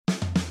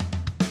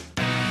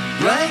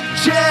Blank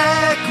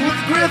check with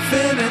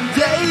Griffin and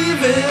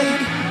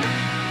David.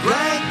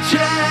 Blank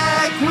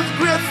check with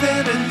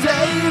Griffin and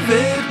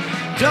David.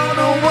 Don't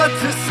know what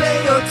to say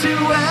or to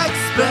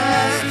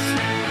expect.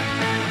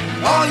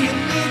 All you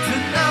need to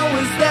know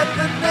is that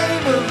the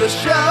name of the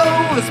show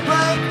is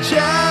Blank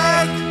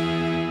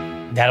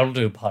Check. That'll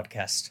do,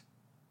 podcast.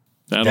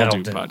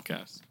 That'll do,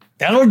 podcast.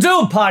 That'll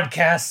do,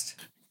 podcast.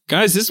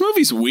 Guys, this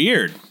movie's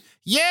weird.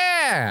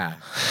 Yeah.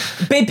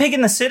 Babe Pig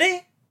in the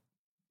City?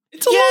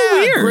 It's a little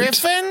weird.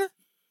 Griffin.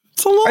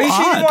 It's a little Are you sure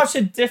you odd. didn't watch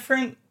a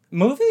different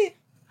movie?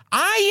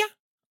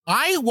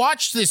 I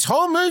watched this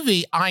whole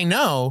movie, I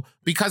know,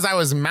 because I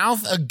was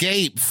mouth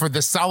agape for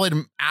the solid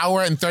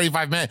hour and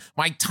 35 minutes.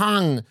 My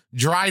tongue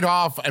dried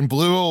off and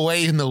blew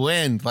away in the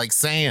wind like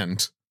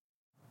sand.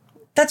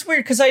 That's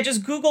weird, because I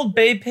just Googled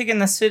Babe Pig in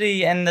the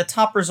City, and the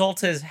top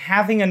result is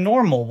having a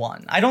normal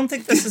one. I don't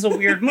think this is a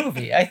weird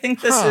movie. I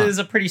think this is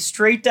a pretty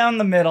straight down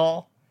the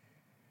middle.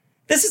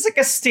 This is like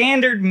a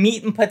standard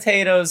meat and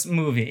potatoes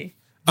movie.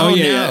 Oh, no.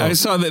 yeah. I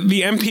saw that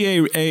the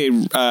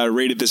MPAA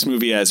rated this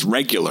movie as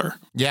regular.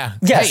 Yeah.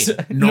 Yes. Hey,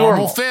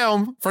 normal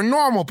film for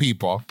normal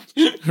people.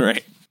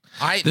 Right.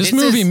 This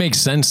movie makes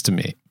sense to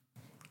me.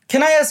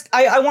 Can I ask,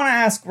 I want to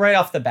ask right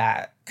off the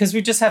bat, because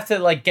we just have to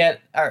like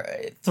get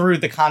through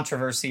the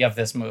controversy of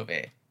this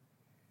movie.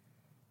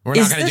 We're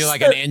not going to do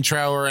like an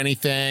intro or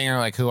anything or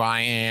like who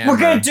I am. We're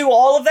going to do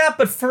all of that,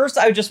 but first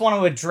I just want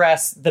to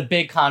address the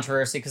big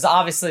controversy, because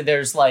obviously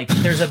there's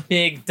a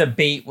big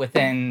debate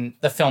within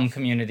the film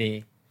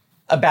community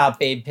about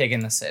Babe Pig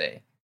in the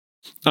City.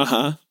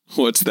 Uh-huh.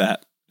 What's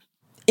that?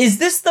 Is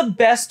this the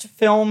best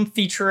film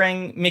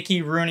featuring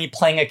Mickey Rooney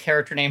playing a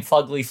character named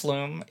Fugly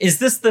Flume? Is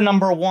this the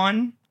number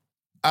one?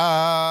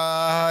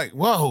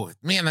 Whoa,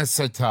 man, that's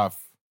so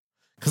tough.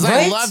 Because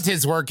I loved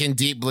his work in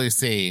Deep Blue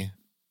Sea.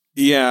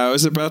 Yeah, I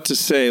was about to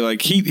say,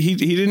 like, he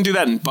didn't do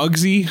that in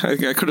Bugsy.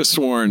 I could have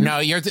sworn. No,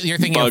 you're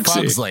thinking of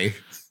Fugsley.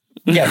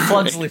 Yeah,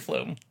 Fugly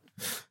Flume.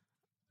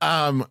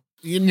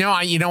 You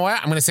know what?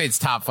 I'm going to say it's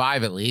top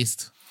 5 at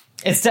least.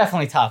 It's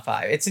definitely top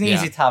 5. It's an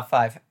easy top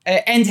 5.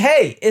 And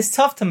hey, it's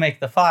tough to make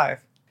the 5.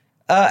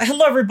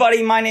 Hello,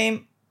 everybody. My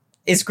name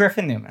is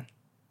Griffin Newman.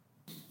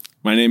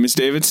 My name is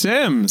David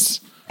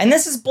Sims. And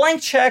this is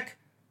Blank Check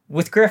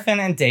with Griffin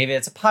and David.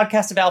 It's a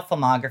podcast about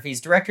filmographies,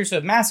 directors who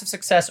have massive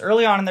success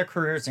early on in their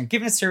careers and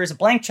given a series of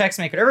blank checks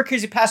to make whatever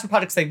crazy passion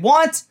projects they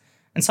want.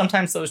 And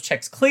sometimes those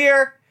checks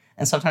clear,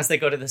 and sometimes they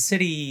go to the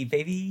city,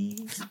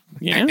 baby.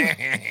 Yeah.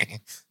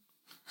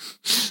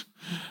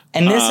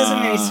 And this is a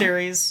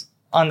miniseries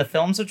on the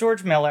films of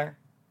George Miller.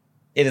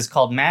 It is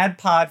called Mad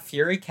Pod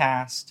Fury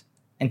Cast.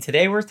 And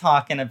today we're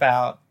talking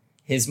about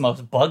his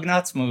most bug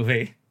nuts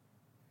movie,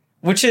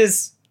 which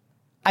is,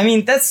 I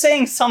mean, that's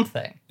saying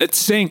something. It's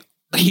saying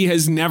he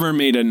has never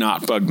made a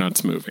not bug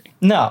nuts movie.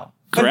 No.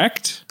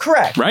 Correct?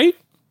 Correct. Right?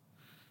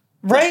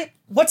 Right?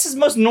 What's his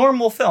most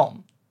normal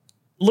film?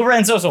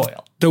 Lorenzo's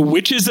Oil. The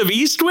Witches of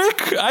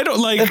Eastwick? I don't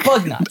like... The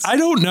Bug Nuts. I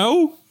don't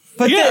know.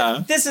 But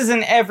yeah. This is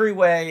in every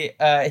way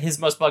his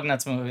most bug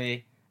nuts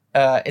movie.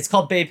 It's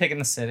called Babe Pig in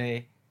the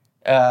City.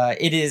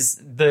 It is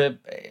the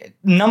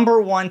number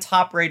 1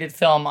 top-rated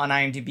film on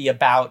IMDb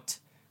about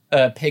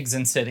pigs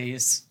in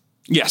cities.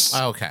 Yes.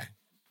 Okay.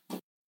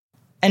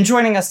 And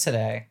joining us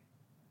today,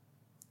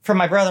 from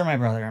my brother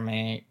and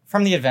me,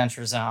 from the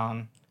Adventure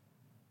Zone,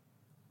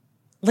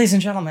 ladies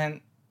and gentlemen,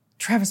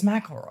 Travis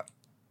McElroy.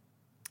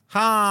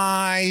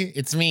 Hi,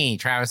 it's me,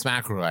 Travis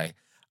McElroy.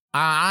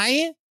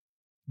 I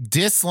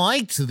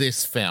disliked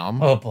this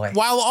film. Oh, boy.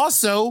 While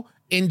also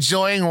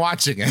enjoying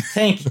watching it.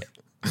 Thank you.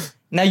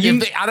 Now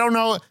I don't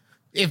know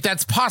if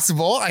that's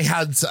possible. I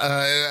had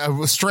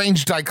a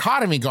strange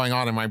dichotomy going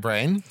on in my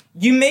brain.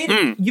 You made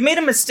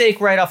a mistake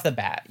right off the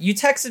bat. You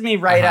texted me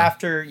right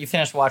after you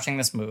finished watching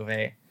this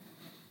movie.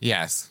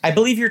 Yes. I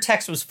believe your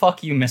text was,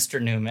 "Fuck you,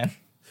 Mr. Newman."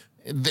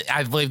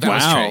 I believe that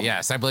was true.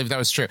 Yes, I believe that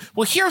was true.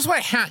 Well, here's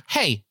what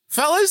hey,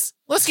 fellas,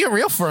 let's get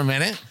real for a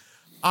minute.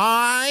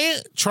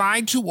 I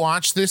tried to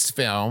watch this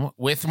film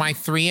with my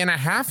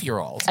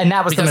 3.5-year-old. And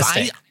that was the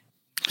mistake.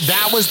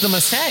 That was the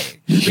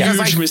mistake.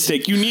 Huge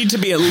mistake. You need to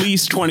be at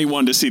least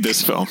 21 to see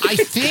this film.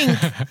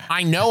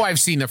 I know I've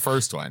seen the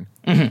first one.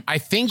 Mm-hmm. I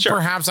think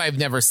perhaps I've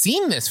never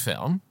seen this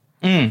film.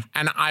 And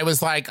I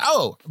was like,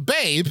 oh,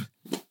 Babe,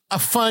 a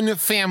fun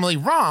family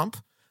romp.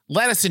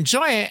 Let us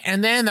enjoy it.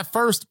 And then the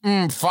first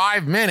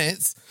 5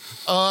 minutes,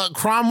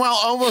 Cromwell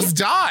almost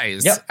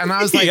dies. Yep. And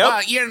I was like,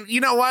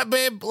 you know what,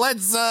 babe?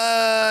 Let's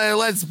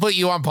put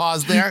you on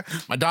pause there.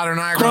 My daughter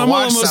and I are going to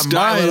watch Cromwell almost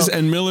dies,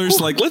 and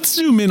Miller's like, let's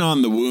zoom in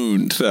on the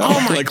wound, though.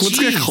 Oh my let's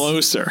get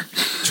closer.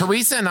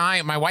 Teresa and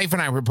I, my wife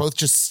and I, were both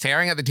just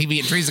staring at the TV,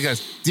 and Teresa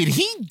goes, "Did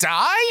he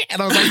die?"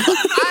 And I was like,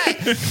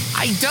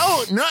 I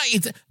don't know.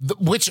 It's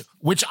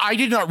which I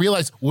did not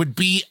realize would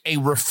be a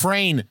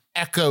refrain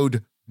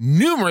echoed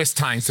numerous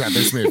times throughout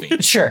this movie.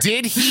 Sure.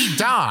 Did he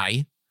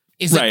die?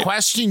 Is a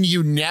question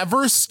you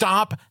never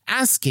stop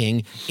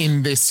asking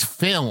in this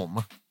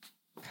film.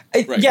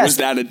 Right. Yes. Was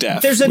that a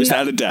death? Was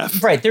that a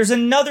death? Right. There's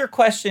another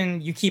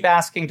question you keep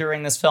asking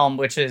during this film,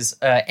 which is,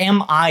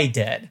 am I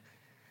dead?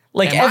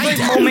 Like, every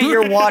moment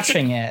you're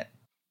watching it.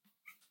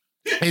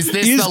 Is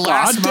this the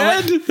last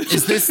moment?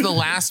 Is this the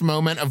last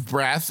moment of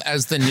breath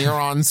as the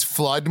neurons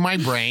flood my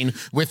brain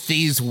with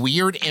these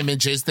weird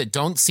images that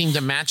don't seem to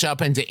match up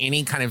into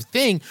any kind of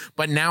thing?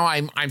 But now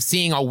I'm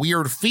seeing a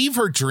weird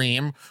fever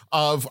dream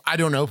of, I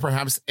don't know,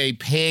 perhaps a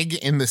pig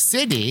in the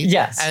city.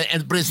 Yes.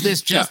 But is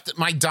this just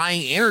my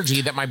dying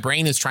energy that my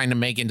brain is trying to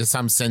make into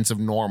some sense of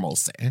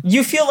normalcy?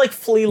 You feel like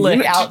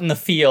Fleelick out in the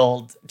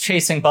field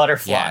chasing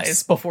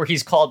butterflies before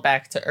he's called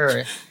back to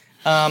Earth.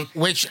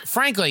 Which,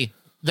 frankly,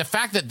 the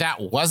fact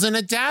that wasn't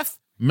a death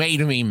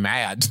made me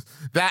mad.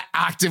 That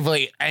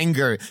actively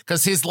angered,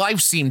 because his life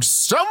seemed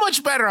so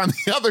much better on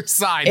the other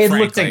side. It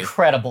looked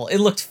incredible. It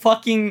looked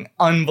fucking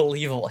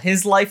unbelievable.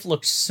 His life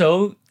looked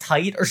so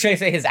tight, or should I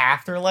say his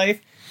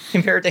afterlife,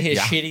 compared to his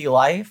shitty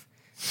life.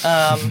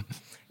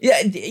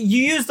 Yeah,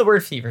 you use the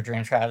word fever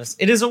dream, Travis.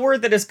 It is a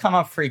word that has come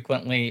up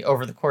frequently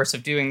over the course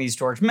of doing these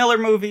George Miller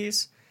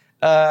movies,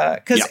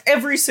 because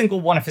every single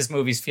one of his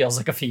movies feels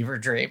like a fever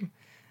dream.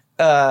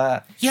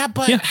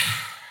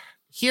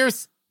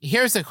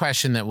 Here's a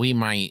question that we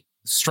might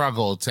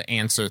struggle to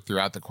answer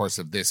throughout the course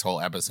of this whole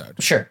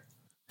episode. Sure.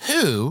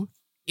 Who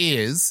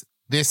is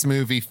this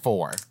movie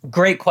for?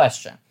 Great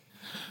question.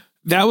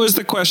 That was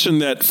the question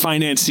that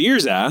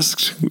financiers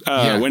asked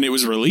when it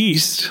was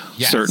released,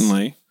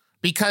 certainly.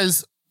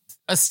 Because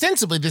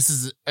ostensibly this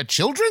is a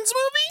children's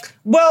movie?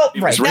 Well,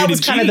 right. That was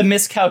kind of the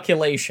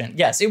miscalculation.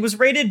 Yes, it was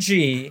rated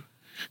G.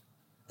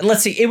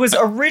 Let's see. It was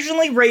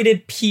originally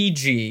rated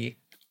PG.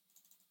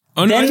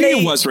 Oh, no, I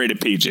think it was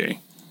rated PG.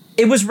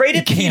 It was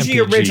rated PG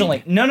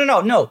originally.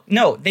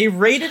 No. They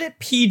rated it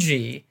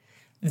PG.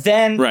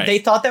 Then they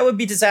thought that would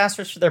be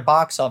disastrous for their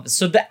box office.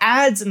 So the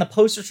ads and the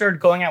posters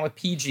started going out with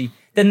PG.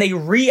 Then they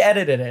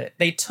re-edited it.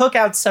 They took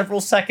out several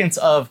seconds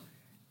of,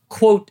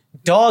 quote,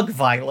 dog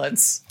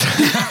violence.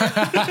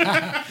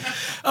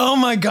 Oh,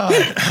 my God.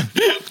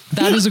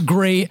 That is a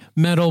great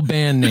metal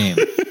band name.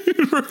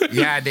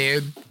 Yeah,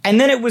 dude.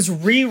 And then it was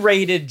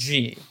re-rated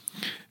G.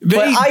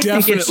 But I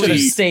think it should have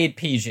stayed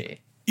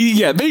PG.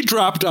 Yeah, they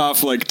dropped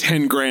off like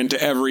 10 grand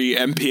to every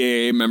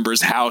MPAA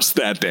member's house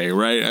that day,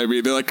 right? I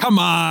mean, they're like, come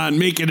on,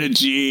 make it a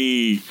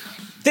G.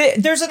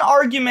 There's an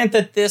argument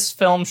that this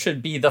film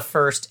should be the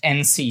first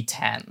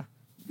NC-10.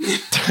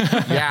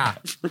 Yeah.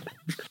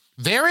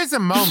 There is a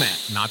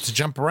moment, not to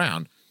jump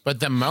around, but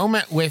the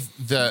moment with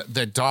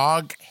the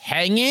dog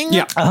hanging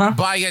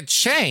by a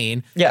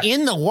chain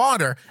in the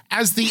water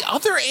as the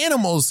other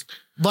animals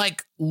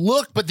like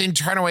look, but then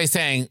turn away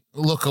saying,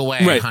 look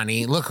away,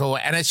 honey, look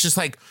away. And it's just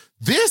like,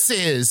 this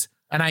is,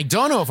 and I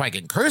don't know if I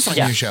can curse on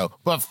your show,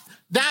 but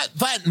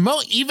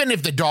even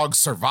if the dog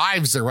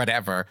survives or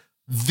whatever,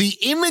 the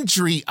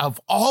imagery of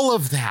all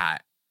of that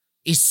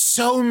is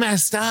so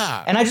messed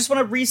up. And I just want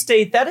to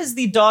restate, that is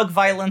the dog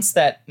violence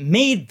that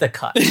made the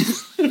cut.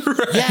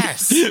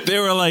 Yes. They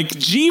were like,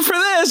 G for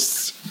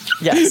this.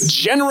 Yes.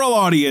 General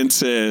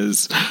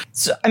audiences.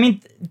 So, I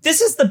mean, this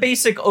is the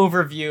basic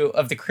overview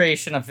of the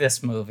creation of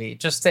this movie,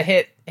 just to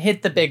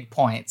hit the big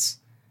points.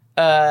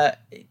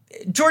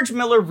 George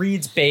Miller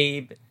reads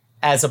Babe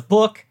as a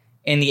book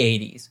in the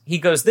 80s. He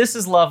goes, this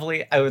is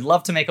lovely. I would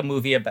love to make a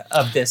movie of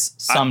this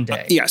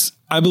someday. Yes.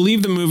 I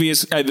believe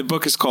the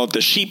book is called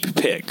The Sheep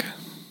Pig.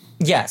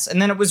 Yes.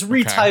 And then it was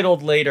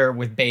retitled later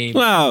with Babe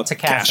to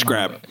cash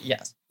grab.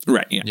 Yes.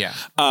 Right, yeah.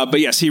 But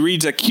yes, he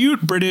reads a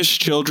cute British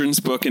children's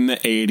book in the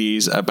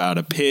 80s about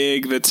a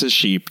pig that's a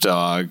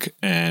sheepdog,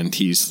 and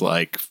he's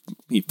like,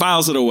 he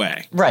files it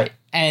away. Right.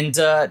 And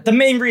the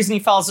main reason he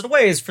files it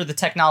away is for the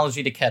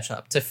technology to catch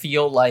up, to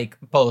feel like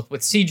both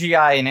with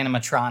CGI and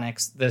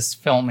animatronics, this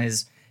film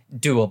is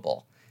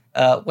doable.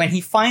 When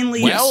he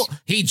finally... Well,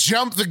 he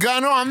jumped the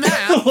gun on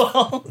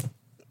that.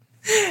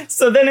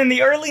 So then in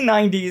the early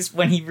 90s,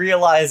 when he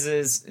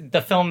realizes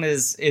the film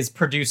is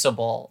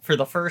producible for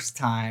the first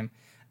time,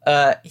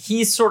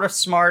 he's sort of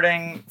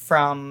smarting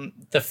from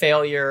the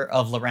failure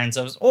of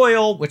Lorenzo's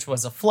Oil, which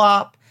was a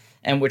flop,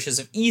 and Witches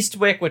of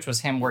Eastwick, which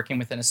was him working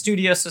within a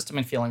studio system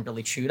and feeling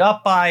really chewed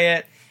up by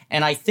it.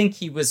 And I think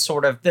he was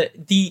sort of...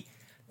 The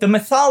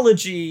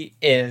mythology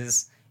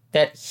is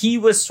that he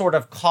was sort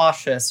of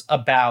cautious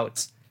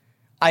about...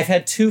 I've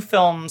had two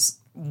films,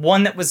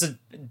 one that was a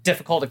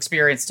difficult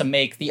experience to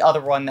make, the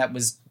other one that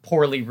was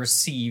poorly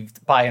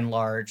received by and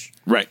large.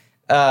 Right.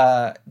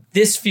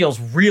 This feels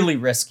really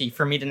risky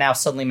for me to now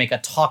suddenly make a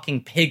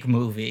talking pig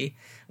movie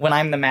when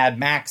I'm the Mad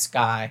Max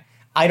guy.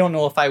 I don't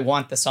know if I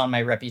want this on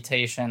my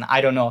reputation.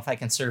 I don't know if I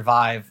can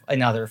survive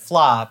another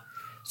flop.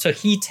 So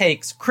he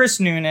takes Chris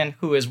Noonan,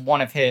 who is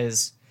one of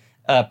his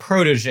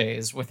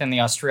proteges within the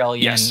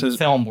Australian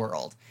film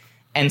world,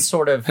 and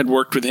sort of... had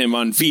worked with him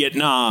on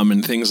Vietnam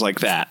and things like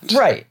that.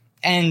 Right.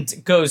 And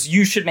goes,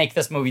 you should make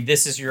this movie.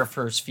 This is your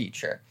first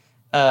feature.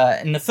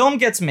 And the film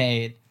gets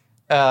made,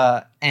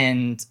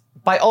 and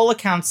by all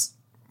accounts,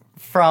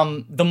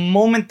 from the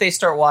moment they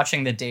start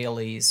watching the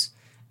dailies,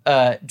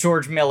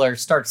 George Miller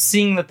starts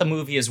seeing that the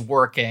movie is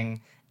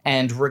working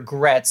and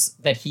regrets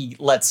that he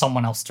let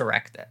someone else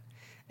direct it.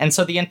 And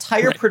so the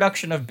entire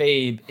production of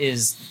Babe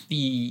is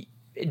the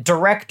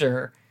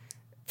director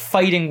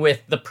fighting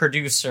with the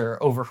producer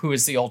over who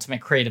is the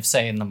ultimate creative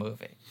say in the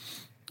movie.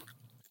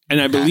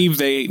 And I believe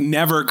they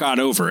never got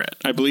over it.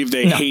 I believe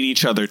they hate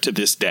each other to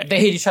this day. They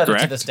hate each other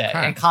Correct? to this day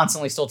and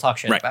constantly still talk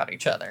shit about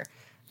each other.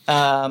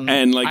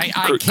 And like,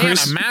 I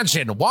can't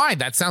imagine why.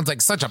 That sounds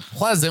like such a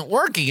pleasant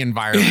working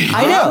environment.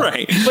 I know.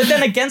 Right. But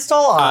then against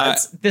all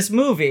odds, this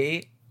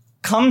movie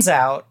comes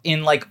out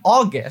in like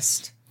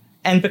August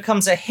and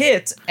becomes a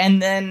hit,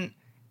 and then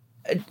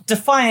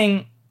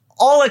defying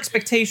all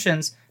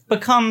expectations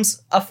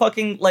becomes a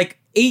fucking like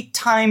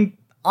 8-time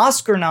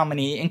Oscar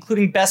nominee,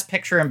 including Best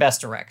Picture and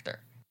Best Director.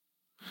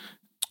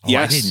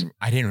 Yes.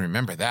 I didn't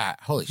remember that.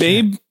 Holy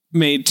Babe shit.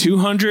 made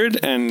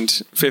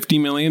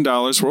 $250 million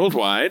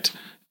worldwide.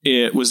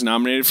 It was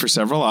nominated for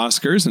several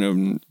Oscars,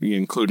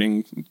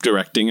 including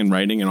directing and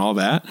writing and all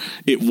that.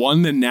 It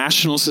won the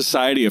National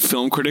Society of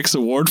Film Critics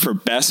Award for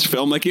Best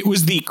Film. Like, it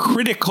was the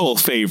critical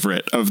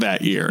favorite of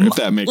that year, if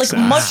that makes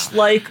sense. Much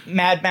like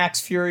Mad Max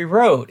Fury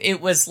Road.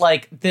 It was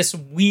like this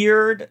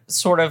weird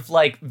sort of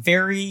like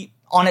very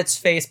on its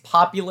face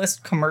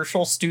populist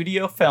commercial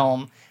studio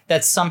film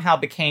that somehow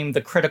became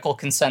the critical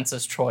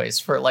consensus choice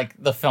for like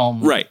the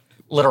film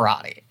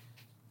literati.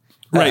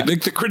 Right.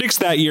 Like the critics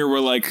that year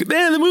were like,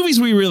 man, the movies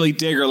we really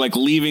dig are like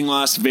Leaving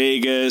Las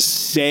Vegas,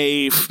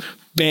 Safe,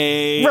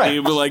 Babe.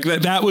 Right. Like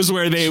that was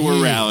where they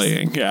were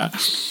rallying. Yeah.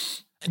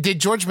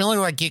 Did George Miller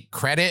like get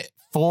credit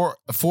for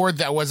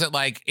that? Was it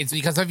like, it's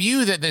because of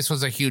you that this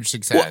was a huge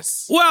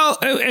success? Well,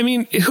 I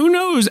mean, who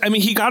knows? I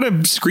mean, he got a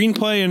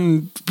screenplay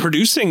and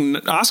producing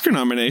Oscar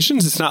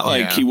nominations. It's not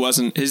like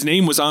his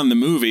name was on the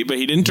movie, but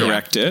he didn't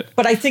direct it.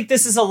 But I think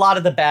this is a lot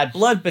of the bad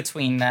blood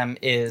between them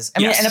is,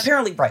 I mean, and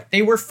apparently,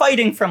 they were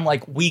fighting from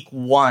like week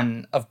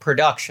 1 of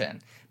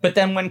production. But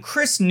then when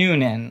Chris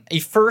Noonan, a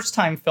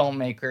first-time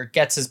filmmaker,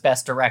 gets his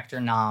Best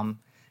Director nom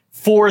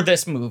for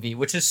this movie,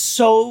 which is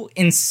so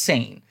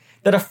insane,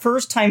 that a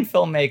first-time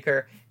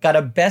filmmaker got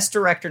a Best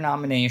Director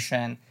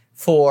nomination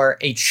for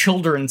a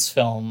children's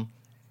film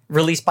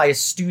released by a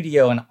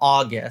studio in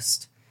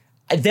August.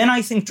 Then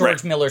I think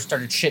George Miller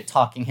started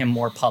shit-talking him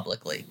more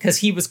publicly, because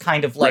he was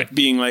kind of like...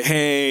 being like,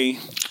 hey,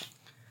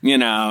 you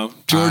know,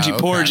 Georgie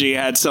Porgy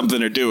had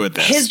something to do with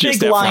this. His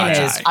big line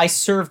is, I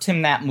served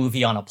him that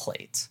movie on a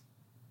plate.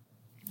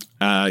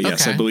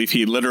 Yes, I believe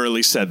he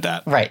literally said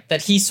that. Right,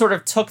 that he sort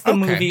of took the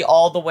movie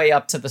all the way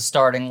up to the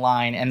starting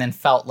line and then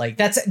felt like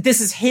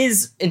this is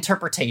his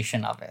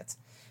interpretation of it.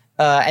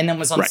 And then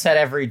was on set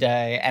every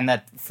day, and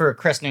that for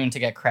Chris Noonan to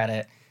get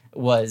credit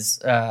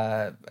was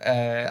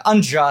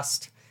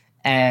unjust,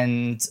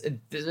 and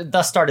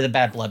thus started the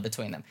bad blood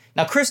between them.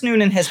 Now, Chris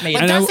Noonan has made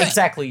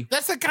exactly...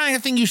 That's the kind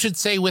of thing you should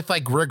say with,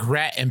 like,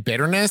 regret and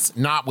bitterness,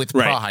 not with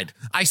pride.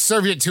 I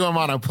served it to him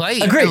on a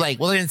plate. Agreed. Like,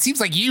 well, then it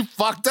seems like you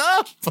fucked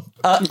up.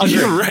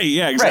 You're right.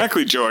 Yeah,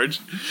 exactly, George.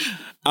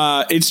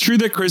 It's true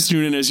that Chris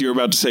Noonan, as you were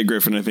about to say,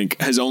 Griffin, I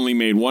think, has only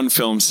made one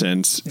film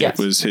since. Yes.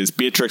 It was his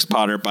Beatrix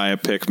Potter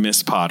biopic,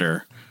 Miss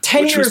Potter,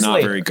 10 which years was not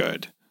later. very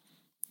good.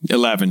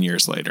 11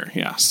 years later,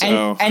 yeah.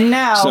 So and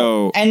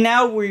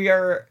now we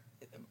are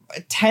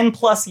 10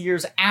 plus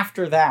years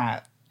after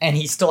that, and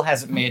he still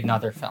hasn't made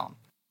another film.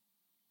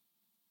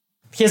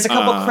 He has a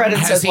couple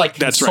credits as like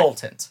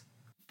consultant.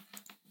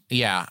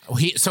 Yeah.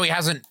 So he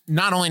hasn't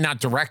not only not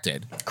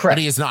directed, correct, but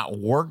he has not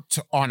worked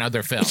on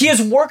other films. He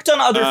has worked on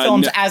other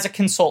films as a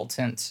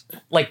consultant,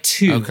 like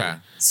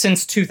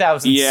since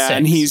 2006. Yeah,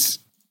 and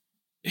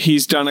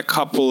he's done a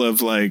couple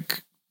of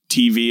like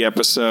TV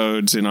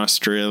episodes in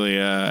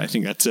Australia. I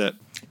think that's it.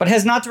 But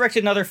has not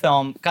directed another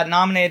film. Got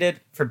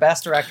nominated for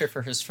Best Director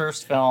for his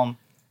first film.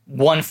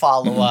 One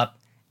follow-up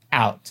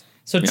out.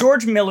 So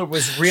George Miller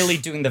was really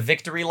doing the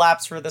victory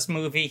laps for this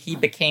movie. He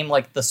became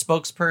like the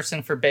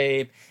spokesperson for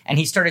Babe, and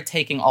he started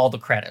taking all the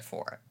credit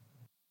for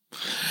it.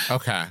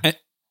 Okay.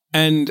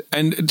 And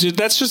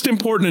that's just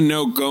important to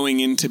know going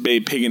into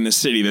Babe Pig in the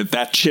City,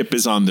 that chip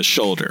is on the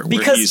shoulder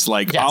where he's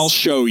like, I'll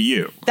show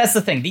you. That's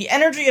the thing. The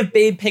energy of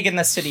Babe Pig in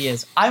the City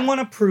is, I want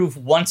to prove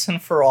once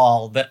and for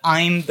all that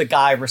I'm the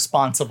guy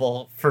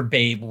responsible for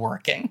Babe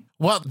working.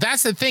 Well,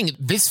 that's the thing.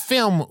 This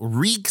film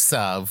reeks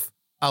of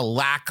a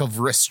lack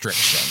of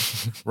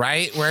restriction,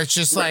 right? Where it's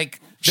just like,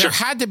 there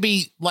had to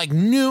be like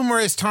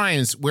numerous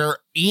times where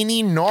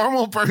any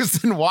normal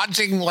person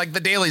watching like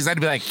the dailies had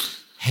to be like,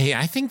 hey,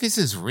 I think this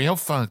is real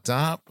fucked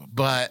up,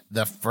 but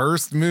the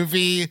first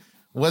movie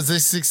was a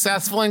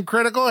successful and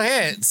critical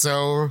hit,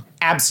 so...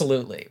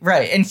 Absolutely,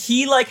 right. And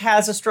he, like,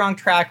 has a strong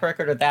track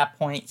record at that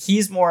point.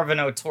 He's more of an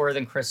auteur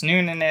than Chris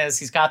Noonan is.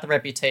 He's got the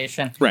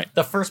reputation. Right.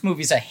 The first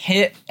movie's a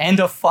hit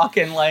and a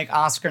fucking, like,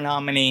 Oscar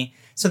nominee.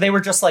 So they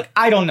were just like,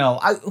 I don't know.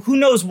 Who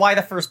knows why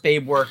the first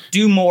Babe worked?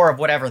 Do more of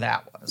whatever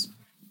that was.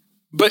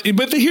 But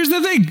here's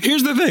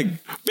the thing.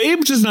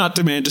 Babe does not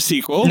demand a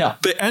sequel. No.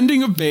 The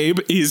ending of Babe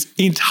is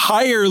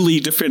entirely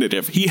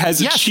definitive. He has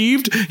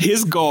achieved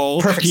his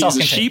goal. Perfect. He's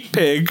a sheep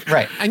pig.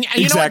 Right. And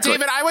you know what,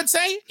 David, I would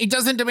say? He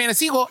doesn't demand a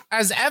sequel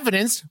as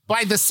evidenced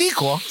by the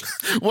sequel,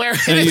 where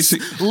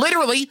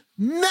literally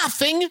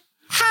nothing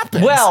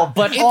happens. Well,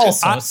 but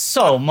also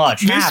so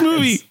much This happens.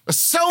 movie,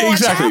 so much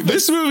exactly. happens.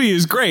 This movie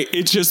is great.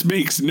 It just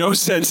makes no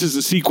sense as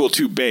a sequel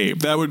to Babe.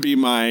 That would be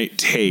my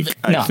take.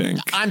 I think.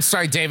 I'm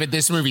sorry, David.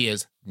 This movie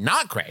is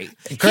not great.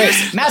 Great.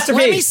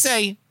 Masterpiece. Let me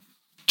say,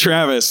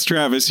 Travis,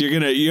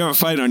 you have a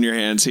fight on your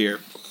hands here.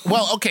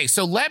 well, okay,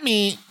 so let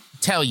me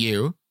tell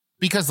you,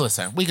 because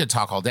listen, we could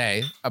talk all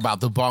day about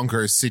the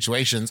bonkers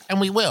situations,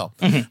 and we will.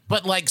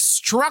 But like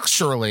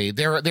structurally,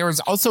 there is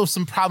also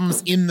some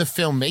problems in the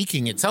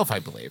filmmaking itself, I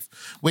believe,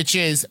 which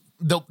is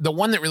the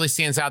one that really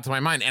stands out to my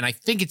mind. And I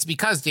think it's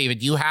because,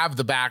 David, you have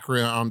the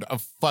background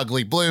of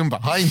Fugly Bloom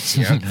behind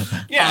you.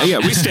 Yeah,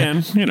 we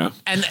stand,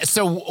 And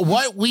so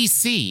what we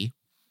see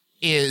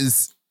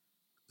is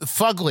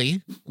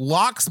Fugly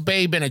locks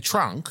Babe in a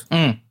trunk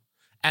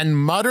and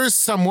mutters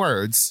some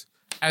words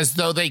as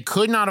though they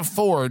could not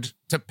afford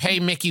to pay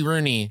Mickey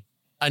Rooney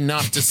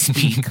enough to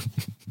speak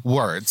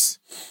words.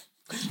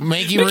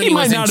 Mickey Rooney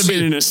might not have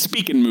been in a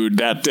speaking mood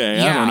that day.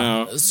 I don't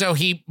know. So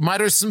he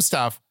mutters some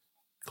stuff.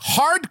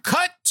 Hard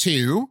cut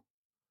to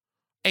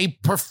a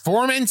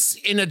performance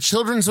in a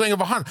children's wing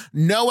of a haunted.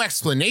 No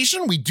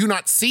explanation. We do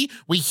not see.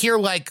 We hear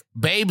like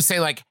Babe say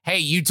like, hey,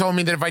 you told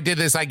me that if I did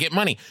this, I get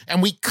money.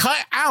 And we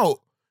cut out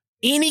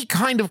any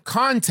kind of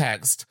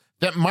context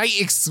that might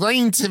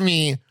explain to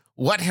me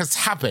what has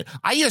happened.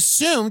 I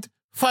assumed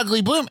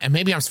Fugly Bloom, and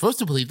maybe I'm supposed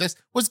to believe this,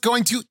 was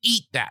going to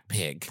eat that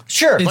pig.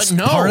 Sure. It's But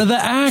no, part of the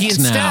act he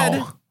instead,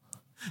 now.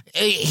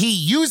 He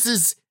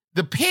uses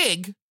the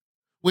pig,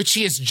 which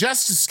he has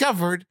just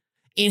discovered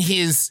in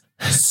his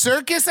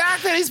circus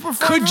act that he's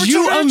performing. Could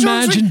you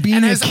imagine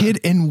being a kid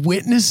and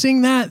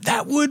witnessing that?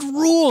 That would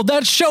rule.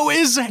 That show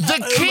is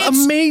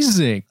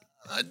amazing.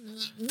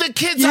 The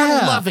kids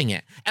are loving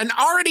it. And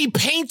already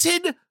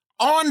painted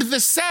on the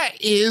set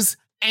is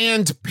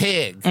 "and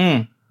pig."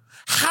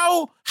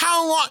 How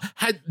long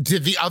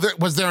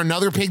was there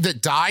another pig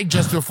that died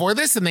just before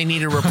this and they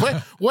needed to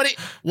replace?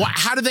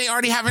 How do they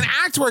already have an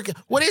act work?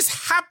 What is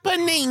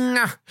happening?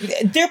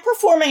 They're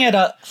performing at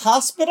a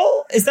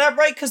hospital? Is that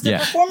right? Because they're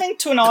performing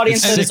to an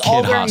audience that is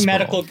all wearing hospital.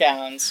 medical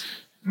gowns.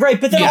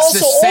 Right, but then Yes, also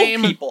the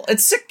same- old people.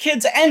 It's sick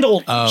kids and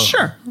old people.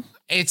 Sure.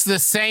 It's the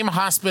same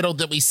hospital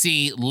that we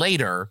see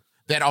later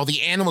that all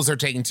the animals are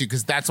taken to,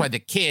 because that's why the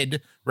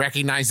kid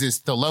recognizes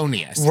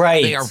Thelonious.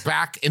 Right. They are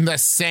back in the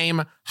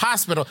same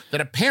hospital that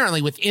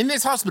apparently within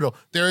this hospital,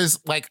 there is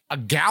like a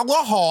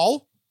gala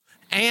hall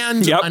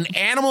and an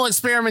animal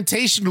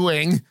experimentation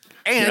wing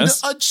and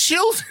a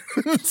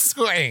children's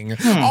wing.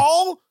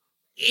 All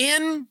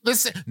in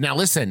the Now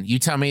listen, you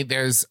tell me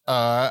there's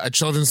a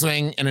children's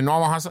wing in a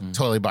normal hospital,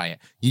 totally buy it.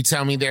 You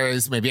tell me there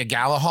is maybe a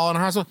gala hall in a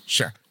hospital,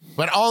 sure.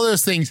 But all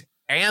those things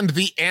and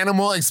the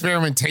animal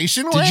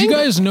experimentation wing? Did you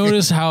guys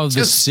notice how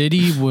the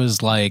city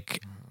was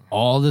like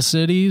all the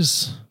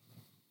cities?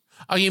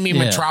 Oh, you mean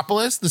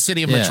Metropolis? The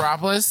city of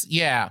Metropolis?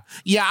 Yeah.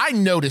 Yeah, I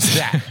noticed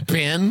that,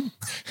 Ben.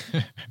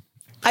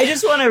 I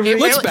just want to read.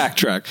 Let's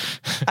backtrack.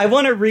 I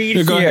want to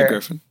read Go here. ahead,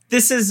 Griffin.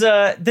 This is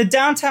the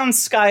downtown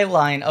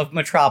skyline of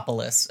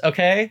Metropolis,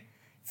 okay?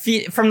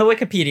 From the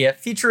Wikipedia,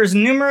 features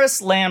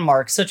numerous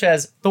landmarks such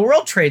as the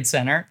World Trade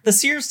Center, the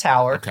Sears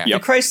Tower, the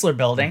Chrysler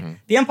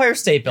Building, the Empire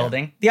State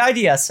Building, the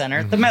IDS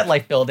Center, the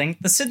MetLife Building,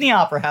 the Sydney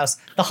Opera House,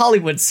 the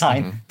Hollywood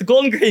sign, the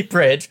Golden Gate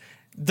Bridge,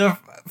 the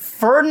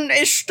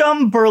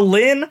Fernsehturm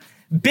Berlin,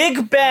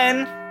 Big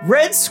Ben,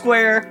 Red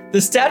Square,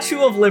 the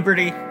Statue of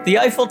Liberty, the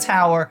Eiffel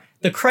Tower,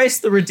 the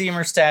Christ the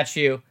Redeemer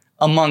statue,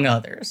 among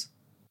others.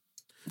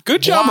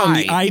 Good job on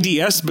the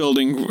IDS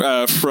building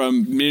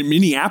from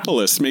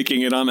Minneapolis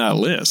making it on that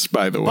list,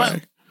 by the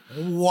way.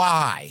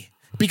 Why?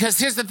 Because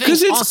here's the thing.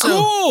 Because it's also,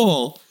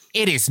 cool.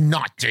 It is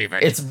not,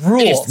 David. It's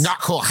rules. It is not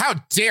cool. How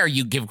dare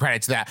you give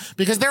credit to that?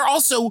 Because they're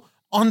also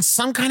on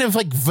some kind of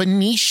like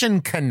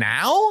Venetian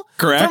canal.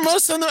 Correct. For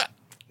most of them.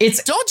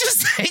 Don't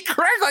just say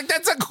correct. Like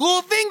that's a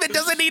cool thing that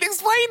doesn't need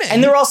explaining.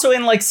 And they're also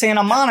in like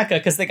Santa Monica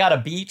because they got a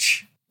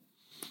beach.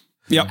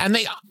 Yep. And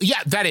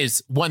that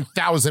is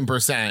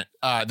 1,000%.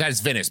 That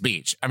is Venice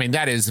Beach. I mean,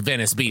 that is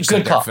Venice Beach.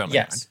 Good call.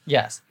 Yes.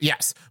 Yes.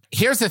 Yes.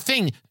 Here's the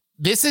thing.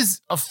 This is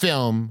a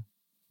film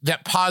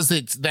that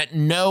posits that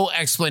no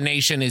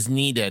explanation is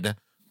needed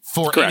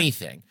for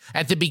anything.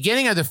 At the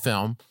beginning of the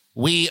film,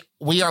 we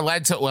are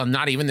led to, well,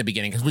 not even the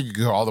beginning, because we could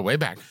go all the way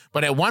back.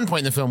 But at one point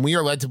in the film, we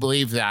are led to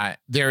believe that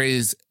there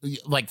is,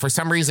 like, for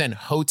some reason,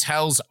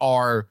 hotels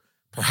are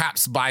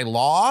perhaps by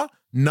law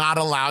not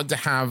allowed to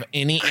have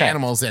any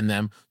animals in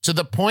them, to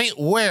the point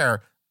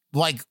where,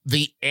 like,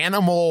 the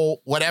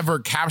animal whatever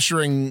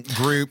capturing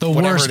group, The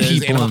whatever worst it is,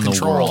 people animal in the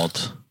control,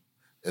 world.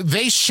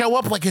 they show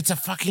up like it's a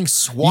fucking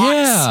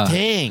SWAT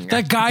sting.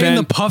 That guy in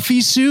the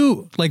puffy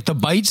suit, like the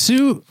bite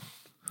suit.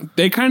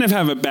 They kind of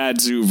have a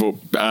bad zoo boy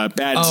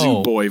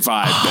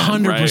vibe.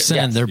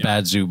 100%, they're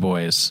bad zoo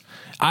boys.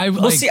 They're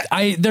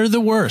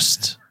the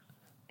worst.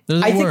 They're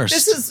the worst.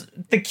 Think this is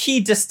the key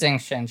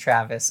distinction,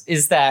 Travis,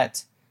 is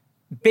that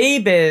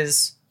Babe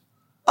is,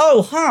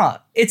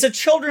 it's a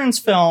children's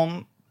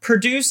film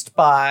produced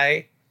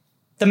by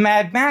the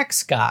Mad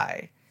Max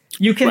guy.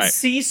 You can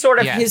see sort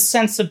of his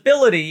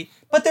sensibility,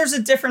 but there's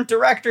a different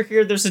director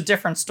here. There's a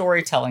different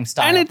storytelling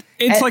style. And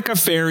it's like a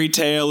fairy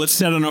tale. It's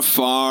set on a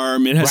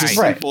farm. It has a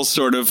simple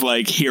sort of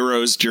like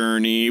hero's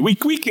journey. We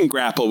can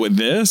grapple with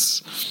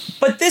this.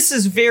 But this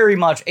is very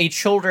much a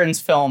children's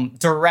film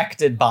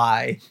directed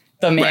by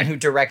the man who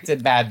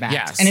directed Mad Max.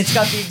 Yes. And it's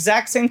got the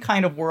exact same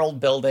kind of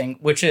world building,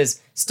 which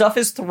is stuff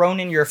is thrown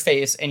in your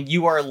face and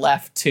you are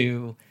left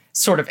to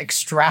sort of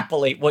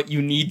extrapolate what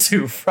you need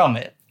to from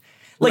it.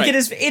 Like it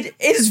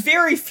is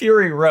very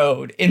Fury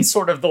Road in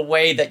sort of the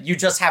way that you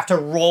just have to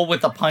roll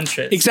with the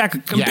punches. Exactly.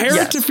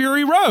 Compare it to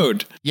Fury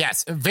Road.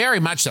 Yes,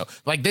 very much so.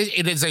 Like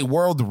it is a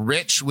world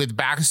rich with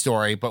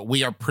backstory, but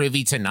we are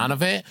privy to none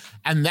of it.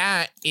 And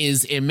that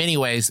is in many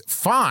ways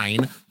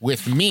fine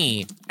with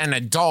me, an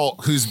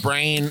adult whose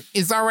brain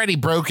is already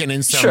broken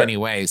in so many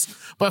ways.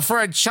 But for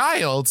a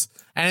child,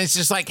 and it's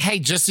just like, hey,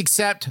 just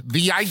accept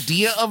the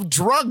idea of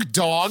drug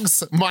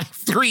dogs, my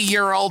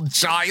 3-year-old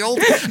child.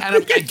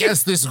 And I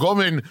guess this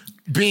woman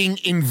being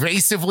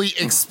invasively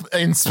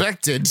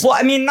inspected. Well,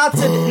 I mean, not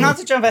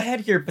to jump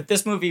ahead here, but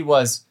this movie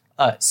was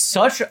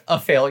such a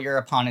failure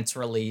upon its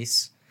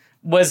release,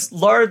 was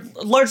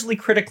largely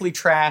critically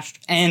trashed,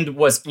 and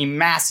was a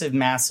massive,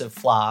 massive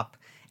flop.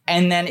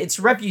 And then its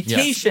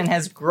reputation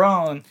has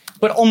grown,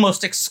 but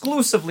almost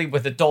exclusively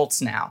with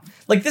adults now.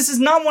 Like, this is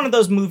not one of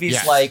those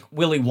movies like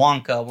Willy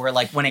Wonka, where,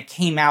 like, when it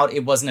came out,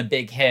 it wasn't a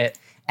big hit.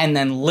 And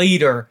then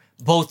later,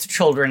 both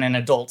children and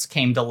adults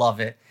came to love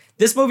it.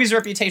 This movie's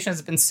reputation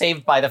has been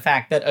saved by the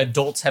fact that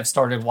adults have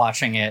started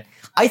watching it.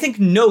 I think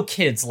no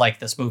kids like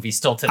this movie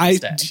still to this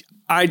day.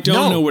 I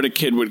don't know what a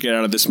kid would get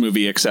out of this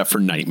movie except for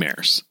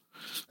nightmares.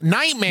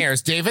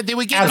 Nightmares, David. They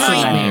would get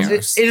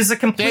nightmares. It is a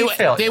complete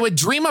failure. They would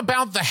dream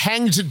about the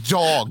hanged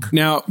dog.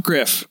 Now,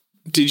 Griff,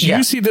 did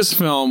you see this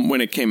film when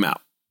it came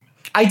out?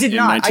 I did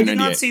not. I did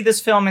not see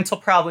this film until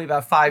probably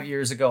about 5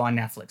 years ago on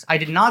Netflix. I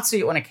did not see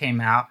it when it came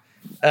out.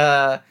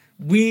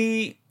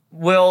 We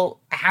will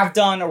have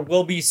done or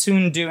will be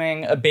soon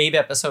doing a Babe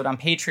episode on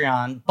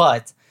Patreon,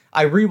 but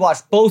I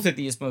rewatched both of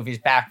these movies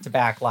back to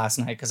back last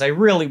night because I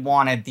really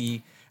wanted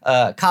the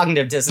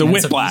cognitive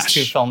dissonance of these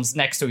two films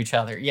next to each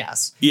other.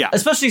 Yes. Yeah.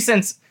 Especially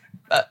since...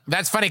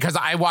 that's funny because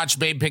I watched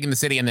Babe, Pig in the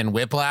City and then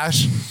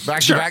Whiplash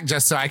back to back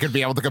just so I could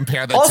be able to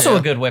compare the also two.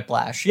 A good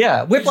Whiplash.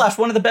 Yeah. Whiplash,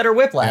 one of the better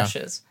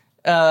Whiplashes.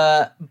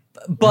 I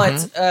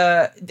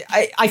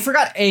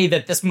forgot,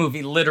 that this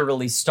movie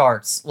literally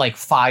starts like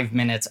 5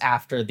 minutes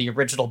after the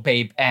original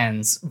Babe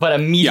ends, but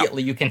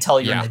immediately you can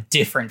tell you're in a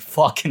different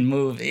fucking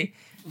movie.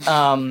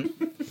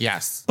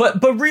 Yes.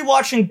 But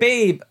rewatching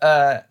Babe,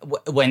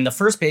 when the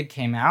first Babe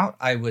came out,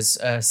 I was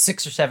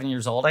 6 or 7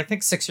 years old. I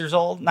think 6 years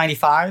old,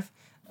 95.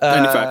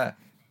 95.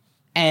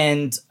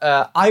 And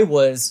I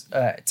was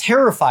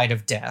terrified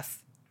of death.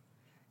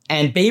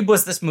 And Babe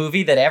was this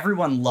movie that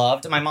everyone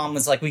loved. And my mom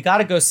was like, we got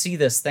to go see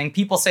this thing.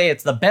 People say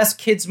it's the best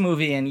kids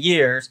movie in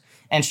years.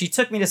 And she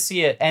took me to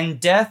see it. And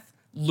death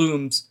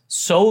looms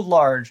so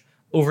large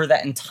over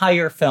that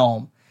entire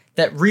film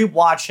that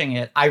rewatching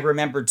it, I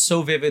remembered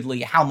so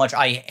vividly how much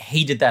I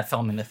hated that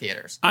film in the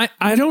theaters.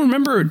 I don't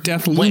remember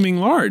death looming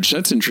large.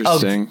 That's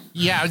interesting.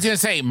 Yeah, I was going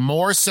to say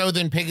more so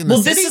than Pig in the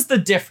City. Well, this is the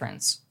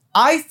difference.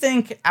 I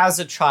think as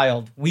a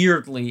child,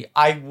 weirdly,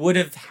 I would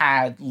have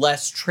had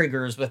less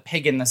triggers with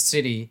Pig in the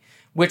City,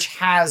 which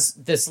has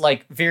this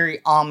like very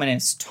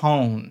ominous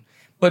tone.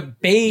 But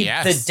Babe,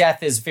 the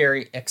death is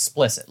very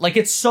explicit. Like,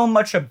 it's so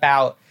much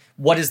about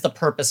what is the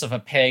purpose of a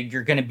pig.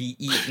 You're going to be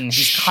eaten.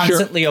 He's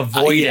constantly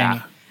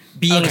avoiding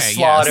being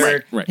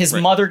slaughtered. Yes. His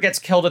mother gets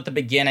killed at the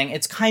beginning.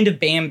 It's kind of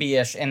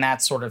Bambi-ish in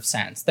that sort of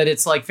sense, that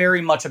it's like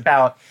very much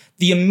about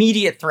the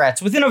immediate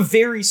threats within a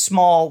very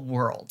small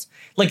world.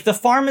 Like, the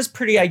farm is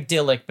pretty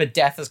idyllic, but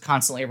death is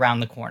constantly around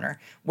the corner.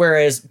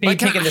 Whereas Babe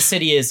Pig in the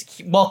City is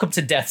welcome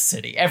to Death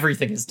City.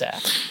 Everything is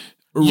death.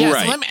 Yes,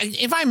 right.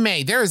 If I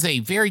may, there is a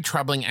very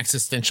troubling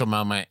existential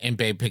moment in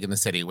Babe Pig in the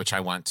City, which I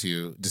want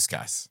to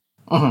discuss.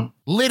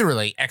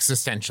 Literally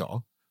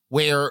existential,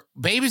 where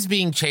Babe is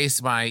being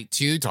chased by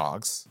two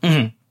dogs,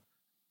 and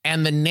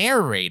the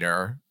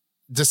narrator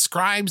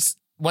describes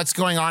what's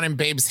going on in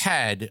Babe's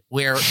head,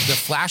 where the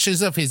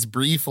flashes of his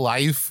brief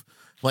life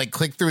like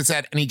click through his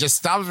head, and he just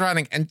stops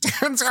running and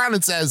turns around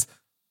and says,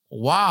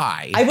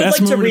 "Why?" I would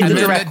like to read the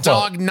direct quote. The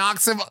dog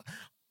knocks him,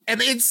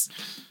 and it's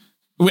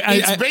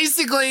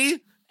basically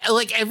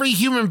like every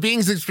human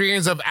being's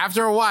experience of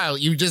after a while,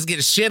 you just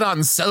get shit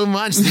on so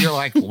much that you're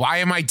like, why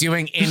am I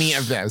doing any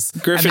of this?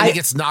 Griffin, and then he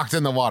gets knocked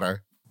in the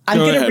water. I'm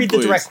going to read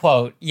the direct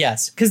quote.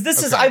 Yes. Because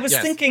this is, I was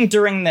thinking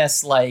during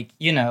this, like,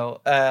 you know,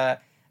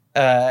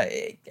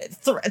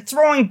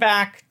 throwing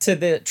back to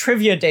the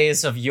trivia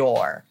days of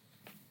yore.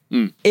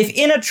 If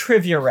in a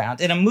trivia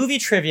round, in a movie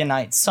trivia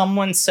night,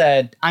 someone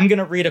said, I'm going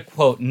to read a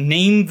quote,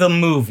 name the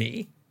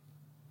movie,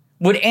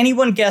 would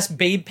anyone guess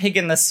Babe Pig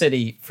in the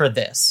City for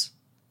this?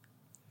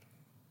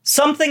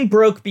 Something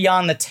broke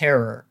beyond the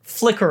terror,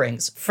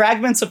 flickerings,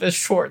 fragments of his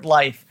short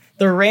life,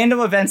 the random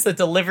events that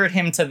delivered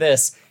him to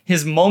this,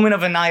 his moment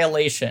of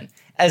annihilation.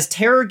 As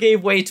terror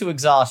gave way to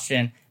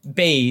exhaustion,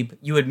 Babe,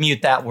 you would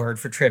mute that word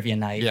for trivia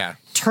night. Yeah.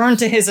 Turned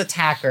to his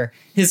attacker,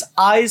 his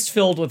eyes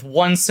filled with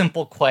one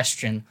simple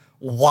question.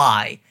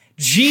 Why?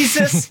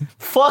 Jesus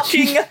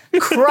fucking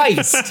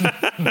Christ.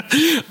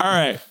 All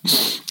right.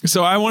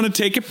 So I want to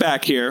take it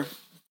back here.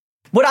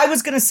 What I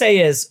was going to say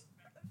is,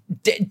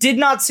 did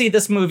not see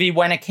this movie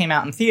when it came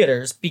out in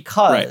theaters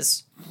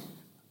because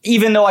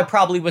even though I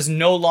probably was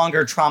no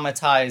longer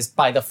traumatized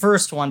by the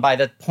first one, by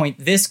the point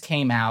this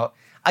came out,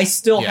 I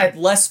still had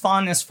less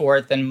fondness for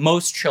it than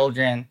most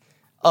children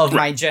of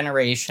my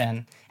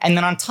generation. And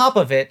then on top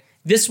of it,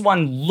 this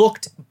one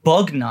looked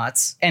bug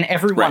nuts and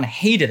everyone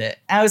hated it.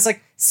 And I was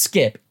like,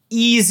 skip,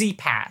 easy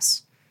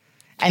pass.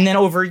 And then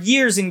over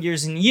years and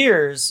years and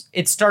years,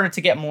 it started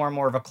to get more and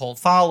more of a cult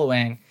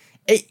following.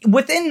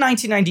 Within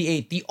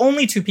 1998, the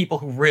only two people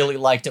who really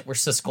liked it were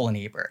Siskel and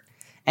Ebert.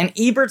 And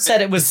Ebert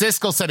said it was...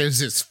 Siskel said it was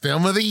his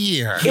film of the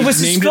year. It was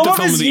his film of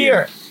his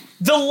year.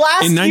 The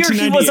last year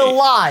he was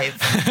alive.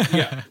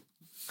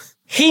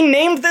 He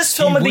named this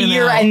film of the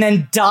year and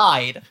then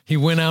died. He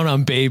went out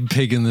on Babe,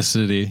 Pig in the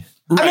City.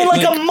 I mean,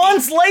 like a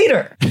month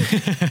later.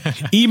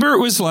 Ebert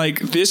was like,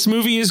 this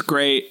movie is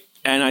great,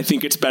 and I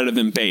think it's better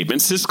than Babe.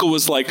 And Siskel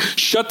was like,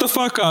 shut the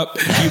fuck up,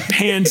 you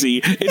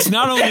pansy. It's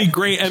not only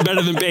great and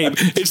better than Babe,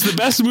 it's the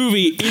best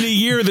movie in a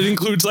year that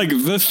includes like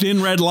The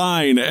Thin Red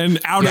Line and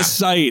Out of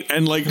Sight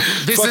and like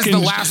this is the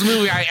last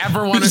movie I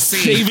ever want to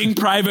see. Saving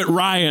Private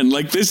Ryan.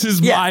 Like, this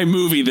is my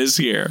movie this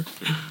year.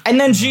 And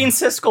then Gene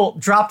Siskel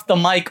dropped the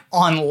mic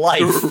on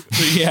Life.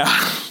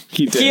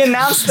 He did. He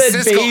announced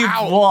that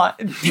Babe won.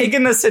 Pig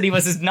in the City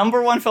was his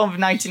number one film of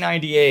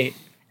 1998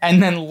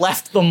 and then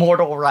left the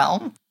mortal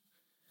realm.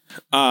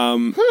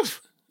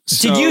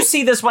 Did you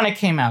see this when it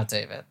came out,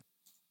 David?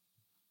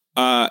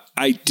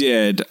 I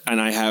did, and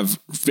I have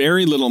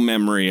very little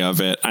memory of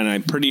it, and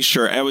I'm pretty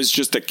sure I was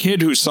just a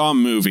kid who saw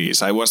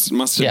movies. I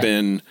must have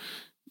been,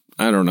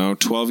 I don't know,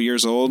 12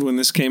 years old when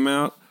this came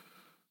out.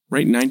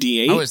 Right,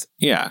 98?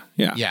 Yeah.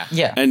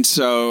 And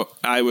so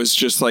I was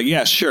just like,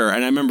 yeah, sure.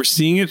 And I remember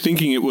seeing it,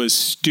 thinking it was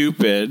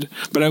stupid,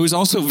 but I was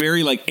also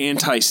very like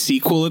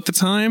anti-sequel at the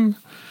time.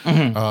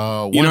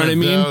 Mm-hmm. You know what I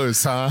mean?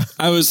 Those, huh?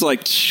 I was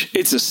like,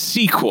 it's a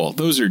sequel.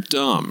 Those are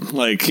dumb.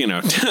 Like,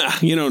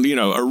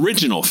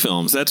 original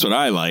films. That's what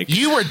I like.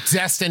 You were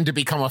destined to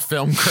become a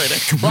film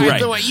critic. By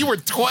the way, you were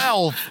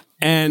 12.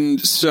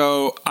 And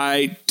so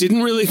I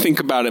didn't really think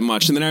about it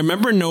much. And then I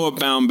remember Noah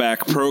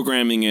Baumbach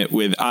programming it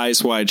with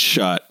Eyes Wide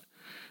Shut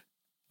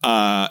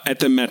at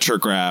the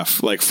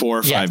Metrograph like 4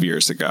 or 5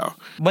 years ago.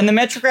 When the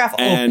Metrograph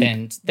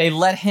opened, they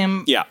let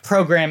him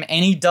program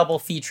any double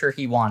feature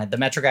he wanted. The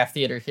Metrograph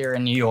Theater here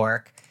in New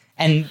York.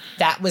 And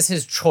that was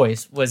his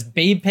choice, was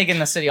Babe, Pig in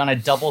the City on a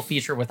double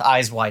feature with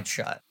Eyes Wide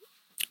Shut.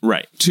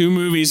 Right. 2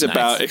 movies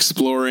about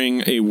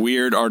exploring a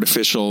weird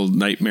artificial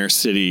nightmare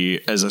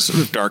city as a sort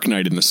of dark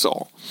night in the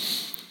soul.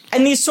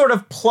 And these sort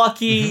of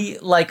plucky,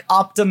 like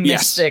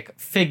optimistic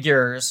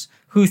figures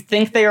who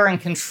think they are in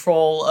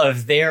control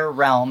of their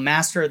realm,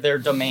 master of their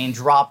domain,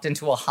 dropped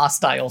into a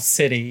hostile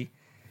city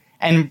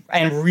and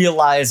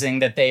realizing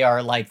that they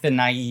are like the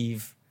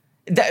naive.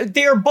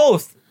 They are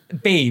both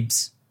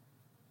babes.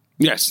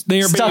 Yes,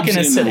 they are stuck babes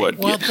in a city. the wood.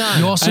 Well done.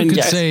 You also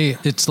could say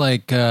it's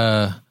like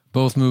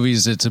both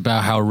movies, it's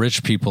about how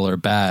rich people are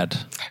bad.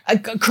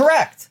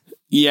 Correct.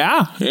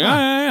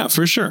 Yeah,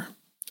 for sure.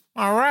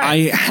 All right.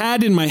 I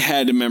had in my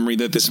head a memory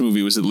that this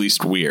movie was at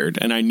least weird,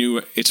 and I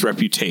knew its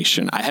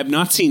reputation. I have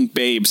not seen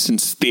Babe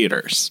since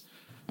theaters,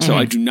 so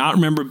I do not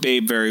remember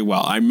Babe very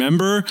well. I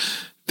remember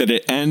that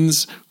it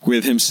ends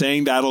with him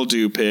saying, "That'll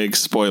do, pig,"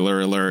 spoiler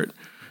alert.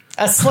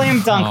 A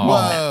slam dunk moment.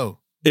 Whoa.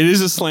 It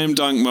is a slam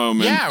dunk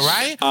moment. Yeah,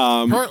 right?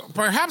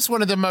 Perhaps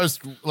one of the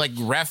most like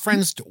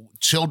referenced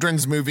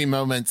children's movie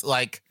moments,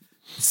 like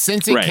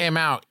since it came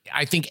out.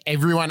 I think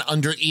everyone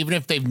even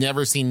if they've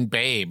never seen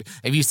Babe,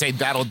 if you say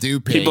 "That'll do,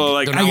 pig," people are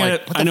like, I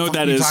get it. I know what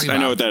that is. I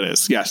know what that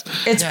is. Yes.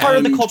 It's part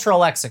of the cultural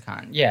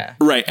lexicon. Yeah.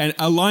 Right. And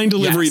a line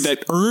delivery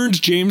that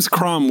earned James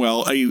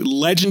Cromwell, a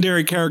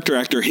legendary character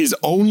actor, his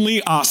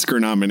only Oscar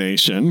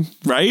nomination.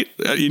 Right.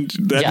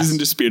 That isn't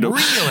disputable.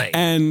 Really?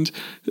 And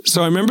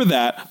so I remember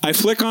that. I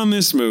flick on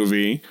this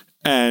movie.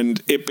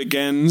 And it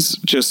begins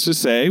just to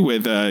say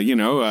with,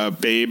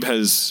 Babe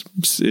is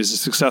a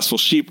successful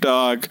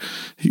sheepdog.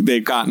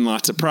 They've gotten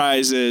lots of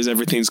prizes.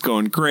 Everything's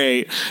going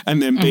great.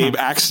 And then Babe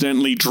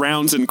accidentally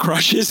drowns and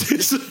crushes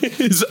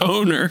his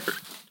owner.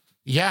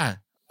 Yeah.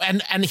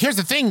 And here's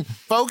the thing,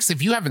 folks,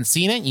 if you haven't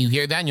seen it, you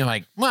hear that and you're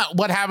like, well,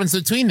 what happens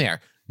between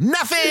there?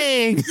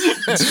 Nothing.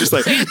 It's just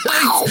like,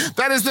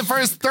 that is the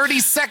first 30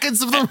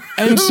 seconds of the movie.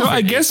 And so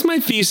I guess my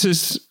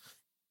thesis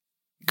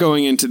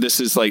going into this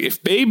is like,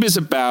 if Babe is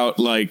about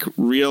like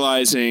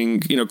realizing,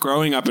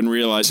 growing up and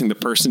realizing the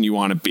person you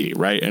want to be,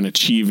 right, and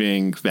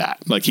achieving that,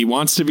 like he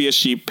wants to be a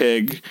sheep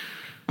pig.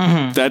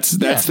 That's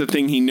the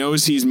thing. He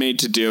knows he's made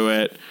to do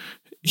it.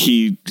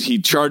 he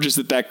charges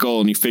at that goal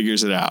and he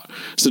figures it out.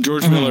 So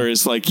George Miller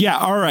is like, yeah,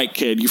 all right,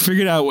 kid, you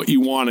figured out what you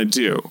want to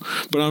do.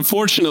 But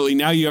unfortunately,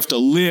 now you have to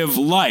live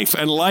life,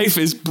 and life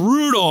is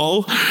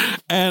brutal.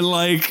 And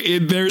like,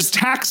 there's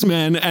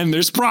taxmen and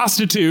there's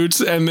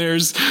prostitutes and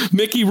there's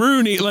Mickey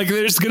Rooney. Like,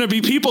 there's going to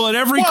be people at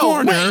every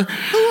corner. Wait,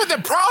 who are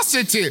the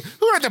prostitutes?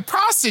 Who are the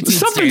prostitutes?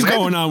 Something's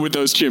going on with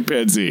those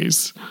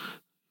chimpanzees.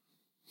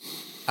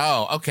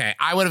 Oh, okay.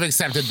 I would have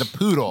accepted the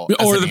poodle.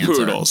 Or the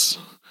poodles.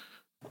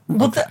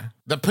 Well, okay.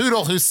 The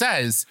poodle who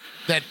says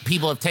that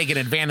people have taken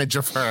advantage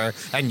of her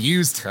and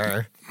used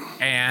her.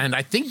 And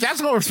I think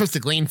that's what we're supposed to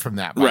glean from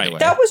that, by the way.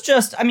 That was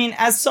just, I mean,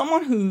 as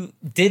someone who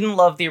didn't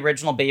love the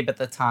original Babe at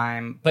the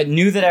time, but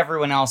knew that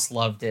everyone else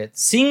loved it,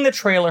 seeing the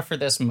trailer for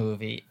this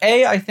movie,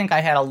 I think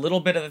I had a little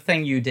bit of the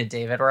thing you did,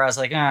 David, where I was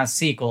like,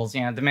 sequels,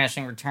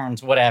 diminishing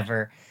returns,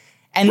 whatever.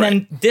 And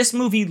then this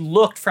movie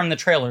looked from the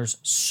trailers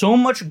so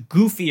much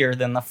goofier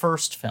than the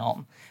first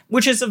film,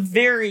 which is a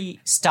very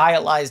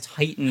stylized,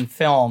 heightened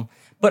film,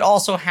 but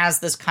also has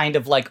this kind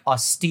of like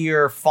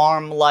austere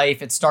farm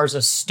life. It stars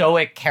a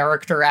stoic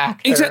character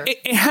actor.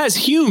 It has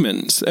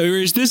humans,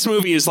 whereas this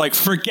movie is like,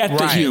 forget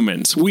the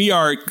humans. We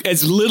are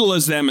as little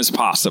as them as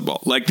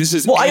possible. Like, this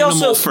is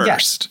animal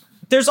first. Yeah.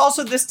 There's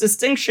also this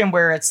distinction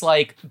where it's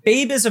like,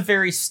 Babe is a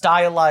very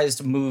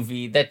stylized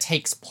movie that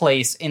takes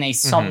place in a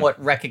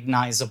somewhat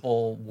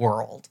recognizable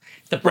world.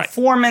 The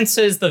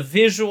performances, the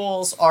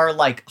visuals are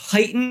like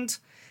heightened.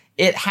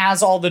 It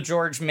has all the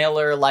George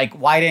Miller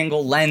like wide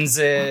angle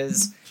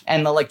lenses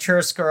and the like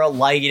chiaroscuro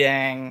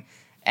lighting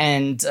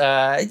and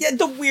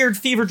the weird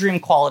fever dream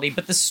quality.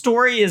 But the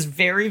story is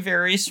very,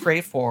 very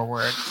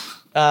straightforward.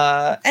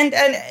 And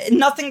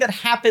nothing that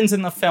happens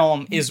in the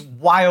film is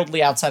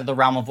wildly outside of the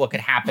realm of what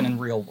could happen in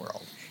real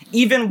world.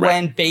 Even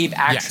when Babe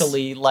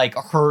actually like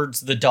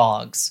herds the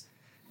dogs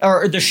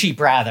or the sheep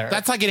rather.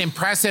 That's like an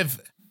impressive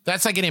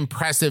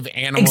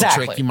animal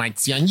trick you might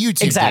see on YouTube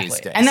these days.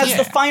 And that's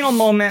the final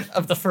moment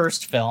of the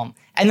first film.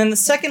 And then the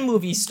second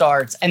movie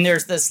starts and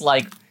there's this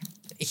like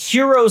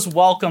hero's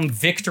welcome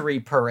victory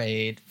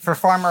parade for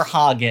Farmer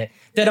Hoggett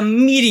that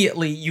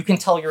immediately you can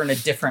tell you're in a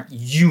different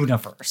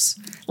universe.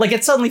 Like,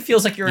 it suddenly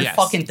feels like you're in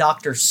fucking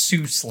Dr.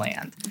 Seuss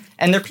land.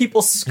 And there are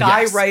people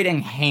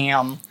skywriting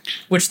ham,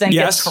 which then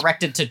gets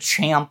corrected to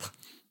champ.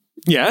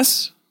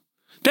 Yes.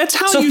 That's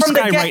how you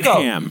skywrite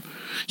ham.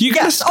 You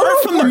gotta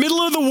start from the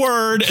middle of the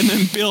word and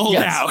then build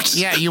out.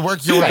 Yeah, you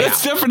work your way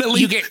out.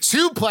 Definitely. You get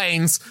 2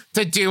 planes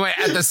to do it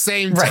at the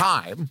same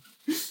time.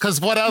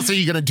 Because what else are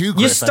you going to do,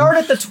 Griffin? You start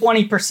at the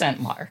 20%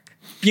 mark.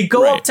 You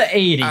go up to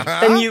 80.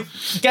 Then you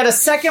get a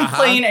second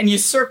plane and you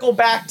circle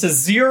back to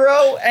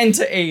 0 and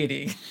to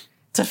 80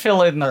 to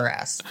fill in the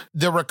rest.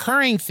 The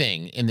recurring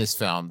thing in this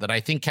film that I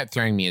think kept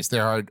throwing me is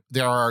there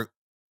are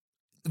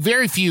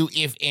very few,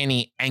 if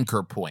any,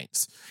 anchor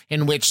points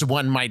in which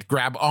one might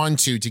grab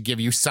onto to give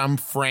you some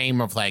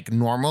frame of like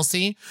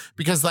normalcy.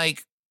 Because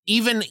like,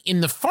 even in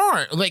the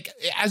farm, like,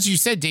 as you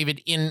said,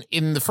 David,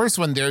 in the first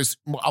one, there's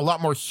a lot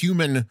more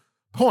human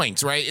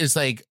points, right? It's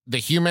like the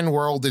human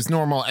world is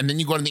normal, and then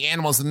you go to the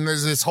animals, and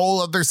there's this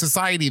whole other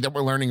society that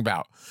we're learning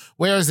about.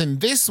 Whereas in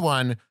this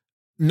one,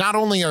 not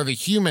only are the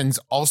humans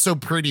also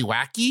pretty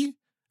wacky,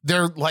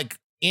 they're like,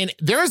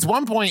 there is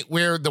one point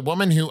where the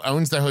woman who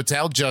owns the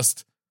hotel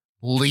just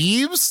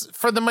leaves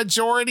for the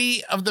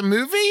majority of the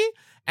movie,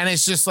 and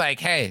it's just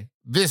like, hey,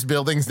 this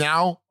building's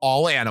now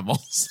all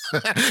animals.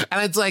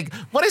 And it's like,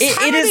 what is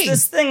happening? It is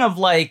this thing of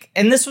like,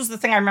 and this was the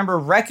thing I remember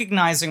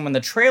recognizing when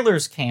the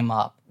trailers came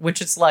up, which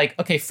it's like,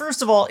 okay,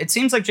 first of all, it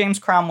seems like James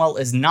Cromwell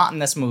is not in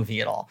this movie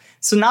at all.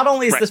 So not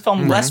only is this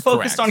film less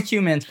focused on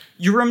humans,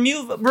 you're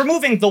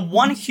removing the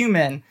one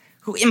human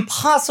who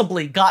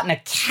impossibly got an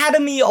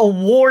Academy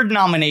Award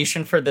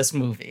nomination for this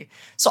movie.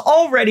 So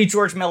already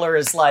George Miller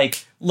is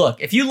like, look,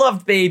 if you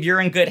loved Babe,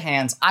 you're in good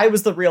hands. I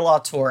was the real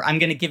auteur. I'm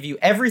going to give you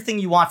everything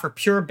you want for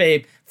pure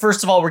Babe.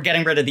 First of all, we're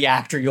getting rid of the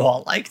actor you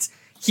all liked.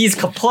 He's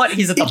kaput.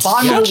 He's at the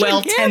bottom of the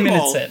well 10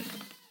 minutes in.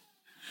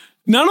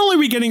 Not only are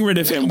we getting rid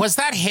of him. Was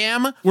that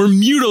him? We're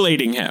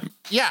mutilating him.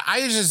 Yeah,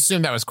 I just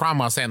assumed that was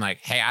Cromwell saying like,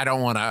 hey, I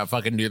don't want to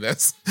fucking do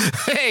this.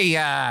 Hey,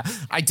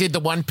 I did the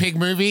One Pig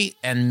movie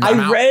and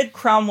I read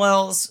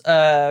Cromwell's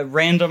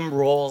Random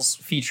Roles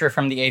feature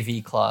from the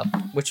AV Club,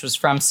 which was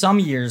from some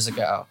years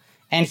ago.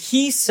 And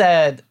he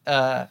said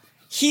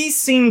he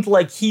seemed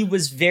like he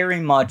was very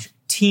much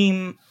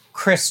Team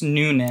Chris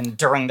Noonan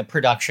during the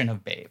production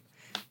of Babe.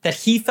 That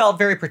he felt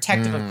very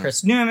protective of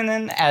Chris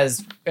Noonan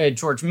as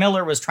George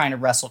Miller was trying to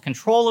wrestle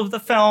control of the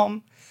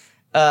film.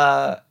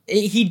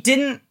 He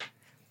didn't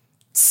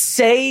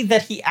say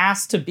that he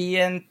asked to be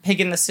in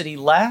Pig in the City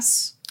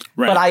less,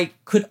 but I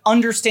could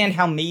understand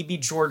how maybe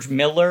George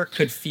Miller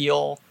could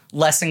feel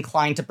less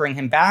inclined to bring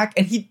him back.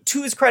 And he,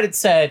 to his credit,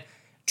 said,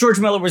 George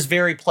Miller was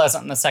very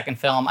pleasant in the second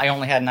film. I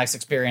only had a nice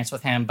experience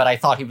with him, but I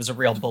thought he was a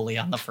real bully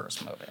on the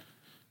first movie.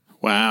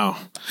 Wow.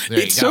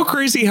 It's so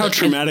crazy how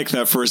traumatic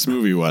that first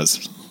movie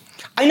was.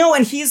 I know,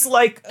 and he's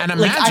like, And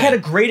I had a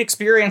great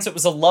experience. It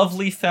was a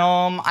lovely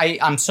film.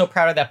 I'm so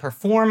proud of that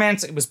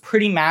performance. It was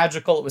pretty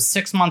magical. It was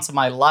 6 months of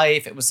my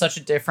life. It was such a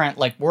different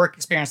work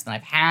experience than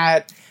I've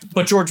had.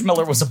 But George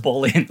Miller was a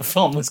bully, and the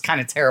film was kind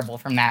of terrible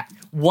from that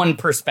one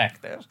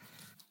perspective.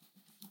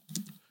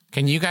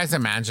 Can you guys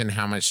imagine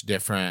how much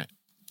different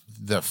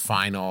the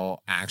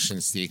final action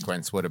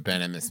sequence would have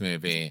been in this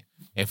movie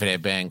if it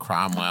had been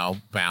Cromwell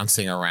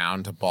bouncing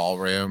around a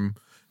ballroom,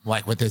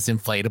 with his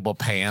inflatable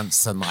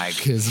pants and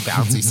his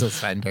bouncy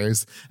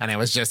suspenders, and it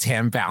was just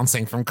him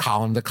bouncing from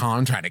column to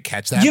column trying to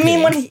catch that. You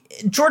mean when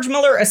George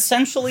Miller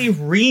essentially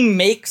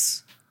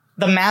remakes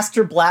the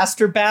Master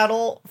Blaster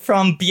battle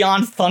from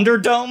Beyond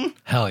Thunderdome?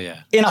 Hell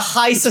yeah. In a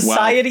high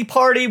society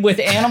party with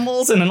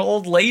animals and an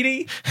old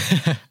lady?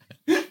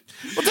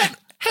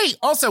 Hey,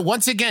 also,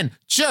 once again,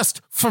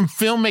 just from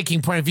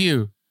filmmaking point of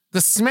view,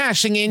 the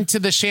smashing into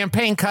the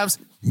champagne cups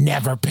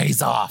never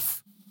pays off.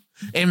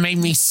 It made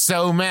me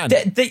so mad.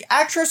 The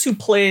actress who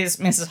plays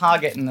Mrs.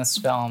 Hoggett in this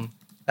film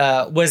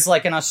was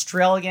an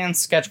Australian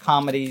sketch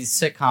comedy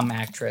sitcom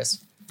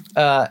actress.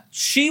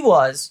 She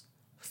was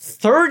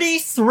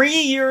 33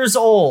 years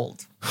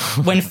old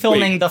when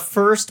filming the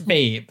first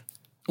Babe.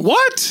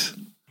 What?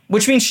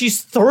 Which means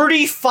she's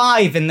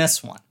 35 in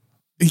this one.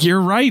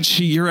 You're right.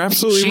 You're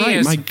absolutely She right.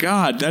 is. My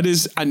God, that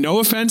is no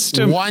offense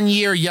to 1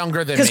 year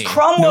younger than me. Because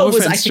Cromwell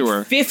was, I offense to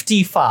her. think,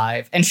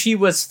 55, and she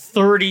was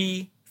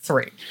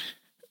 33.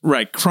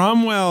 Right.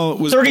 Cromwell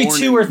was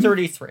 32 or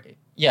 33.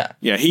 Yeah.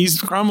 Yeah,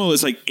 Cromwell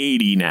is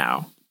 80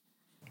 now.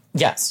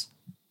 Yes.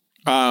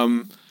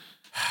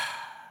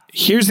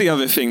 Here's the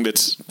other thing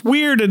that's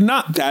weird and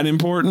not that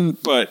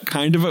important, but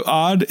kind of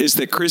odd, is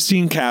that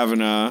Christine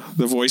Kavanagh,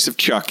 the voice of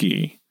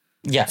Chucky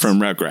from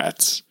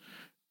Rugrats,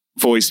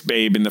 voiced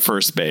Babe in the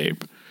first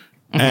Babe.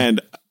 Mm-hmm.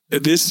 And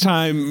this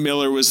time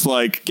Miller was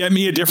like, get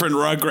me a different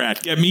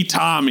Rugrat, get me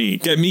Tommy,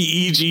 get me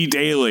E.G.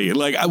 Daily.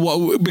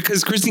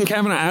 Because Christine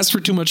Kavanagh asked for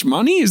too much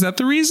money? Is that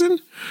the reason?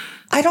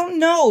 I don't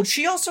know.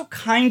 She also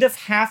kind of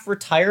half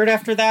retired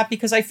after that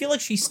because I feel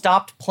like she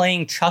stopped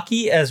playing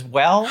Chucky as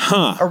well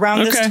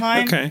around this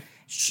time. Okay.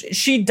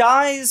 She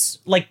dies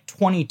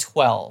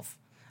 2012.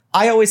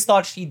 I always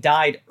thought she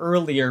died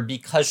earlier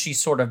because she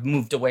sort of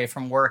moved away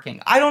from working.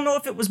 I don't know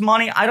if it was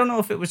money. I don't know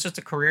if it was just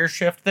a career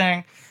shift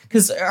thing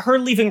because her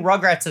leaving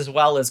Rugrats as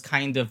well is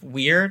kind of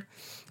weird.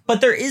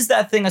 But there is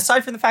that thing,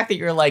 aside from the fact that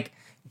you're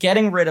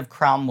getting rid of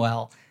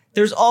Cromwell,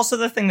 there's also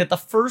the thing that the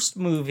first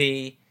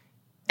movie...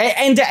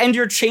 And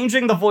you're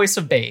changing the voice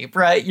of Babe,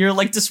 right? You're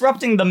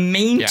disrupting the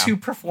main two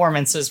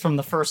performances from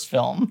the first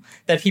film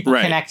that people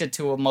connected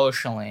to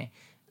emotionally.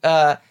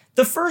 The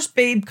first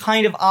Babe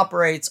kind of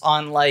operates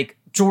on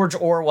George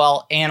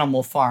Orwell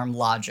Animal Farm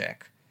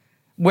logic,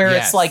 where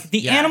it's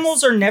the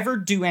animals are never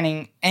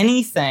doing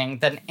anything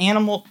that an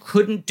animal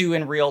couldn't do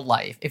in real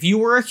life. If you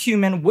were a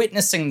human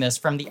witnessing this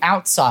from the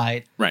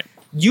outside,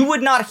 you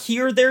would not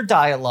hear their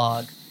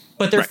dialogue.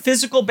 But their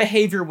physical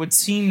behavior would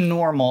seem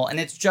normal, and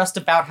it's just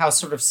about how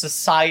sort of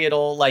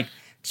societal,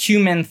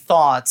 human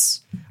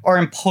thoughts are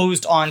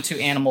imposed onto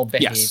animal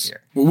behavior. Yes.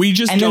 We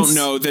just don't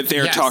know that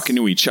they're talking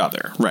to each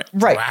other. Right.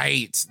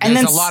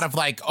 There's a lot of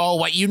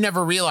what you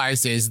never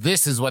realize is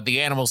this is what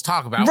the animals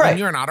talk about when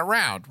you're not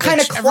around.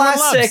 Kind of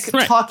classic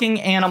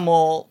talking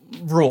animal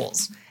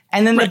rules.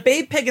 And then the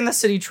Babe Pig in the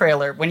City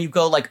trailer, when you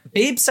go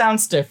Babe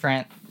sounds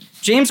different,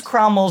 James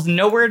Cromwell's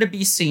nowhere to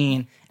be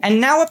seen, and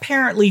now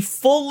apparently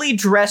fully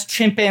dressed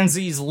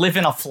chimpanzees live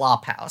in a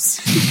flop house.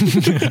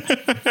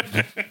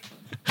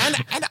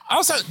 and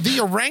also, the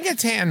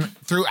orangutan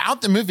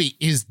throughout the movie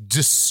is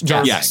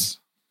disturbing. Yes.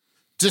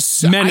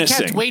 Menacing. I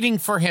kept waiting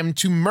for him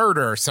to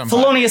murder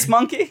somebody. Thelonious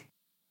Monkey?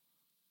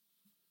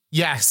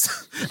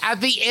 Yes.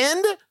 At the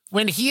end,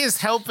 when he is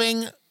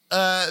helping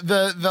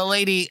the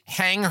lady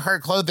hang her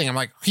clothing, I'm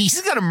like,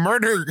 he's gonna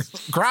murder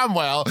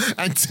Cromwell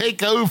and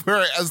take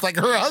over as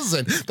her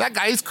husband. That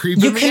guy's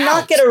creeping me out. You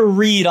cannot get a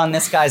read on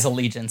this guy's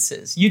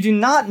allegiances. You do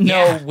not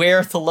know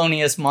where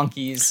Thelonious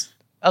Monkey's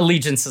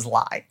allegiances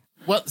lie.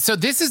 Well, so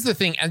this is the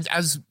thing,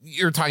 as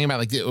you're talking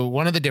about,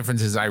 one of the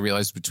differences I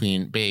realized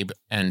between Babe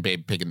and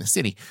Babe Pig in the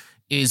City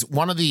is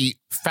one of the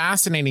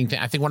fascinating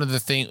things. I think one of the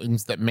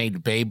things that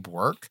made Babe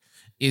work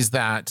is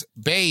that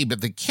Babe,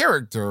 the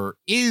character,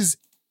 is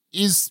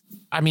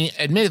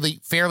admittedly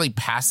fairly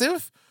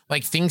passive.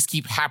 Things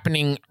keep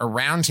happening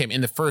around him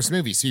in the first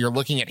movie. So you're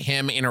looking at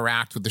him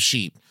interact with the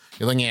sheep.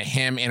 You're looking at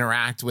him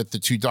interact with the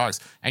two dogs.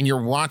 And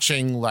you're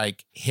watching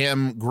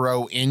him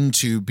grow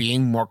into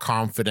being more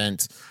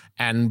confident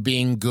and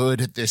being good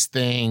at this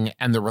thing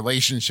and the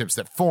relationships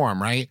that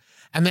form, right?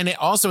 And then it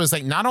also is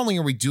not only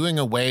are we doing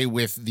away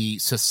with the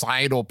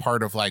societal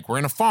part of we're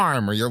in a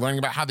farm or you're learning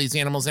about how these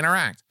animals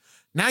interact.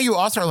 Now you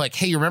also are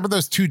hey, you remember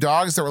those two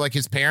dogs that were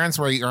his parents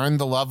where he earned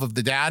the love of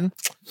the dad?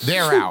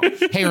 They're out.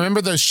 Hey,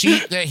 remember those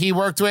sheep that he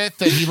worked with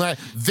that he let?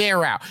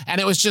 They're out. And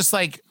it was just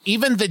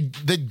even the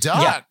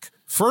duck,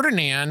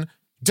 Ferdinand,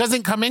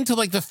 doesn't come into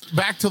like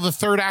back to the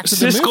third act of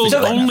the movie. Siskel's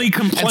only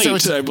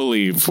complaint, I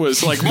believe,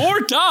 was like, more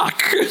duck.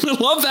 I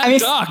love that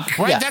duck.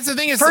 Right, that's the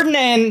thing. Is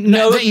Ferdinand,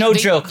 no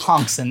joke,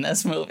 honks in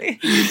this movie.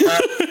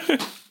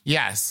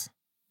 Yes.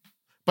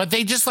 But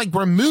they just like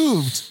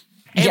removed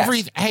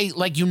hey,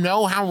 like, you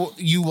know how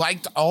you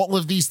liked all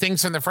of these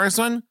things from the first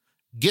one?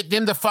 Get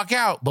them the fuck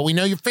out. But we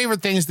know your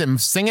favorite thing is them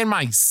singing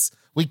mice.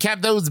 We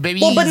kept those, baby.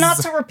 Well, but not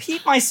to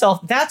repeat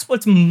myself, that's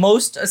what's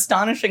most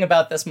astonishing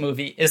about this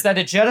movie, is that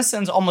it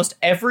jettisons almost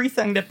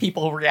everything that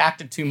people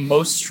reacted to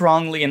most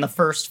strongly in the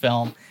first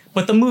film.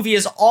 But the movie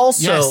is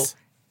also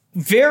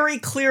very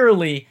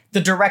clearly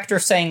the director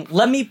saying,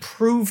 let me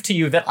prove to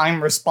you that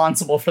I'm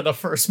responsible for the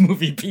first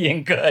movie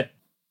being good.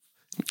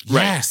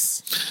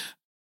 Yes.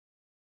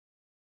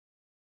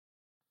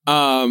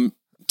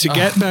 To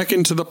get back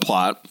into the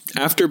plot,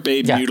 after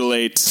Babe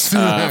mutilates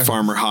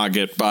Farmer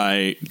Hoggett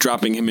by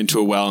dropping him into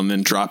a well and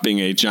then dropping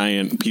a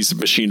giant piece of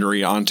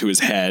machinery onto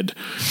his head.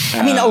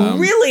 I mean, a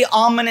really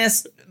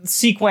ominous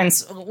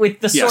sequence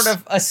with the sort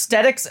of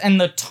aesthetics and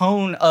the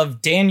tone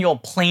of Daniel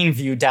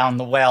Plainview down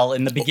the well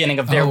in the beginning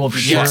of There Will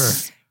Be Blood.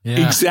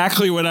 Yeah.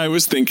 Exactly what I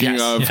was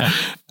thinking of. Yeah.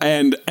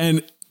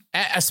 And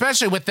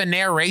especially with the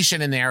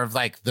narration in there of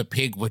like, the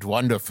pig would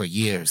wander for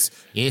years,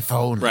 if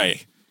only.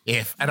 Right.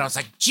 And I was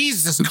like,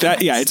 Jesus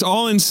Christ. It's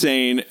all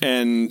insane.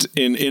 And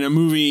in a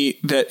movie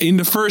that in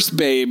the first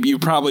Babe, you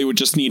probably would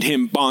just need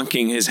him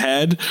bonking his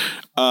head.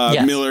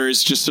 Miller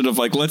is just sort of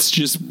like, let's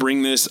just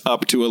bring this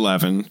up to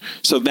 11.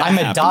 So that I'm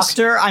happens. A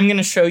doctor. I'm going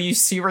to show you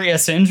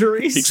serious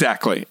injuries.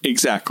 Exactly.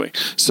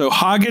 So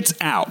Hoggett's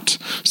out.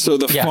 So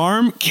the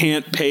farm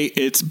can't pay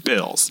its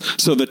bills.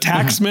 So the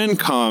taxmen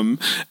come,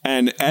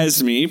 and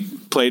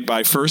Esme, played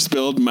by first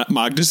build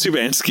Magda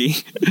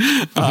Subansky,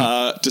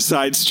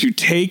 decides to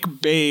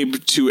take Babe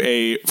to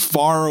a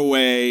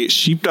faraway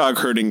sheepdog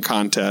herding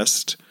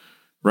contest.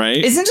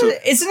 Right? Isn't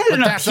it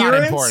an appearance? Not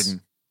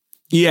important.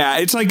 Yeah,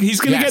 it's like he's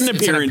going to get an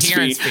appearance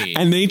fee.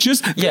 And they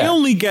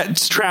only get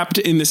trapped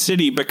in the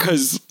city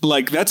because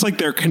like that's like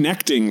their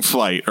connecting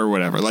flight or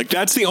whatever. Like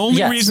that's the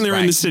only reason they're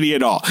in the city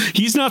at all.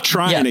 He's not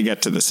trying to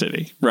get to the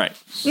city. Right.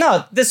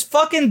 No, this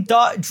fucking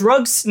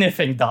drug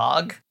sniffing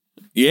dog.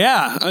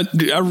 Yeah,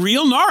 a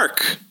real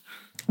narc.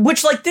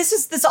 Which, like,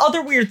 this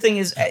other weird thing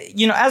is,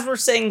 as we're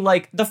saying,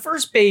 like, the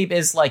first Babe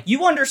is, like,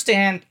 you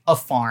understand a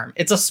farm.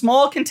 It's a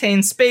small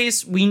contained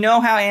space. We know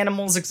how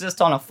animals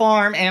exist on a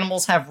farm.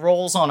 Animals have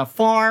roles on a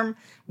farm.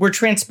 We're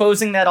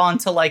transposing that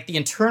onto, like, the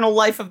internal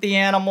life of the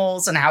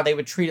animals and how they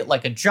would treat it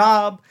like a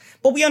job.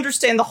 But we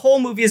understand the whole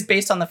movie is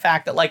based on the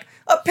fact that, like,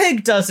 a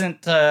pig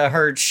doesn't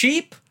herd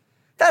sheep.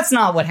 That's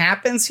not what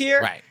happens here.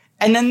 Right.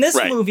 And then this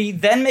movie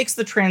then makes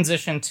the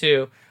transition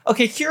to,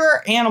 okay, here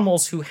are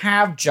animals who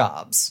have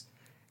jobs.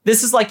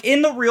 This is like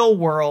in the real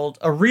world,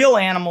 a real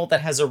animal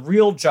that has a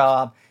real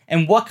job,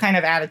 and what kind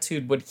of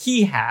attitude would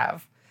he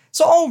have?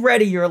 So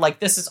already you're like,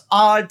 this is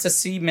odd to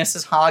see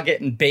Mrs. Hoggett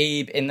and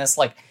Babe in this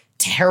like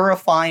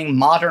terrifying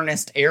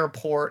modernist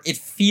airport. It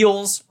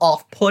feels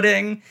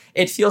off-putting.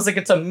 It feels like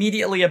it's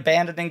immediately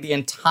abandoning the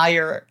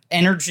entire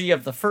energy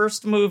of the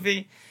first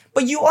movie.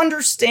 But you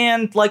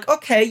understand, like,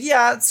 okay,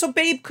 yeah, so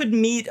Babe could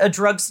meet a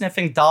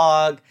drug-sniffing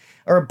dog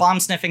or a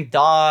bomb-sniffing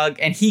dog,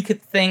 and he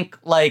could think,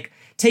 like,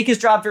 take his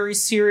job very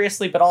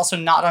seriously, but also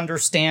not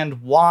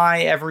understand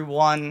why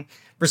everyone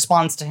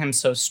responds to him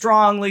so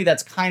strongly.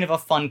 That's kind of a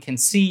fun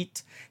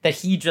conceit, that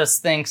he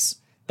just thinks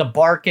the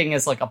barking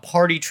is like a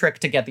party trick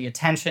to get the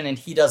attention, and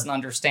he doesn't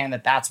understand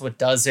that that's what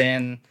does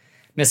in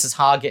Mrs.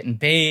 Hoggett and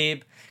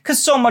Babe.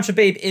 Because so much of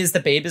Babe is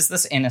that Babe is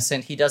this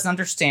innocent. He doesn't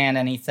understand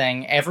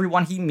anything.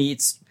 Everyone he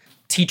meets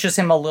teaches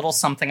him a little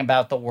something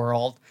about the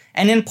world.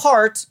 And in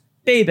part,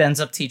 Babe ends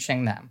up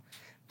teaching them.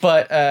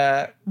 But,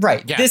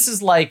 this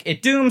is like,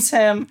 it dooms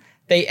him.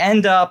 They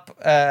end up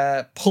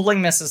pulling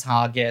Mrs.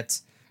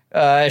 Hoggett.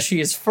 She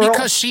is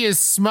because she is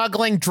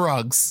smuggling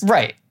drugs.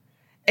 Right.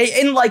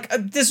 And like,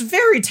 this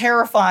very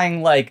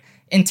terrifying, like,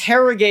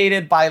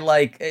 interrogated by,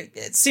 like,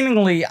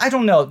 seemingly, I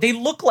don't know, they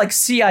look like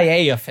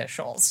CIA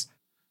officials.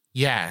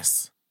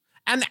 Yes.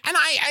 And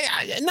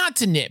I not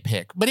to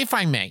nitpick, but if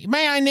I may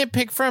I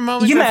nitpick for a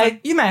moment?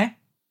 You may.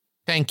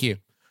 Thank you.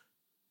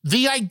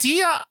 The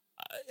idea...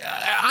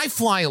 I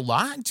fly a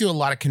lot, do a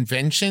lot of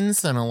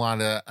conventions and a lot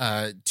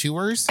of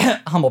tours.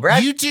 Humble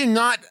brag. They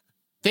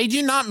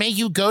do not make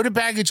you go to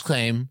baggage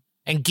claim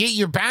and get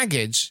your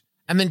baggage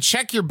and then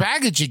check your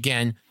baggage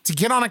again to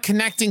get on a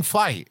connecting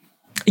flight.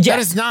 Yes. That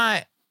is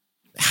not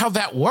how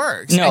that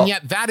works. No. And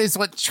yet that is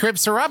what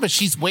trips her up, is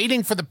she's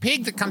waiting for the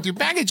pig to come through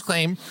baggage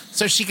claim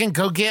so she can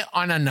go get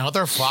on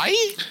another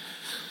flight.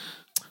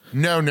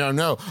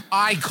 No.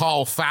 I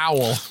call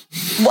foul.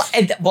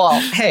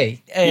 Well,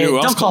 hey,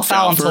 don't call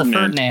foul until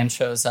Ferdinand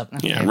shows up.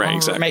 Okay, yeah, right,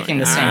 exactly. We're making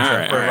the same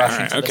joke. We're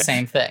rushing to the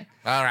same thing.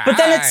 All right. But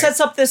then it sets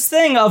up this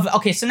thing of,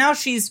 okay, so now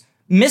she's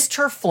missed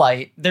her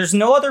flight. There's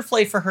no other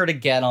flight for her to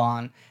get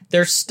on.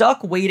 They're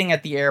stuck waiting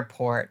at the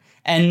airport.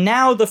 And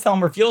now the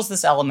film reveals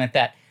this element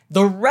that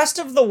the rest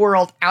of the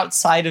world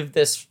outside of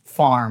this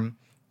farm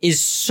is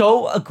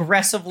so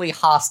aggressively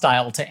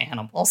hostile to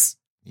animals.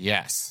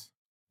 Yes.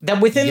 That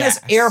within this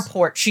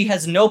airport, she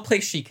has no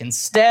place she can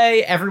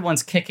stay.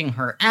 Everyone's kicking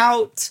her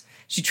out.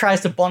 She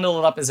tries to bundle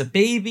it up as a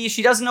baby.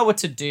 She doesn't know what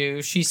to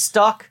do. She's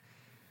stuck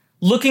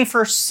looking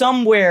for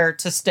somewhere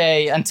to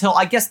stay until,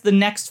 I guess, the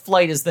next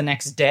flight is the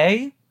next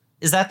day.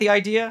 Is that the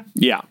idea?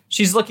 Yeah.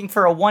 She's looking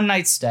for a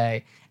one-night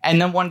stay. And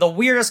then one of the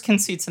weirdest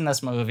conceits in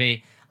this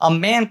movie, a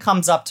man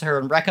comes up to her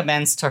and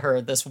recommends to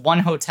her this one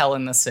hotel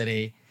in the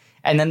city.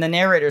 And then the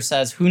narrator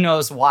says, who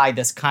knows why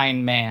this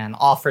kind man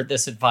offered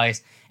this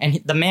advice.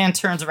 And the man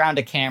turns around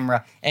to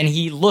camera and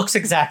he looks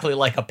exactly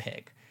like a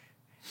pig.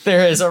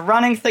 There is a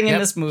running thing in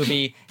this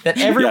movie that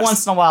every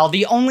once in a while,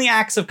 the only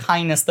acts of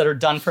kindness that are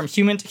done from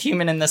human to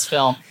human in this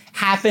film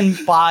happen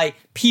by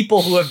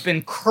people who have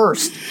been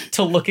cursed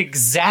to look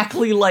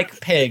exactly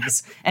like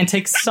pigs and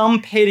take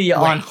some pity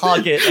on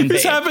Hoggett and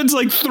This Babe. happens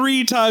like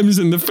 3 times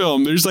in the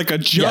film. There's like a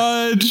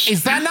judge.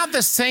 Is that not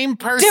the same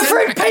person?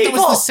 Different I thought it was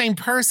people! the same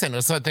person.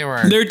 Was what they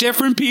were. They're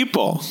different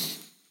people.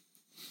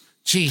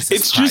 Jesus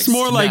It's Christ. just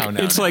more like,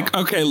 No. like,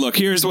 okay, look,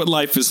 here's what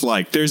life is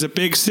like. There's a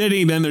big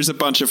city, then there's a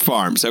bunch of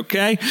farms,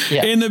 okay?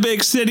 Yeah. In the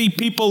big city,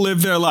 people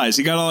live their lives.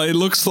 You got all, it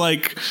looks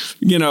like,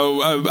 you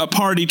know, a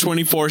party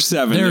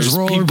 24/7. There's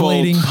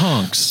rollerblading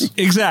punks.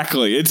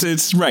 Exactly.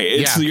 It's right.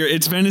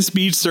 It's Venice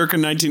Beach circa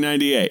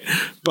 1998.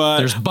 But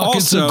there's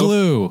buckets also, of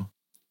glue.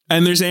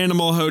 And there's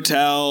animal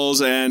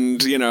hotels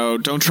and, you know,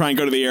 don't try and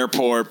go to the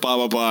airport, blah,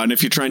 blah, blah. And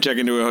if you try and check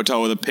into a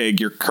hotel with a pig,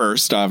 you're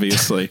cursed,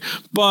 obviously.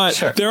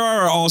 But there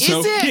are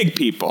also pig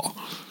people.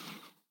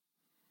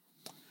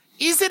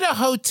 Is it a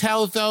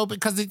hotel, though?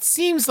 Because it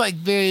seems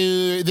like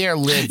they're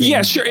living.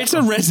 Yeah, sure. It's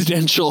a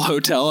residential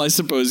hotel, I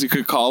suppose you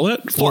could call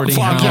it. Boarding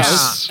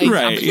house. Yeah.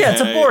 Right. Yeah,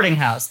 it's a boarding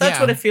house. That's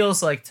what it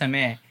feels like to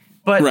me.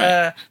 But,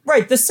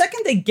 the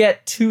second they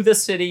get to the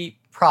city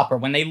proper,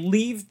 when they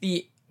leave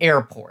the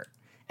airport,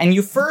 and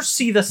you first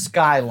see the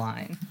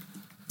skyline,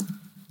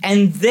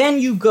 and then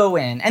you go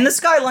in, and the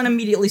skyline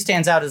immediately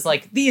stands out as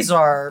like, these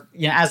are,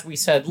 you know, as we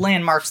said,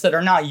 landmarks that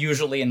are not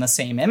usually in the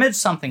same image.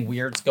 Something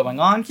weird's going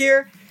on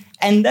here.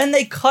 And then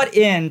they cut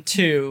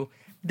into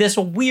this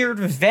weird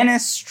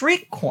Venice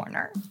street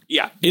corner.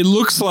 Yeah, it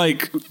looks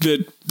like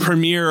the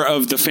premiere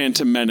of the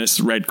Phantom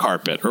Menace red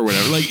carpet or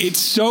whatever. Like, it's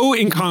so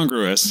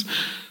incongruous.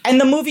 And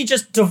the movie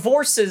just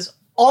divorces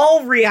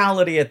all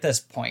reality at this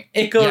point.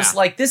 It goes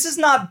like, this is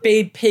not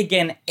Babe Pig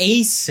in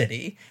a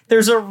city.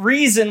 There's a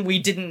reason we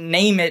didn't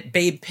name it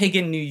Babe Pig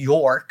in New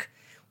York.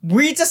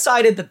 We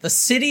decided that the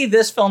city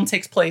this film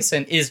takes place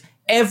in is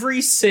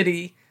every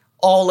city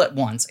all at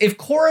once. If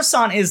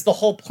Coruscant is the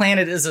whole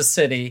planet is a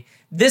city,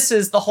 this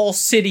is the whole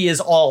city is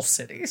all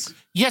cities.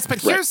 Yes,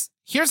 but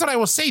here's what I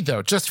will say,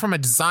 though, just from a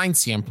design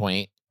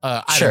standpoint.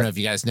 I don't know if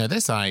you guys know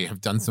this. I have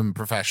done some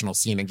professional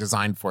scenic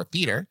design for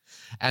theater.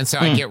 And so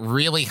I get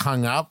really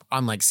hung up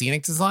on like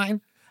scenic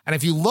design. And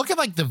if you look at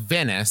like the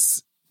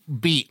Venice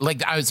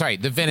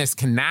the Venice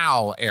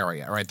Canal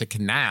area, right? The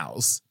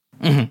canals,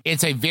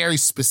 it's a very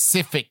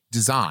specific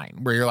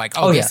design where you're like,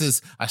 this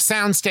is a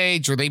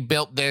soundstage or they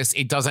built this.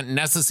 It doesn't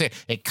necessarily,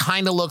 it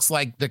kind of looks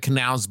like the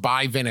canals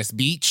by Venice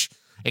Beach.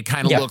 It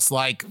kind of looks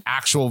like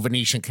actual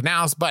Venetian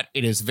canals, but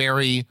it is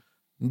very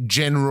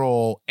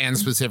general and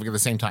specific at the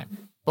same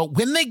time. But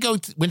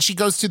when she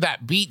goes to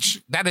that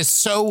beach, that is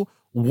so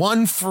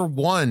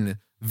 1-for-1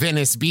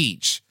 Venice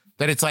Beach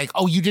that it's like,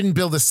 oh, you didn't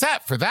build a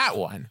set for that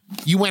one.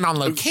 You went on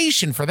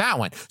location for that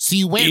one. So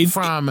you went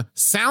from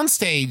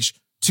soundstage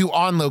to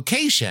on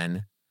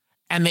location,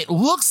 and it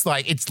looks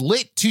like it's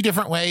lit 2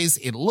 different ways.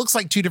 It looks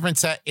like 2 different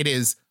sets. It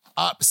is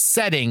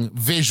upsetting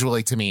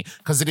visually to me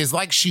because it is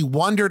like she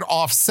wandered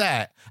off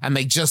set and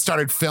they just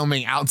started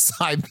filming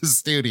outside the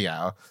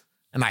studio.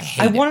 And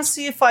I want to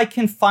see if I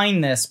can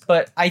find this,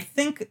 but I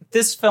think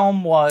this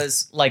film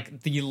was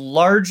like the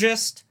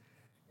largest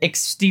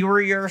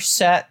exterior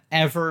set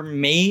ever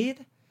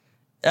made.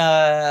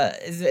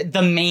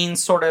 The main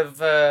sort of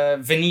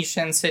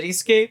Venetian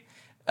cityscape.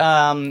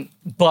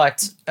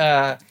 But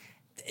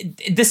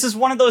this is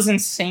one of those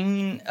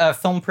insane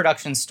film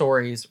production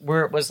stories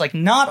where it was like,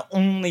 not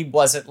only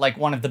was it like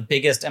one of the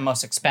biggest and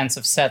most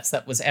expensive sets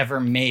that was ever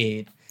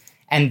made,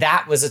 and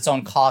that was its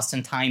own cost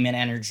and time and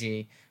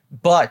energy,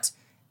 but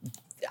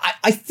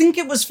I think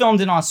it was filmed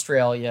in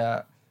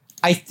Australia.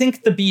 I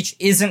think the beach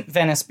isn't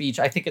Venice Beach.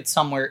 I think it's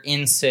somewhere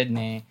in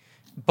Sydney.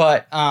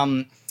 But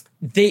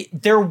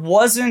there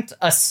wasn't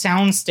a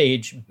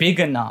soundstage big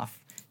enough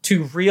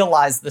to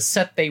realize the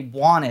set they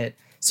wanted.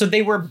 So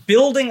they were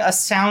building a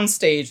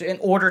soundstage in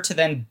order to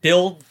then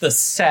build the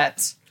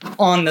set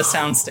on the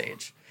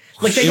soundstage.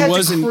 Like they had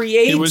to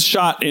create... It was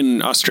shot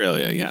in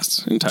Australia,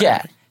 yes, entirely.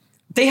 Yeah.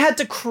 They had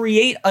to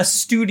create a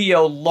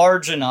studio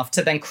large enough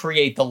to then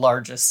create the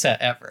largest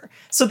set ever.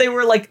 So they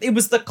were like, it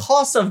was the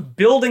cost of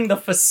building the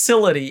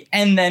facility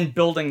and then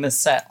building the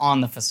set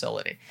on the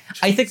facility.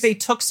 I think they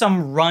took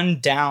some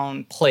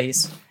rundown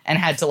place and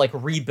had to like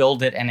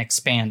rebuild it and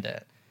expand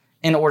it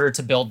in order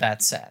to build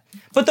that set.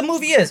 But the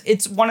movie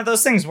it's one of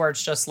those things where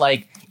it's just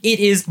like, it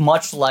is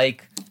much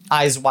like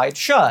Eyes Wide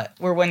Shut,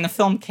 where when the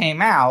film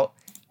came out,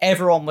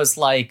 everyone was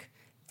like,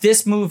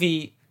 this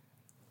movie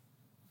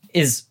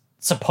is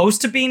supposed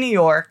to be New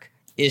York.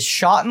 is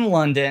shot in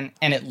London,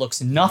 and it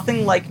looks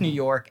nothing like New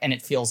York, and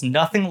it feels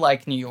nothing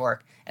like New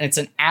York, and it's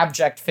an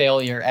abject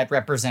failure at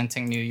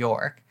representing New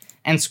York.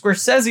 And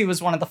Scorsese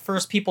was one of the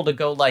first people to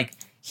go like,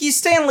 he's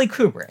Stanley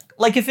Kubrick.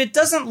 Like, if it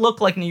doesn't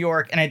look like New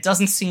York and it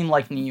doesn't seem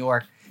like New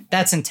York,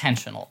 that's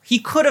intentional. He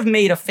could have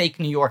made a fake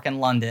New York and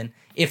London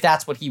if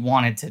that's what he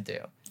wanted to do.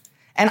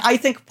 And I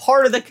think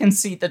part of the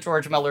conceit that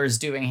George Miller is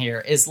doing here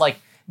is like,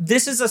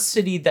 this is a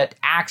city that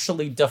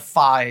actually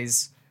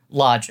defies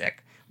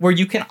logic, where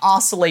you can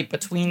oscillate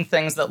between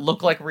things that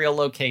look like real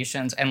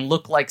locations and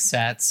look like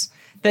sets,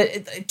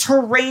 that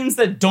terrains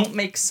that don't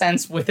make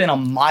sense within a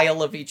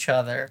mile of each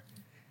other.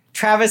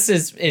 Travis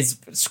is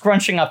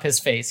scrunching up his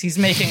face. He's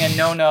making a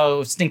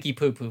no stinky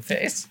poo-poo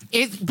face.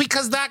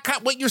 Because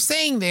what you're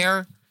saying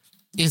there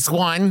is,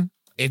 one,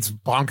 it's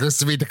bonkers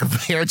to me to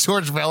compare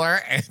George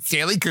Miller and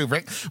Stanley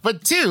Kubrick.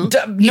 But two,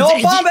 Noah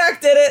Baumbach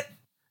did it.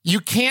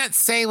 You can't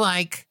say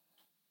like,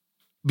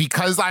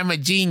 because I'm a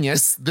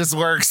genius, this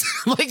works.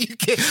 Like, you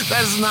can't,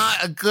 that's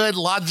not a good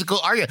logical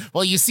argument.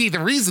 Well, you see, the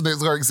reason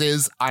this works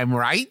is I'm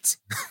right.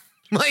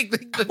 I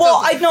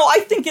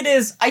think it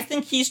is. I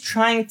think he's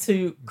trying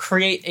to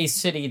create a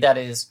city that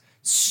is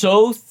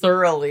so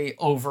thoroughly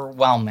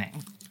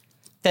overwhelming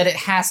that it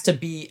has to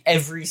be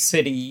every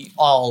city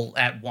all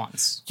at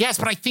once. Yes,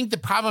 but I think the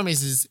problem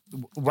is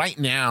right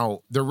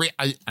now,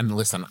 and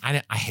listen,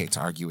 I hate to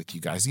argue with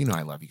you guys. You know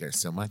I love you guys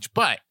so much,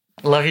 but...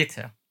 Love you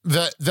too.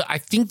 I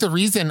think the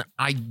reason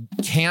I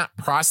can't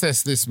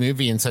process this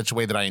movie in such a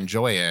way that I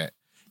enjoy it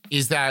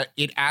is that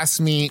it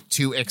asks me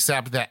to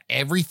accept that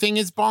everything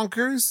is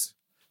bonkers.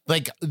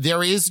 Like,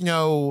 there is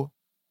no...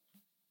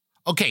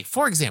 Okay,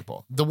 for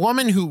example, the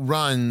woman who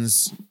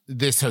runs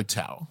this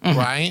hotel,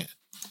 right?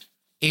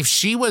 If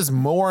she was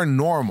more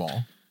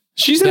normal...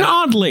 She's an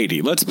odd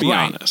lady, let's be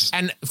honest.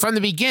 And from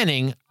the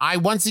beginning,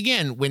 once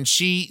again, when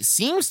she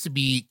seems to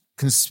be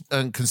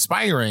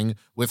conspiring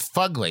with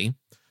Fugly,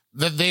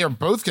 that they are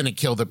both going to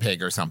kill the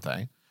pig or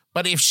something.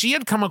 But if she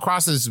had come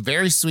across as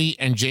very sweet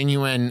and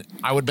genuine,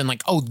 I would have been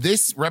like, oh,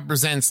 this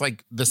represents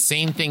like the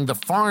same thing the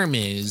farm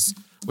is,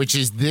 which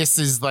is this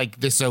is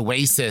like this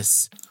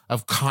oasis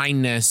of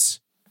kindness.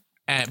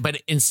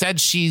 But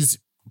instead she's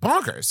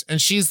bonkers. And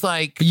she's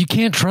like... But you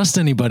can't trust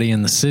anybody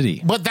in the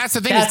city. But that's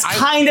the thing. That's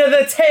kind of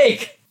the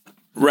take.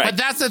 Right. But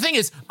that's the thing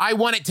is, I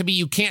want it to be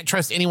you can't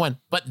trust anyone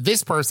but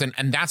this person.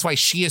 And that's why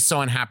she is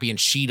so unhappy and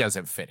she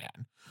doesn't fit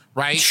in.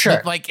 Right? Sure.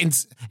 But like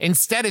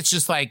instead, it's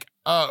just like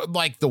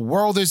the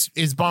world is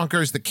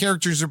bonkers. The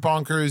characters are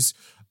bonkers.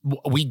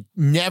 We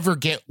never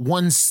get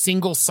one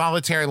single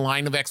solitary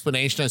line of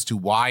explanation as to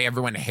why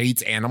everyone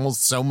hates animals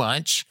so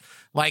much.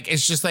 Like,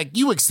 it's just like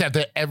you accept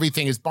that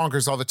everything is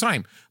bonkers all the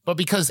time. But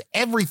because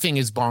everything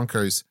is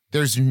bonkers,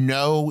 there's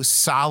no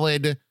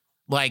solid,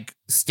 like,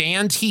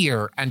 stand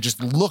here and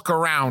just look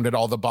around at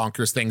all the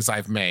bonkers things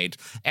I've made.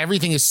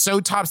 Everything is so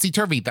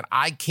topsy-turvy that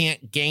I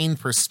can't gain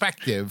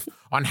perspective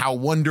on how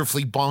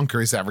wonderfully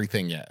bonkers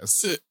everything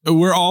is.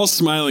 We're all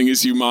smiling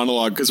as you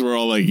monologue because we're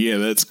all like, yeah,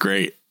 that's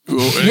great.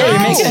 Yeah, you're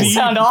making it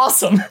sound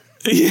awesome.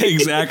 Yeah,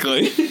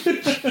 exactly.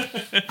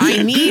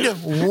 I need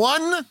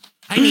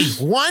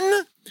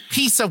one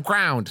piece of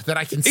ground that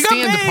I can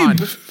stand upon.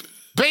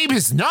 Babe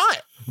is not.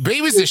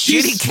 Babe is a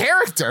shitty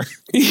character.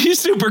 He's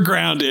super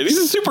grounded. He's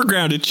a super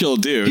grounded, chill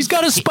dude. He's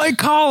got a spike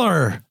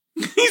collar.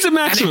 He's a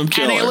maximum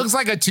killer. And it looks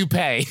like a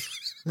toupee.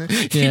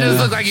 He does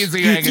look like he's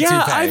wearing a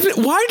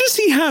toupee. Why does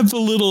he have the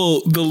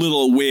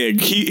little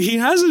wig? He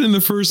has it in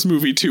the first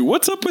movie too.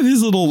 What's up with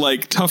his little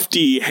like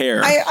tufty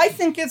hair? I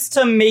think it's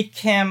to make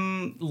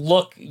him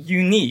look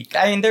unique.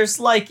 I mean, there's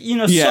like,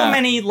 so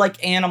many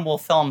like animal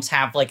films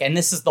have like, and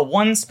this is the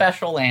one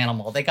special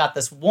animal. They got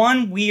this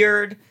one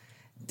weird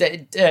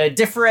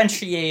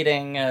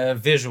differentiating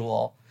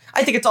visual.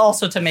 I think it's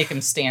also to make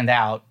him stand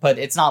out, but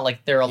it's not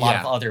like there are a lot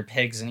of other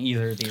pigs in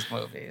either of these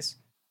movies.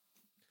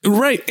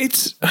 Right.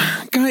 This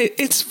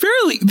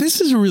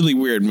is a really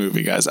weird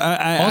movie, guys.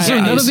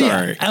 None of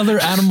the other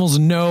animals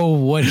know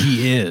what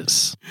he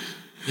is.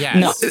 Yeah.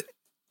 No.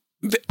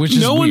 Which is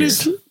no weird.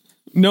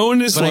 No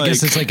one is but I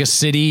guess it's like a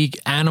city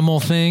animal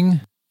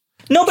thing.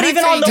 No, but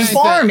even on the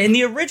farm, in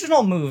the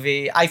original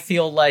movie, I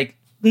feel like,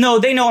 no,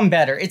 they know him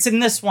better. It's in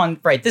this one,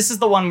 right? This is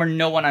the one where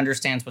no one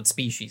understands what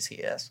species he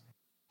is.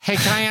 Hey,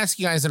 can I ask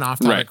you guys an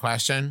off-topic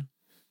question?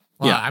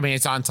 Well, I mean,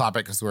 it's on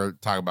topic because we're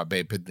talking about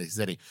Babe in the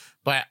City.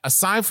 But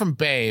aside from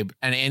Babe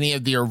and any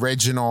of the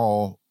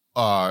original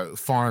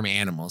farm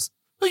animals,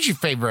 who's your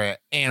favorite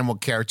animal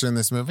character in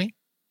this movie?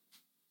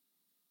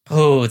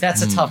 Oh,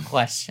 that's a tough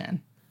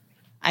question.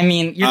 I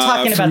mean, you're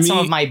talking about some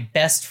of my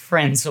best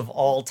friends of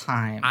all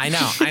time. I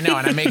know, and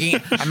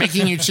I'm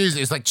making you choose.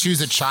 It's like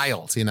choose a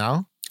child, you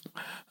know?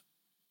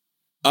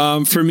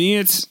 For me,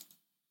 it's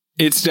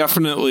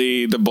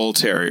definitely the bull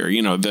terrier,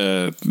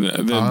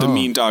 the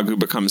mean dog who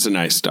becomes a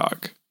nice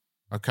dog.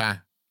 Okay.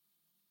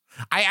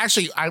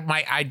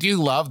 I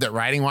do love that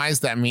writing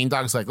wise, that mean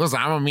dog's like, listen,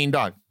 I'm a mean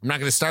dog. I'm not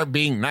going to start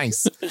being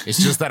nice.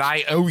 It's just that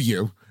I owe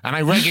you. And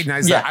I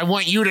recognize that. I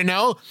want you to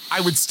know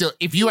I would still,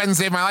 if you hadn't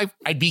saved my life,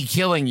 I'd be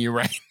killing you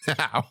right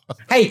now.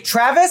 Hey,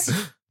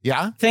 Travis.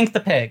 Yeah? Think the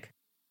pig.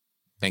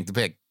 Thank the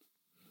pig.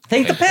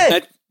 Thank the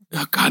pig.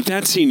 Oh, God,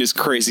 that scene is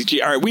crazy.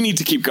 Gee, all right, we need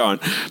to keep going.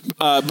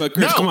 But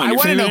Griff, come on. I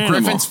want to know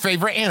animal. Griffin's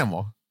favorite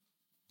animal.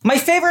 My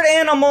favorite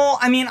animal,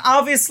 I mean,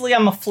 obviously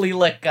I'm a flea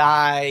lick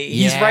guy.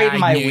 He's right in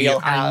my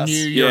wheelhouse. I knew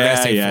you were going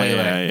to say flea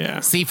lick. Yeah.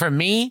 See, for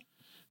me,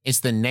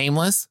 it's the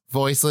nameless,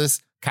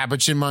 voiceless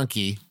capuchin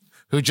monkey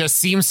who just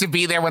seems to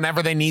be there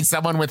whenever they need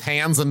someone with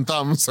hands and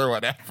thumbs or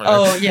whatever.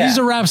 Oh, yeah. He's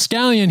a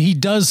rapscallion. He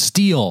does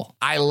steal.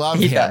 I love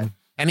him. Does.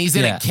 And he's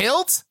in a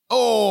kilt?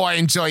 Oh, I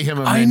enjoy him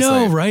immensely. I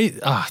know, right?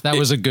 That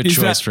was a good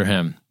choice for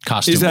him.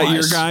 Costume-wise. Is that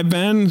your guy,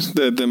 Ben?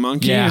 The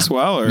monkey as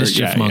well? Or?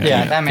 Mischief monkey.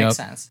 Yeah, that makes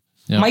sense.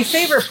 Yep. My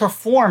favorite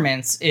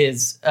performance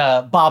is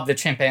Bob the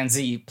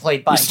chimpanzee,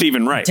 played by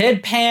Stephen Wright.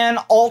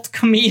 Deadpan alt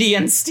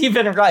comedian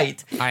Stephen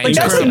Wright. Like,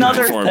 that's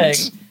another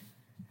thing.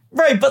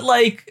 Right, but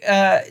like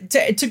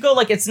to go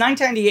like it's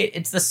 1998,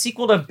 it's the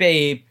sequel to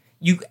Babe.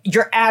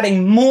 You're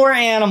adding more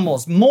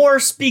animals, more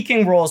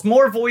speaking roles,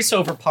 more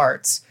voiceover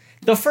parts.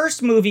 The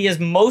first movie is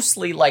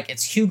mostly like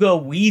it's Hugo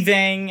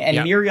Weaving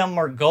and Miriam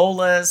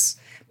Margolyes.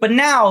 But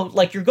now,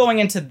 like, you're going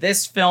into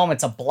this film,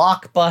 it's a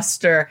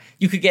blockbuster.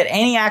 You could get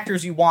any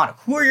actors you want.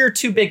 Who are your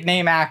two big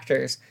name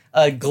actors?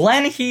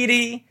 Glenn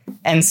Headey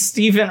and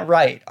Stephen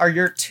Wright are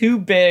your two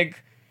big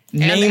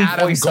name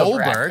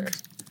voiceover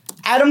actors.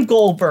 Adam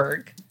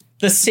Goldberg,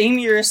 the same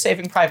year as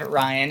Saving Private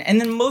Ryan,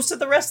 and then most of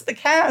the rest of the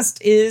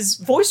cast is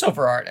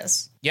voiceover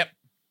artists. Yep.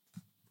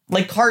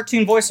 Like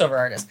cartoon voiceover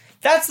artists.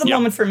 That's the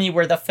moment for me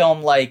where the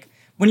film, like,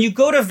 when you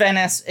go to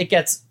Venice, it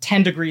gets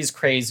 10 degrees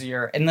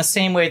crazier in the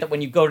same way that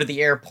when you go to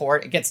the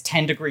airport, it gets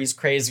 10 degrees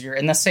crazier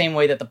in the same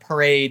way that the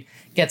parade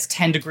gets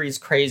 10 degrees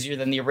crazier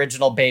than the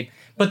original Babe.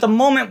 But the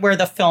moment where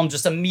the film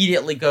just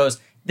immediately goes,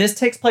 this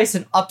takes place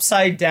in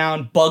upside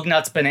down bug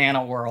nuts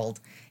banana world,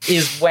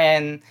 is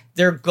when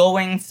they're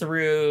going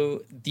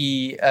through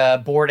the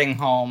boarding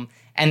home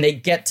and they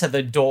get to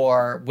the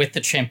door with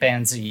the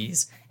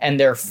chimpanzees and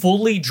they're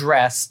fully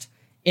dressed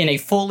in a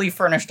fully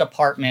furnished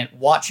apartment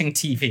watching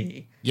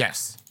TV.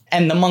 Yes.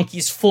 And the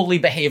monkeys fully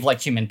behave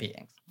like human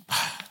beings.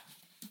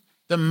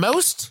 The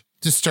most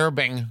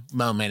disturbing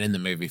moment in the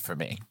movie for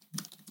me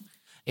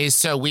is,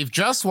 so we've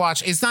just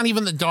watched, it's not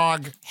even the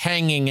dog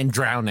hanging and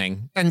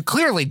drowning and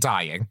clearly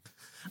dying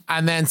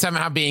and then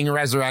somehow being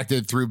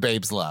resurrected through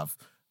Babe's love.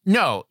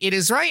 No, it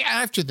is right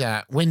after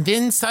that when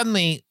then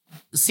suddenly,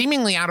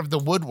 seemingly out of the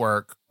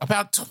woodwork,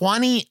 about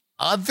 20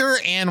 other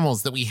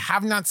animals that we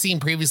have not seen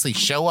previously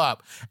show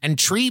up and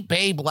treat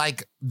Babe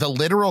like the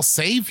literal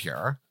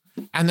savior.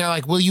 And they're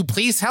like, will you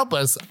please help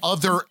us,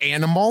 other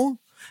animal?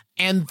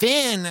 And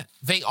then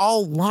they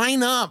all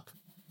line up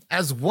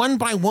as one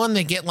by one,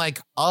 they get like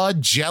a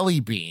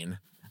jelly bean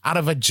out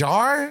of a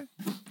jar.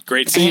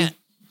 Great scene.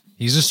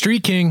 He's a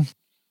street king.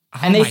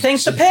 And they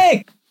thank the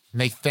pig.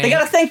 They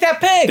got to thank that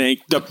pig.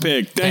 Thank the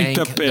pig. Thank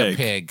the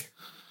pig.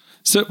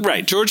 So,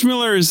 right. George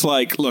Miller is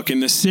like, look, in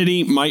the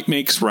city, might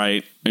makes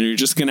right. And you're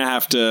just going to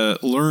have to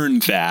learn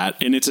that.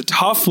 And it's a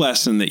tough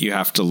lesson that you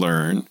have to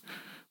learn.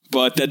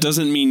 But that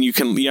doesn't mean you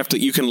can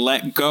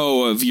let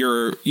go of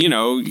your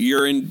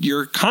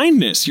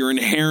kindness, your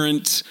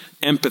inherent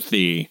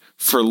empathy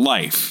for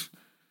life.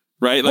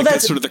 Right. Like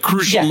that's sort of the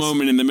crucial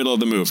moment in the middle of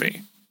the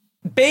movie.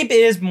 Babe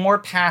is more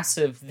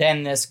passive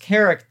than this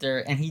character,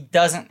 and he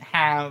doesn't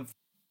have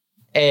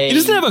he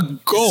doesn't have a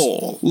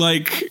goal.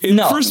 Like in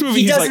the first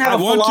movie, he's like, I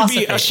want to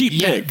be a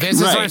sheep pig. This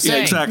is what I'm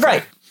saying. Exactly.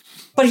 Right.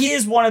 But he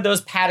is one of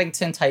those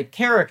Paddington type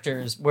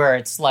characters where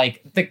it's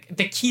like the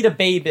key to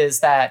Babe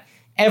is that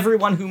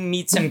everyone who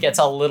meets him gets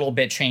a little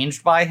bit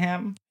changed by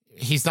him.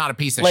 He's not a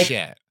piece of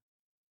shit.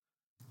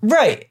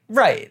 Right.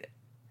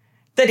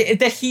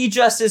 That he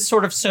just is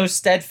sort of so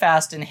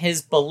steadfast in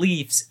his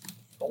beliefs,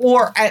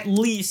 or at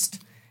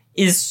least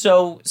is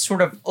so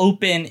sort of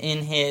open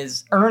in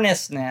his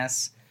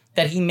earnestness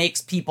that he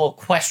makes people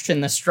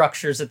question the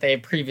structures that they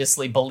had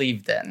previously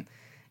believed in.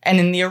 And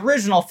in the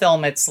original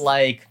film, it's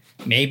like,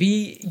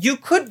 maybe you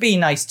could be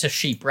nice to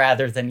sheep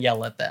rather than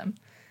yell at them.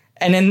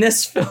 And in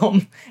this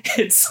film,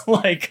 it's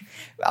like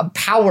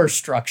power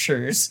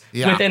structures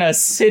within a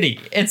city.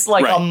 It's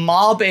like a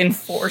mob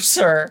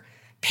enforcer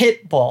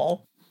pit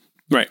bull.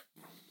 Right.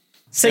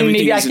 Saying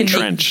maybe I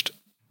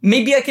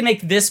can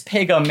make this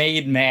pig a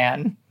made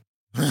man.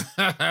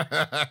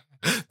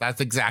 That's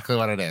exactly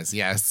what it is.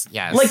 Yes.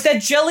 Like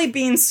that jelly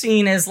bean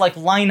scene is like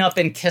line up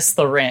and kiss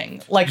the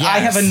ring. Like I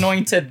have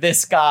anointed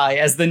this guy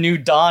as the new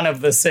Don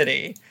of the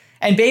city.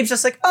 And Babe's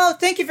just like, oh,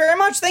 thank you very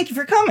much. Thank you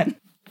for coming.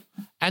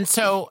 And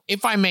so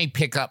if I may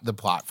pick up the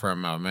plot for a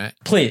moment.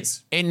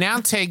 Please. It now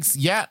takes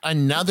yet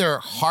another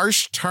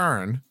harsh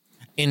turn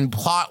in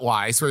plot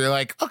wise where you're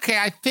like, okay,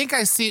 I think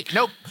I see.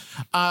 Nope.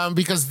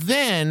 Because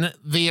then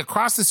the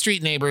across the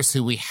street neighbors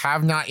who we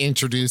have not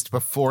introduced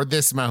before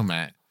this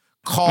moment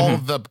call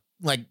the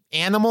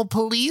animal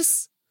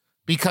police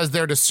because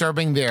they're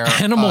disturbing their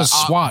animal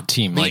SWAT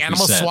team. The like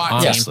animal said, SWAT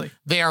honestly. team.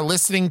 They are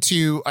listening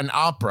to an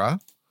opera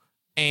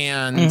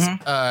and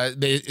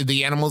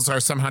the animals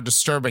are somehow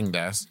disturbing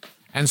this.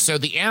 And so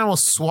the animal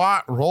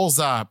SWAT rolls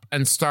up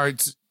and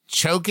starts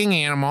choking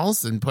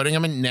animals and putting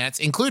them in nets,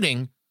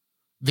 including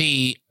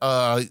the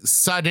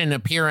sudden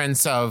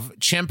appearance of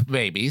chimp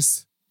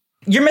babies.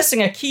 You're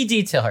missing a key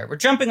detail here. We're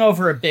jumping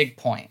over a big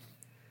point,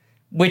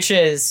 which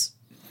is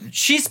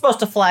she's supposed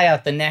to fly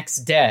out the next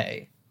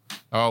day.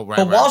 Oh, right.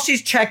 But while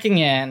she's checking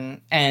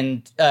in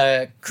and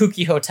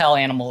kooky hotel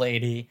animal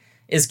lady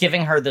is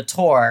giving her the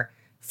tour,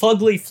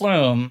 Fugly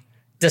Flume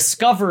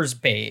discovers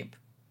Babe.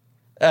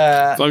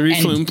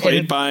 Fugly Flume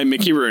played by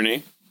Mickey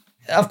Rooney.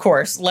 Of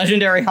course,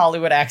 legendary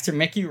Hollywood actor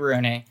Mickey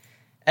Rooney.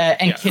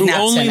 And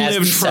kidnaps him, as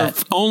we said.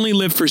 Only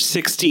lived for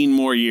 16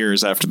 more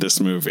years after this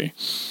movie.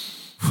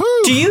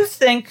 Whew. Do you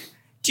think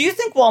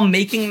while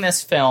making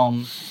this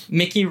film,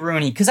 Mickey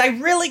Rooney, because I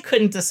really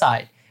couldn't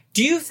decide,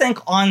 do you think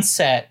on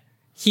set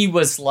he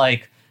was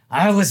like,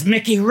 I was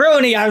Mickey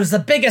Rooney, I was the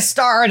biggest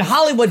star in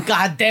Hollywood,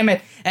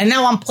 goddammit, and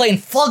now I'm playing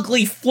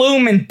Fugly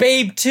Flume and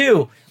Babe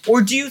too?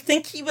 Or do you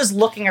think he was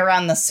looking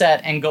around the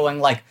set and going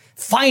like,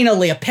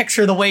 finally a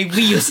picture the way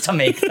we used to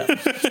make them?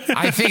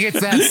 I think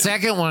it's that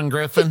second one,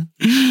 Griffin.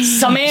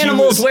 Some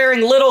animals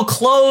wearing little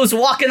clothes,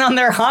 walking on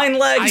their hind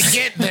legs. I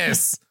get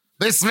this.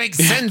 This makes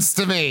sense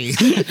to me.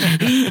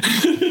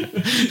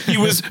 He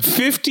was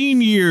 15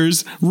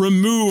 years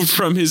removed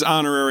from his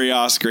honorary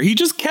Oscar. He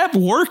just kept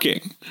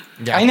working.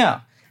 Yeah. I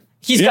know.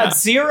 He's got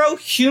zero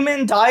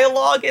human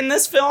dialogue in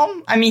this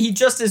film. I mean, he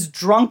just is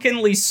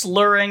drunkenly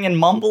slurring and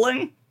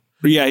mumbling.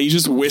 Yeah, he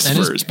just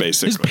whispers,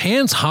 basically. His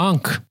pants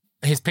honk.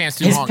 His pants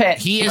do honk.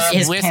 He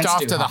is whisked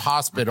off to the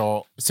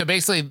hospital. So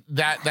basically,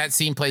 that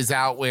scene plays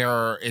out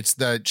where it's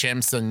the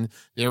chimps and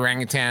the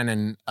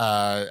orangutan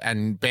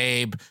and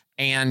Babe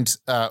and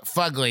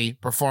Fugly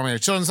performing at a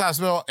children's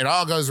hospital. It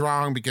all goes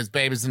wrong because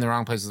Babe is in the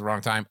wrong place at the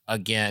wrong time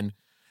again.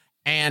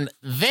 And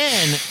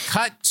then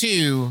cut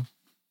to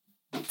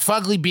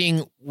Fugly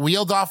being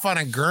wheeled off on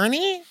a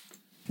gurney.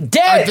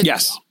 Dead.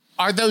 Yes.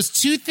 Are those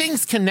two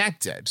things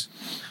connected?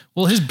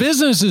 Well, his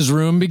business is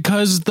ruined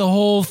because the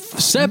whole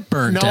set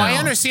burned down. No, I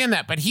understand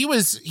that, but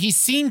he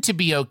seemed to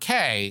be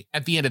okay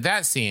at the end of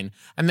that scene.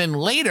 And then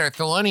later,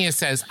 Thelonious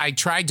says, I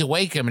tried to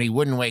wake him and he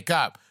wouldn't wake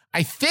up.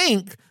 I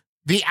think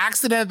the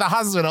accident at the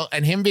hospital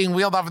and him being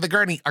wheeled off of the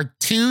gurney are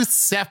two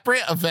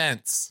separate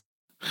events.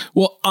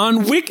 Well,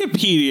 on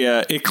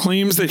Wikipedia, it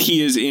claims that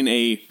he is in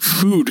a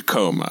food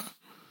coma.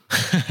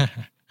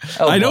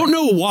 I don't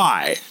know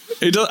why.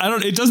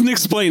 It doesn't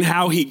explain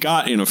how he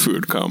got in a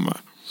food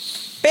coma.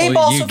 Babe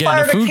also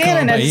fired a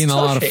cannon at his eating a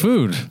lot of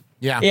food.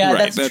 Yeah,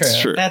 right, that's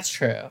true. That's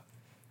true.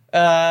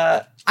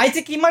 I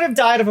think he might have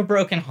died of a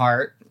broken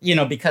heart,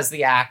 because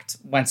the act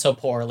went so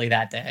poorly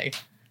that day.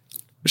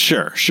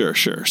 Sure.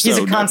 He's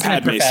a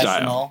consummate professional.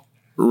 Style.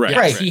 Right.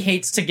 Right. He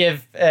hates to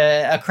give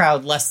a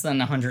crowd less than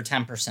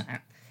 110%.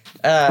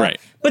 Right.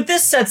 But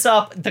this sets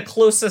up the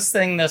closest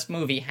thing this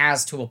movie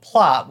has to a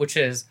plot, which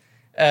is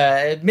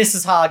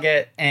Mrs.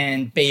 Hoggett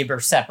and Babe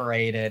are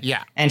separated.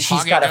 Yeah. And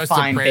she's got to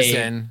find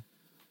Babe.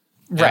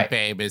 Right.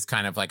 Babe is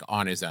kind of like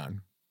on his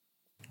own.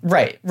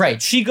 Right.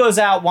 She goes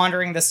out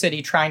wandering the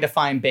city trying to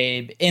find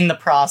Babe. In the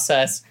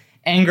process,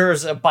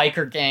 angers a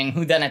biker gang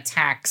who then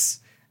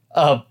attacks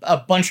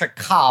a bunch of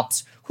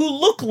cops who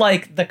look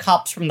like the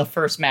cops from the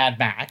first Mad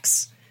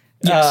Max.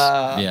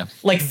 Yes.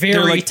 Like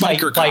very tight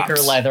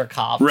biker leather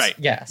cops. Right.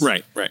 Yes.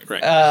 Right.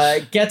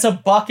 Gets a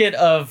bucket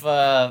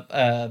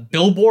of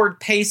billboard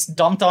paste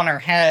dumped on her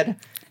head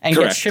and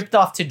gets shipped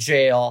off to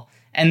jail.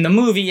 And the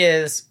movie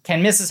is,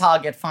 can Mrs.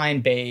 Hoggett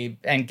find Babe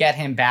and get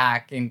him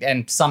back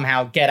and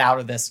somehow get out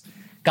of this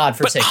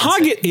godforsaken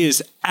But Hoggett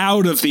is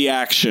out of the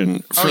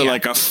action for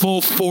like a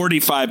full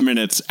 45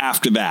 minutes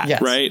after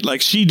that, right?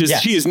 Like she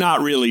is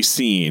not really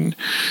seen.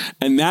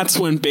 And that's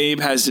when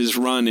Babe has his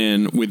run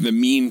in with the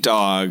mean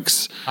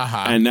dogs.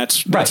 And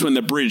that's when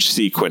the bridge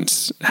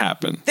sequence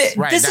happens.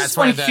 This is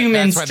when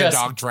humans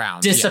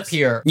just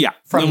disappear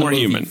from the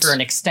movie humans for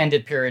an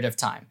extended period of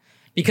time.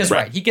 Because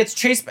he gets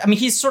chased. I mean,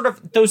 he's sort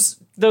of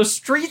those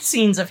street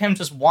scenes of him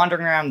just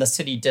wandering around the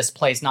city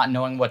displaced, not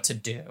knowing what to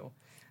do.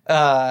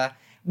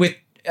 With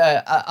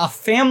a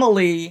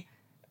family.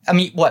 I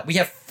mean, we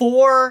have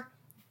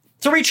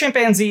 3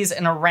 chimpanzees,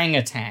 an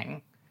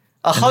orangutan,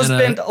 a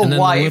husband, a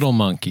wife, a little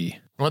monkey.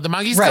 Well, the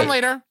monkeys come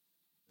later.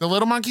 The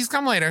little monkeys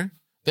come later.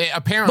 They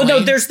apparently. But no,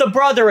 there's the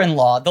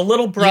brother-in-law, the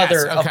little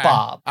brother of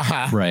Bob.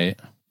 Right.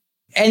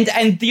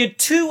 And the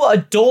 2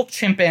 adult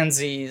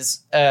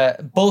chimpanzees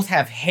both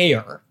have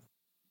hair.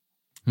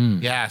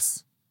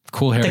 Yes.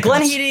 Cool hair. The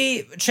Glen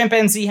Heady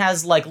chimpanzee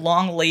has like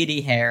long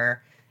lady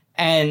hair.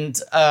 And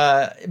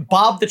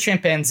Bob the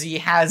chimpanzee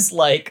has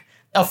like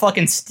a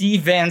fucking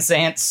Steve Van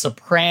Zandt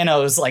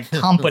Sopranos like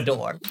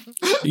pompadour.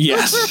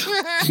 Yes,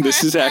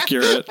 this is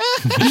accurate.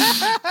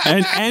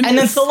 and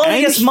then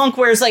Thelonious Monk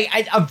wears like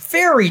a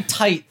very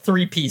tight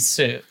 3-piece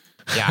suit.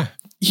 Yeah.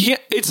 Yeah,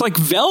 it's like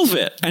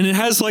velvet, and it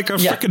has like a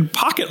freaking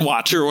pocket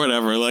watch or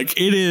whatever. Like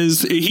he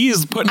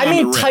is putting. I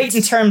mean, tight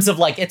in terms of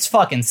like it's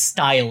fucking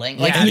styling.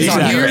 Like he's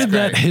weird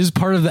that his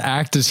part of the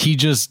act is he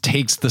just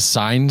takes the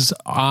signs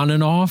on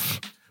and off.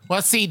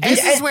 Well, see,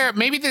 this is where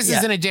maybe this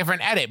is in a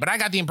different edit, but I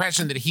got the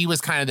impression that he was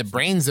kind of the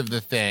brains of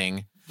the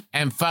thing,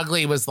 And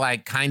Fugly was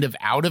like kind of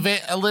out of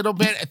it a little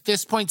bit at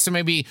this point. So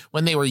maybe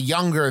when they were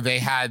younger, they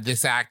had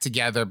this act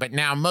together. But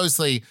now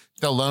mostly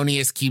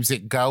Thelonious keeps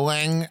it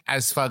going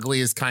as Fugly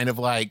is kind of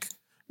like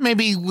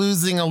maybe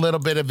losing a little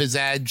bit of his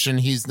edge and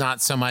he's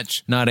not so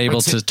much. Not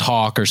able to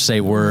talk or say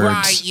words.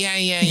 Right.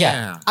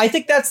 Yeah. I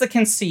think that's the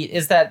conceit,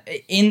 is that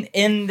in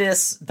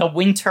the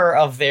winter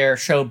of their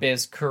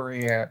showbiz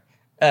career,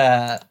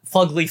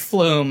 Fugly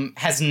Flume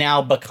has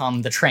now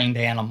become the trained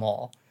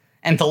animal.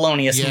 And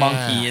Thelonious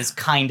Monkey is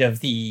kind of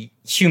the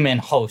human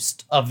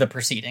host of the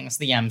proceedings,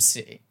 the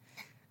MC.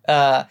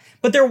 But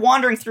they're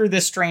wandering through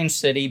this strange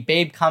city.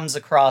 Babe comes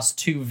across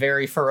two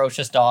very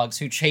ferocious dogs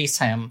who chase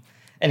him.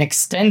 An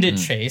extended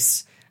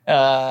chase.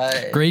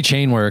 Great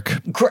chain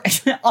work.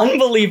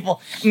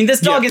 Unbelievable. I mean,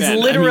 this dog is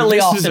literally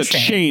off the chain. This is a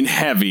chain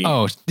heavy.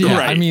 Oh, yeah.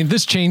 Right. I mean,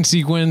 this chain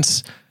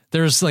sequence,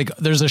 there's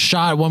a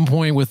shot at one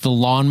point with the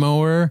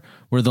lawnmower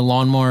where the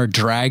lawnmower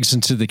drags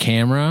into the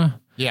camera.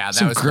 Yeah,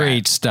 that was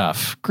great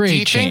stuff. Great. Do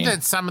you chain. think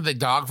that some of the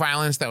dog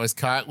violence that was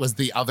cut was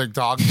the other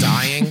dog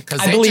dying?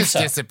 Because it just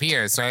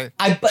disappears, right?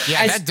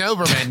 That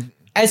Doberman.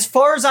 As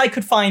far as I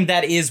could find,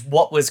 that is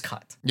what was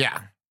cut.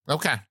 Yeah.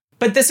 Okay.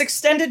 But this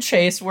extended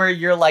chase where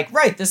you're like,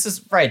 this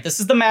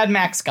is the Mad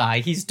Max guy.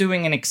 He's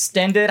doing an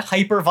extended,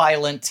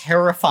 hyper-violent,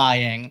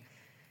 terrifying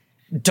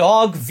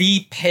dog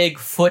v pig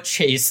foot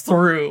chase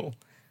through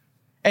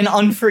an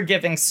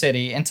unforgiving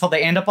city until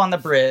they end up on the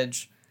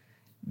bridge.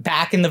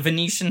 Back in the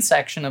Venetian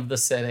section of the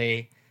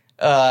city,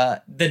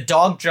 the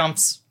dog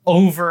jumps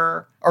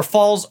over or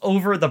falls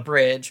over the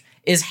bridge,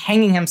 is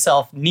hanging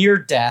himself near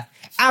death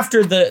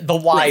after the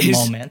wide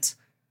moment.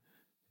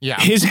 Yeah.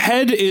 His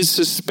head is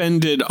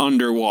suspended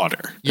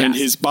underwater, and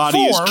his body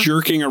is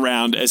jerking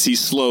around as he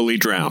slowly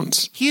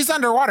drowns. He's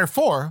underwater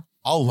for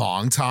a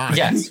long time.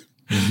 Yes.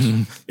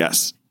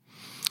 Yes.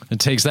 It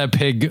takes that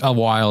pig a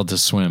while to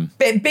swim.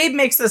 Babe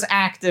makes this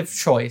active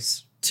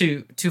choice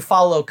to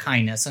follow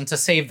kindness and to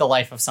save the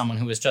life of someone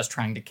who was just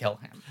trying to kill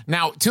him.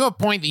 Now, to a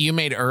point that you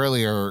made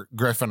earlier,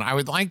 Griffin, I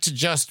would like to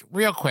just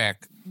real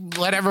quick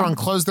let everyone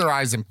close their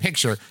eyes and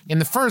picture. In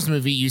the first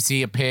movie, you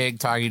see a pig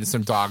talking to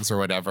some dogs or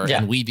whatever,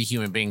 and we, the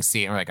human beings,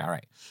 see it, and we're like, all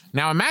right.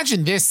 Now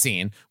imagine this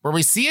scene where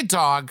we see a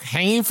dog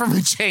hanging from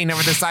a chain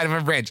over the side of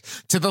a bridge.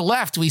 To the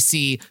left, we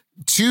see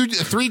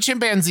three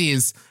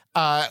chimpanzees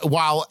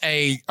while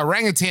a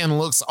orangutan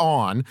looks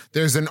on.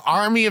 There's an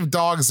army of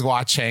dogs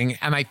watching,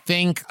 and I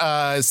think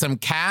some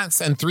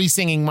cats and 3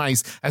 singing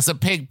mice as a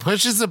pig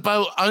pushes a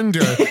boat under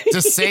to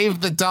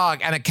save the dog,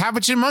 and a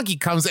capuchin monkey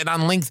comes and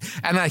unlinks,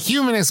 and a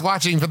human is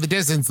watching from the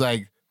distance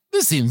like,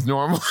 this seems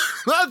normal.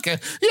 Okay,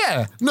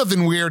 yeah,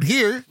 nothing weird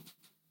here.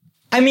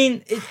 I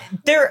mean,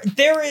 there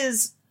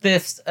is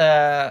this,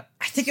 I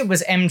think it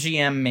was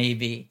MGM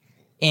maybe,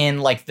 in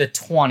like the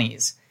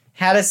 20s,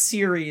 had a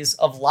series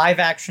of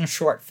live-action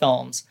short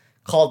films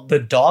called the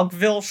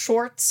Dogville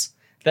Shorts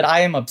that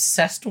I am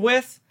obsessed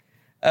with.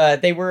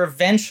 They were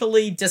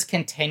eventually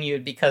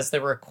discontinued because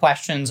there were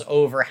questions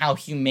over how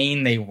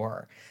humane they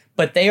were.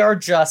 But they are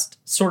just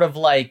sort of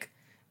like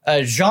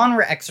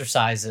genre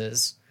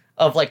exercises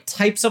of like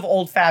types of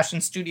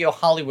old-fashioned studio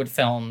Hollywood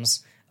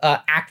films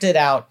acted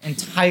out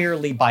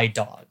entirely by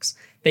dogs.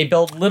 They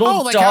build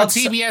little dogs. How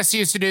TBS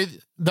used to do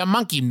the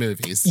monkey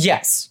movies.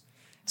 Yes.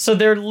 So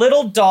they're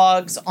little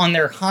dogs on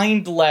their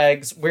hind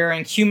legs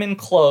wearing human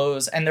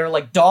clothes, and they're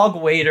like dog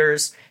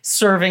waiters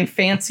serving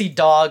fancy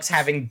dogs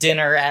having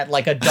dinner at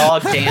like a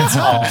dog dance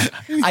hall.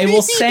 I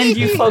will send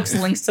you folks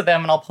links to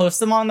them and I'll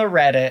post them on the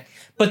Reddit.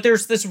 But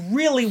there's this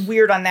really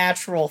weird,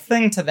 unnatural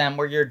thing to them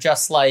where you're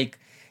just like,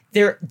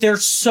 they're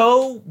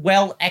so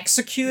well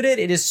executed.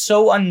 It is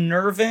so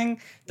unnerving,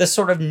 the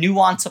sort of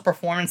nuance of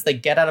performance they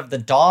get out of the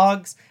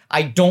dogs.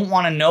 I don't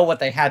want to know what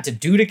they had to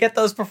do to get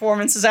those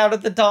performances out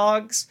of the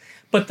dogs.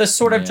 But the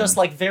sort of just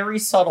like very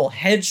subtle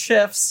head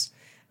shifts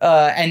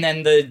and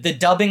then the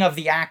dubbing of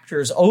the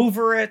actors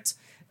over it.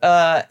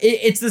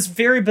 It's this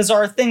very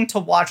bizarre thing to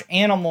watch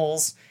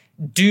animals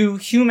do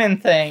human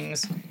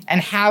things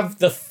and have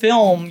the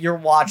film you're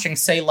watching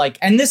say like,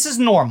 and this is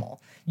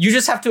normal. You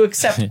just have to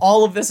accept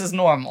all of this as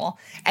normal.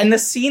 And the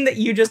scene that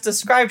you just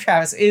described,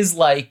 Travis, is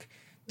like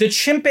the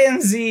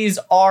chimpanzees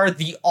are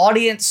the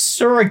audience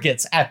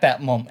surrogates at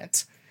that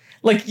moment.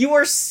 Like, you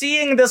are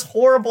seeing this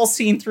horrible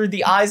scene through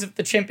the eyes of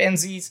the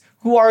chimpanzees,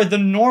 who are the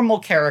normal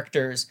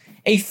characters.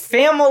 A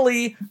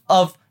family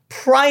of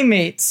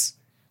primates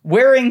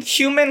wearing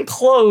human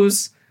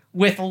clothes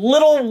with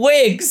little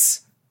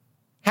wigs,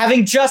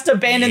 having just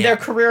abandoned their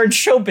career in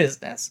show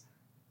business.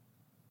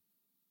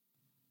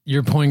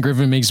 Your point,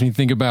 Griffin, makes me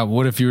think about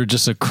what if you were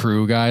just a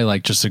crew guy,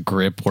 like just a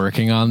grip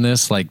working on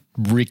this, like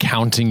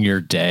recounting your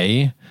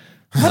day.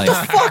 What the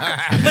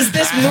fuck was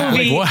this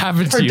movie? Like, what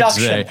happened to you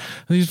today?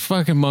 These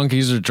fucking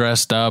monkeys are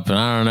dressed up, and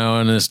I don't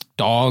know, and this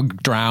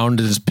dog drowned,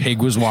 and this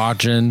pig was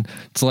watching.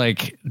 It's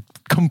like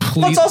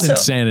complete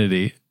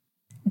insanity.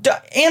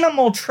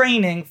 Animal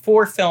training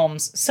for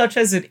films, such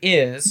as it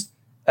is,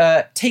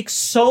 takes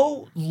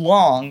so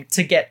long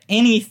to get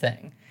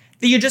anything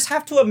that you just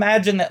have to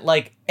imagine that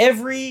like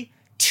every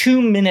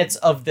 2 minutes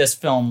of this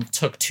film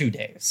took 2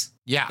 days.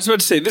 Yeah. I was about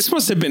to say, this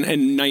must have been a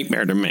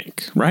nightmare to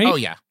make, right? Oh,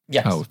 yeah.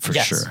 Yes. Oh, for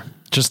Yes. sure.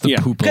 Just the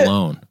poop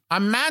alone.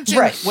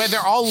 Imagine where they're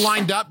all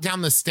lined up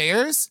down the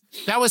stairs.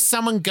 That was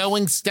someone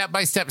going step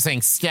by step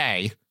saying,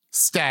 stay,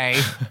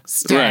 stay,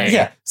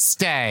 stay,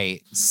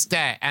 stay,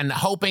 stay, and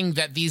hoping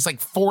that these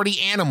like 40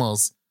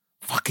 animals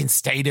fucking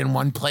stayed in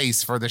one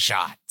place for the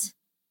shot.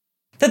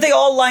 That they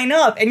all line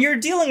up, and you're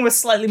dealing with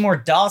slightly more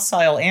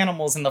docile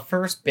animals in the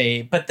first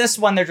Babe, but this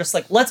one, they're just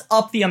like, let's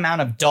up the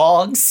amount of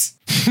dogs.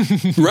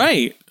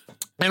 Right.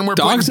 And we're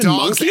Dogs putting and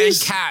dogs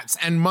monkeys? and cats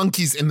and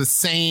monkeys in the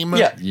same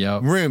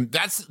room.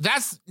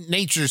 That's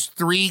nature's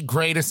 3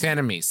 greatest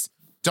enemies.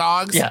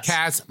 Dogs,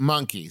 cats,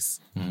 monkeys.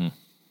 Mm-hmm.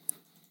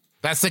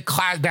 That's the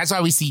class. That's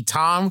why we see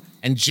Tom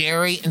and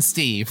Jerry and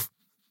Steve.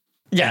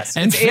 Yes.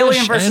 And it's fish,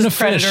 Alien versus and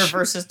Predator fish.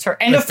 versus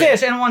and a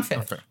fish and one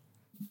fish.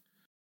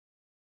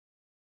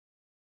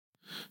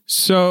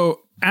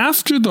 So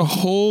after the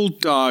whole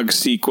dog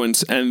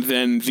sequence and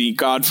then the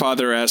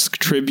Godfather-esque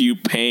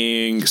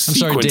tribute-paying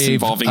sequence Dave,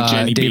 involving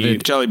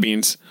jelly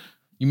beans.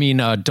 You mean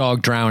a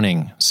dog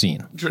drowning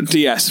scene?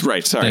 Yes,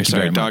 right. Sorry,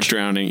 dog much.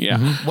 drowning. Yeah.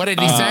 Mm-hmm. What did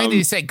he say? Did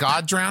he say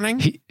God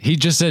drowning? He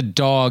just said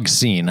dog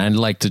scene. I'd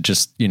like to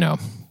just,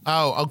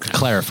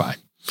 clarify.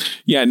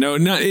 Yeah, no,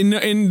 not in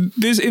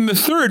the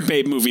third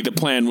Babe movie, the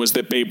plan was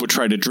that Babe would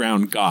try to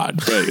drown God,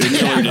 but it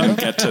never didn't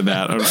get to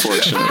that,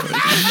 unfortunately.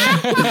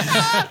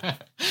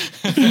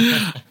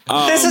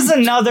 This is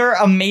another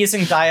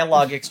amazing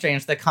dialogue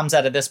exchange that comes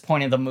out of this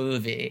point of the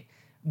movie.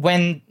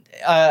 When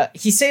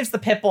he saves the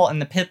Pitbull and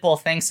the Pitbull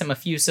thanks him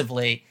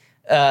effusively,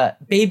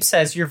 Babe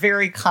says, "You're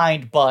very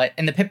kind, but..."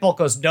 And the Pitbull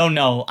goes,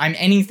 No, I'm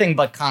anything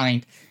but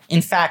kind.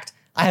 In fact,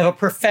 I have a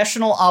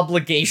professional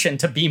obligation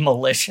to be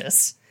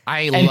malicious.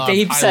 I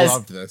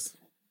loved this.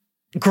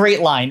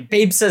 Great line.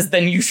 Babe says,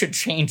 "Then you should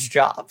change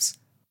jobs."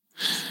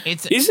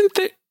 Isn't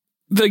that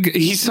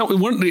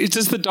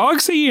does the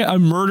dog say a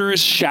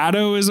murderous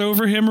shadow is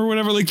over him or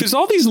whatever? Like, there's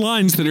all these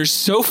lines that are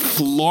so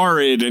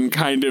florid and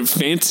kind of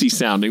fancy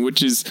sounding,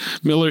 which is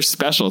Miller's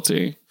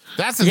specialty.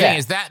 That's the thing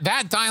is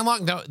that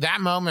dialogue, that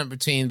moment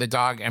between the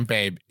dog and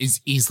Babe is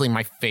easily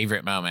my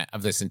favorite moment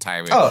of this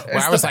entire movie. Where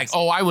I was like,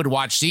 I would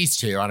watch these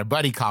two on a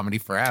buddy comedy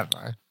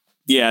forever.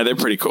 Yeah, they're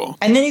pretty cool.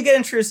 And then you get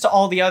introduced to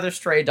all the other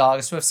stray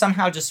dogs who have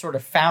somehow just sort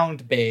of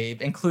found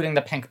Babe, including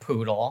the pink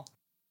poodle.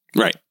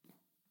 Right.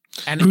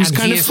 And who's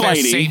kind of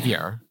flighty. Their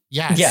savior.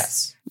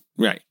 Yes.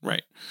 Right.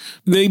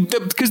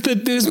 Because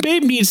this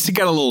Babe needs to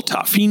get a little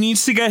tough. He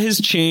needs to get his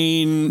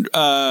chain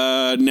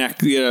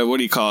neck. What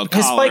do you call it?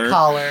 His spike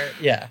collar.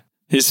 Yeah.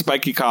 His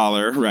spiky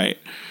collar. Right.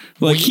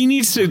 Like he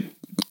needs to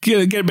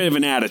get a bit of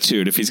an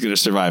attitude if he's going to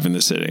survive in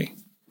the city.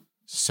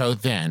 So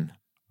then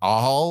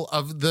all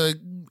of the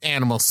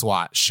animal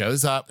SWAT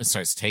shows up and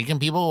starts taking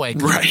people away.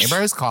 Right. The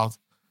neighbor is called.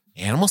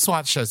 Animal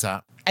SWAT shows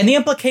up. And the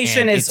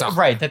implication is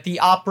that the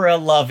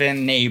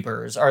opera-loving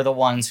neighbors are the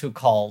ones who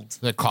called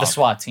the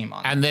SWAT team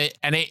on.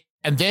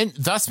 And then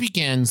thus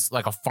begins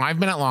like a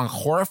 5-minute long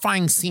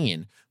horrifying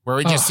scene where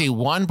we just see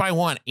one by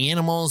one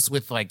animals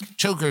with like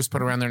chokers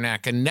put around their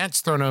neck and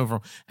nets thrown over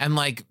them. And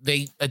like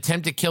they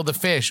attempt to kill the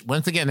fish.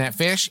 Once again, that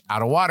fish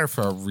out of water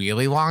for a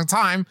really long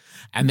time.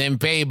 And then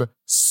Babe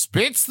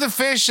spits the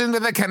fish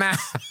into the canal.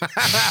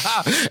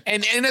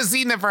 And in a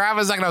scene that for half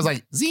a second, I was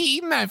like, is he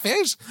eating that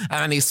fish? And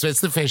then he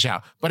spits the fish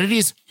out. But it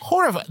is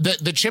horrible.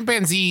 The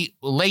chimpanzee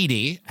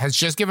lady has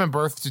just given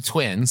birth to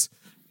twins.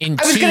 I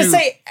was going to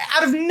say,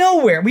 out of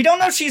nowhere, we don't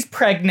know she's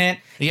pregnant.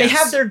 Yes. They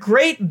have their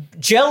great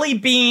jelly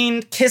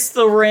bean, kiss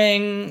the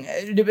ring.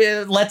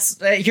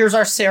 Here's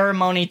our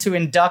ceremony to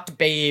induct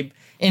Babe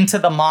into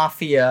the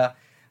mafia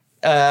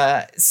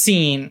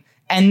scene.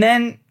 And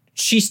then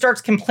she starts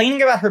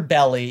complaining about her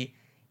belly.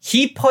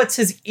 He puts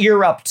his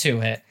ear up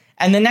to it.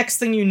 And the next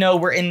thing you know,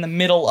 we're in the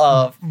middle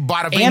of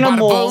bada bing,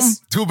 animals.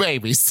 Bada boom, 2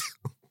 babies.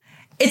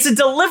 It's a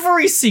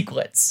delivery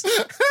sequence.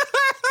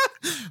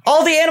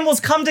 All the animals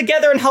come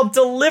together and help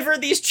deliver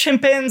these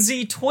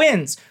chimpanzee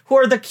twins, who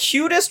are the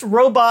cutest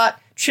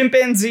robot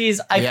chimpanzees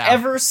I've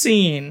ever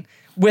seen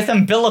with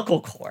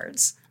umbilical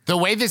cords. The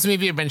way this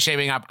movie had been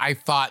shaping up, I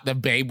thought the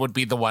Babe would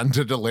be the one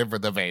to deliver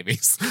the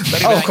babies.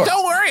 But he'd be like,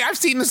 don't worry, I've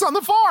seen this on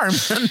the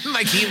farm.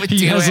 Like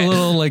he has a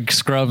little like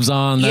scrubs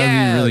on.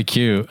 That'd be really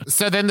cute.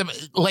 So then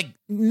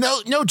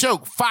no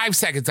joke, 5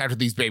 seconds after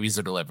these babies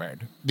are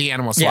delivered, the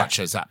animal SWAT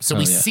shows up. So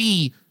we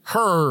see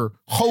her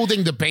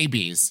holding the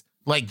babies,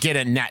 like get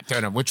a net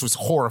thrown at, which was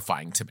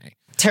horrifying to me.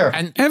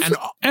 Terrible. And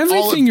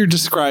everything you're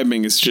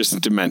describing is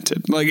just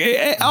demented. Like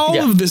all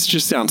of this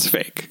just sounds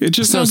fake. It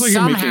just sounds like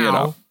you're making it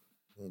up.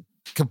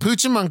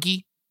 Capuchin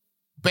Monkey,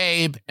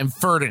 Babe, and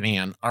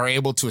Ferdinand are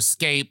able to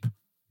escape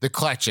the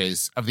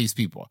clutches of these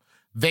people.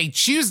 They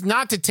choose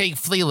not to take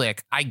Flealick,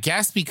 I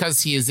guess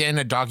because he is in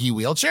a doggy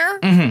wheelchair.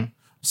 Mm-hmm.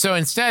 So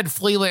instead,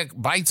 Flealick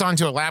bites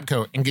onto a lab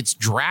coat and gets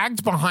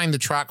dragged behind the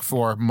truck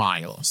for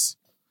miles.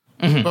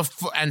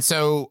 Mm-hmm. And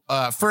so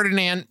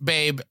Ferdinand,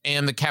 Babe,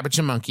 and the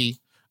Capuchin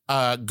Monkey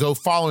go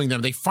following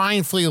them. They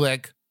find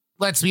Flealick,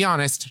 let's be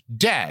honest,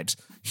 dead.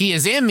 He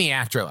is in the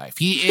afterlife.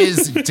 He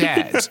is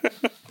dead.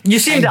 You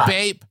see him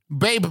die.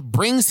 Babe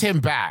brings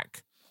him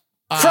back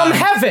From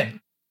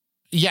heaven.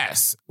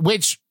 Yes,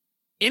 which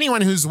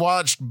anyone who's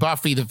watched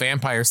Buffy the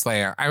Vampire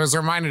Slayer, I was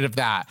reminded of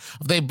that.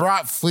 They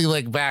brought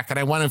Fleelick back, and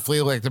I wanted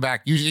Fleelick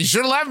back. You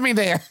should have left me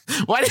there.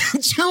 Why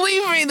didn't you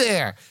leave me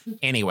there?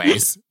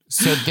 Anyways,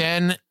 so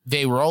then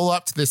they roll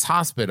up to this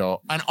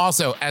hospital, and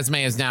also Esme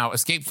has now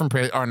escaped from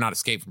prison, or not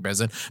escaped from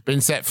prison,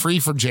 been set free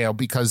from jail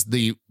because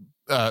the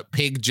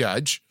pig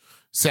judge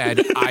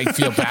said, I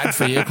feel bad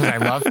for you because I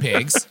love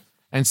pigs,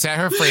 and set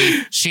her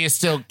free. She is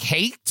still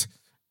caked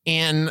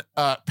in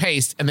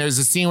paste, and there's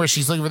a scene where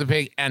she's looking for the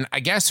pig, and I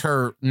guess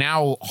her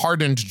now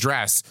hardened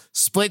dress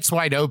splits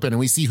wide open, and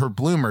we see her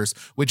bloomers,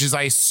 which is,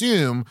 I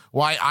assume,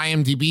 why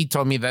IMDb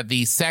told me that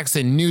the sex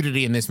and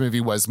nudity in this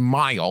movie was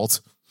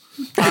mild.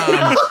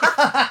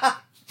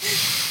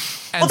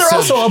 Well, there are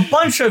also a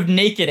bunch of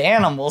naked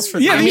animals. For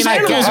these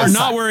animals are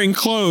not wearing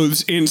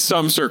clothes in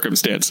some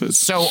circumstances.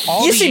 So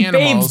all you the see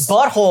animals, Babe's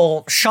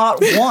butthole shot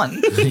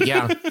one.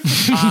 Yeah.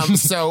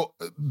 So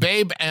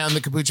Babe and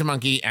the Capuchin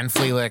Monkey and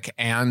Fleelick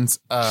and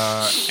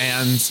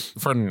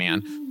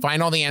Ferdinand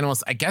find all the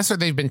animals. I guess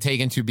they've been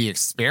taken to be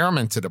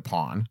experimented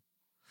upon.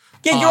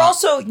 Yeah,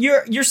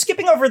 you're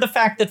skipping over the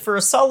fact that for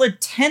a solid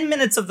 10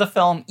 minutes of the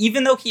film,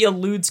 even though he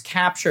eludes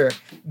capture,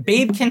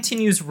 Babe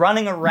continues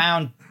running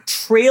around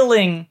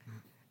trailing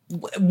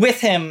with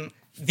him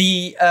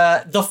the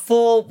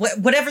full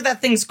whatever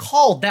that thing's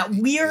called, that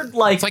weird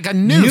it's like a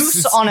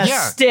noose on a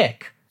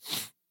stick.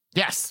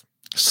 Yes.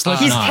 He's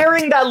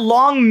carrying that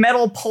long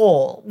metal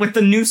pole with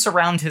the noose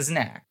around his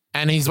neck.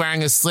 And he's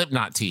wearing a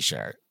Slipknot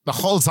t-shirt the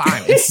whole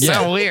time. It's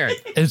so weird.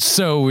 It's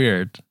so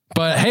weird.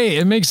 But hey,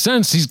 it makes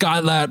sense. He's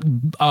got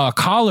that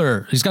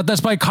collar. He's got that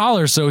spike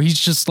collar, so he's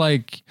just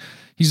like,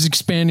 he's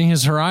expanding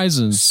his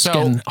horizons.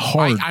 So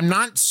I'm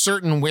not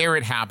certain where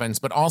it happens,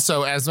 but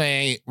also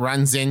Esme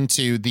runs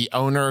into the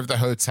owner of the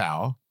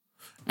hotel,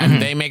 and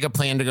they make a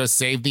plan to go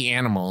save the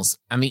animals.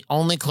 And the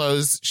only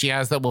clothes she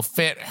has that will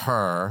fit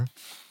her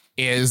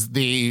is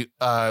the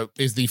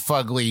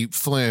fugly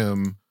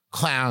flume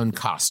clown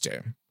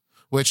costume,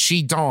 which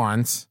she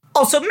dons.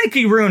 Also,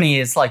 Mickey Rooney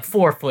is like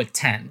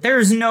 4'10".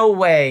 There's no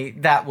way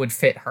that would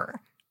fit her.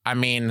 I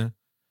mean,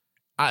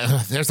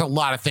 there's a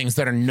lot of things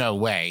that are no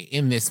way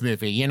in this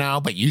movie,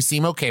 but you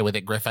seem okay with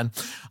it, Griffin.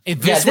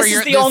 This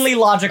is the only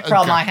logic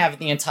problem I have in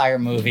the entire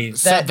movie.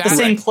 That the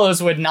same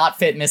clothes would not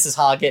fit Mrs.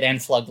 Hoggett and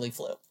Flugly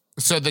Flu.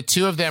 So the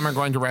two of them are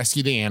going to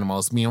rescue the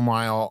animals.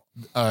 Meanwhile,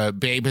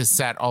 Babe has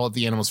set all of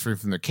the animals free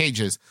from their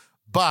cages,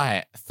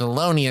 but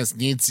Thelonious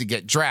needs to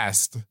get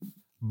dressed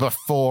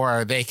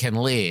before they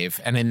can leave.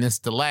 And in this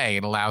delay,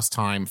 it allows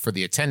time for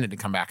the attendant to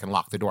come back and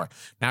lock the door.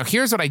 Now,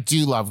 here's what I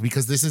do love,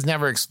 because this is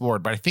never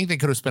explored, but I think they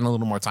could have spent a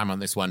little more time on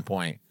this one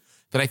point.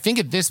 That I think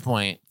at this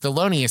point,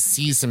 Thelonious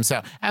sees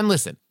himself. And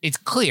listen, it's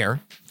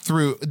clear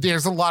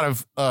there's a lot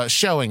of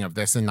showing of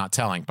this and not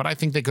telling, but I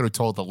think they could have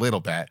told a little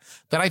bit.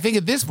 That I think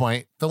at this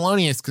point,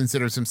 Thelonious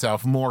considers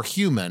himself more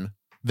human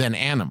than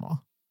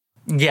animal.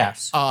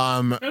 Yes.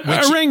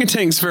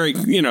 Orangutans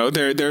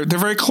they're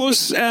very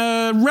close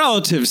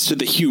relatives to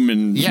the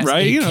human,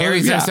 right? He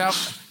carries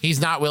himself.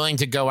 He's not willing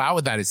to go out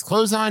without his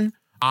clothes on.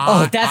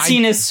 That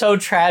scene is so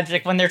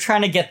tragic when they're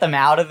trying to get them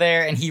out of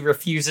there and he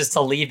refuses to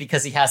leave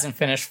because he hasn't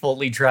finished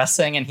fully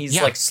dressing and he's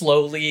like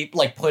slowly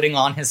like putting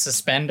on his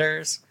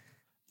suspenders.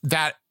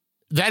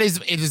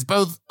 It is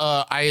both,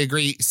 I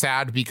agree,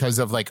 sad because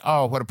of like,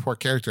 oh, what a poor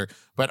character.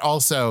 But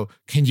also,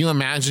 can you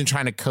imagine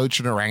trying to coach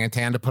an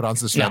orangutan to put on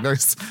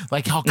suspenders? Yeah.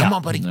 Like, oh, come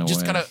on, buddy. You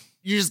just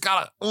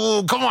gotta,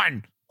 oh, come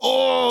on.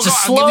 Oh,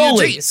 just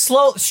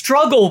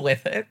struggle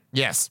with it.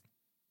 Yes.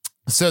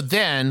 So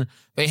then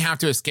they have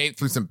to escape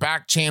through some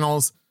back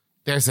channels.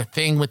 There's a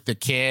thing with the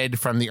kid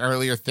from the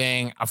earlier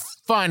thing, a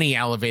funny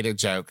elevator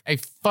joke.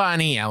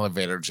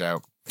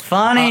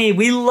 Funny.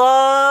 We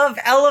love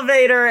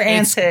elevator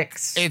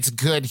antics. It's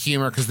good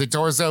humor because the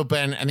door's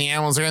open and the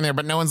animals are in there,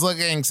 but no one's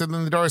looking. So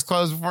then the door's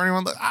closed before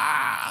anyone looks.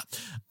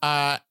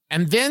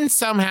 And then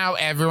somehow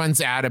everyone's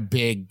at a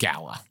big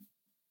gala.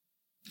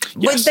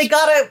 Yes. They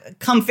gotta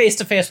come face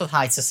to face with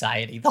high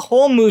society. The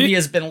whole movie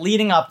has been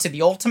leading up to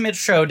the ultimate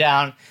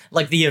showdown,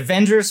 like the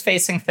Avengers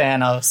facing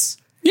Thanos.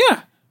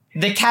 Yeah.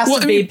 The cast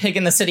of Babe Pig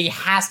in the City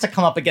has to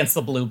come up against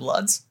the Blue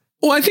Bloods.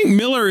 Well, I think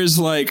Miller is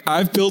like,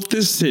 I've built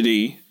this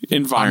city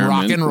environment,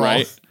 on rock and roll.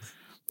 Right?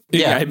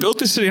 Yeah, I built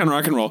this city on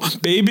rock and roll.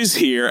 Babe is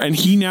here, and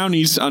he now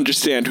needs to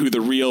understand who the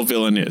real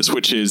villain is,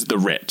 which is the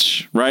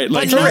rich, right?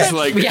 Like, he's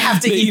like, we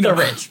have to eat the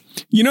rich.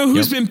 You know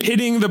who's been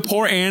pitting the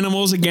poor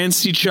animals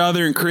against each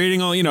other and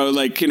creating all,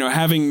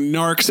 having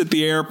narcs at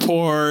the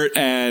airport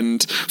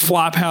and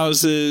flop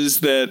houses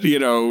that,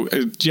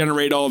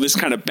 generate all this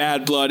kind of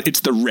bad blood?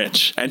 It's the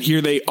rich. And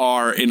here they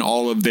are in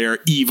all of their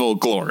evil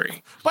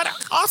glory. But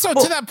also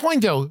to that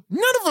point, though,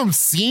 none of them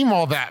seem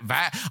all that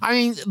bad. I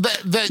mean,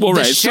 the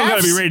chefs, still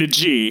gotta be rated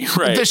G,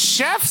 right? The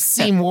chefs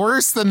seem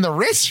worse than the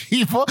rich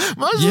people.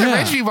 Most of the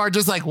rich people are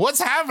just like,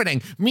 what's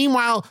happening?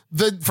 Meanwhile,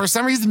 for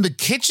some reason, the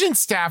kitchen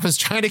staff is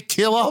trying to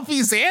kill all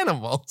these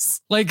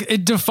animals. Like,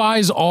 it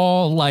defies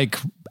all, like,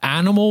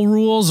 animal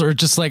rules, or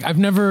just like, I've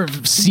never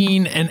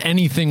seen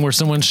anything where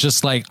someone's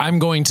just like, I'm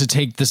going to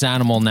take this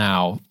animal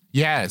now.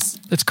 Yes.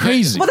 It's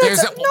crazy. But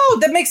no,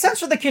 that makes sense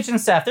for the kitchen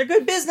staff. They're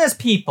good business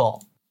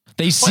people.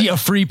 They see a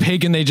free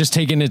pig and they just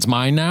take in its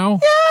mind now?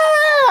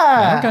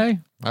 Yeah.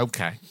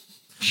 Okay.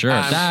 Sure.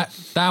 That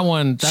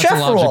one, that's chef a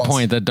logic rules.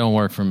 point that don't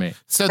work for me.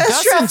 So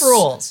That's chef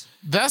rules.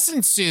 Thus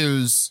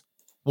ensues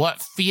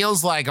what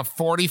feels like a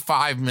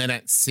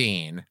 45-minute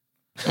scene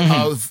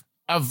of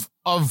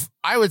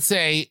I would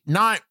say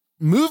not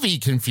movie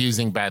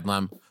confusing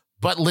bedlam,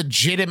 but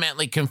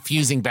legitimately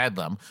confusing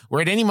bedlam,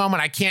 where at any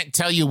moment I can't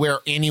tell you where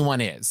anyone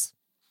is.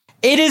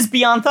 It is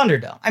beyond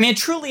Thunderdome. I mean, it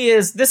truly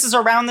is. This is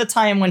around the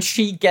time when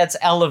she gets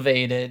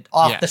elevated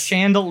off the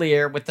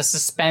chandelier with the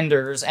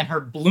suspenders and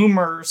her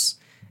bloomers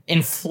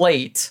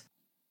inflate.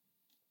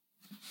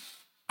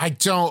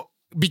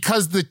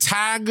 Because the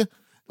tag,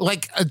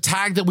 like a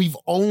tag that we've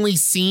only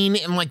seen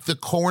in like the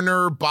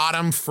corner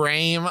bottom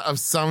frame of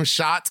some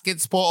shots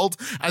gets pulled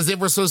as if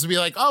we're supposed to be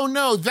like, oh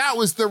no, that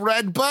was the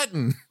red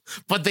button.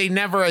 But they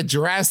never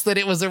addressed that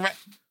it was a red.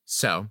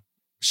 So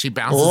she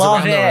bounces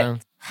around the room.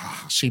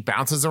 She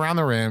bounces around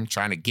the room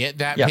trying to get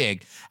that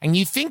pig. And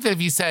you think that if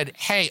you said,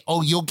 hey,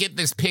 you'll get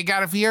this pig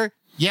out of here?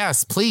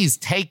 Yes, please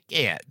take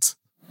it.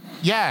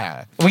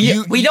 Yeah.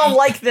 We don't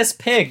like this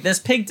pig. This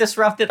pig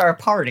disrupted our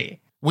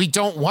party. We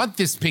don't want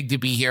this pig to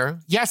be here.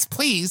 Yes,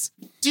 please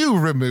do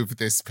remove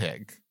this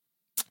pig.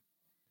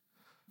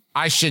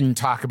 I shouldn't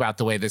talk about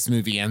the way this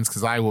movie ends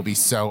because I will be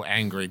so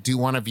angry. Do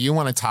one of you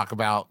want to talk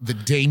about the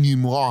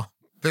denouement?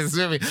 This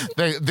movie,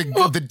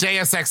 the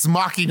Deus Ex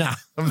Machina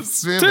of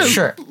this movie.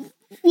 Sure.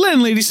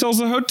 Landlady sells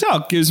a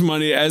hotel, gives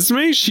money to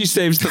Esme. She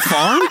saves the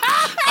farm.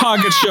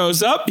 Hoggett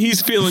shows up.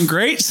 He's feeling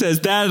great. Says,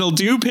 that'll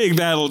do, pig,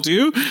 that'll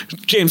do.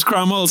 James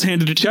Cromwell is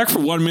handed a check for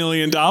 $1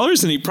 million,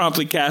 and he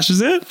promptly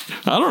cashes it.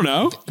 I don't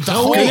know. The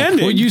whole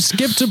ending. Well, you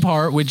skipped a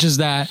part, which is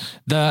that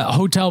the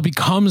hotel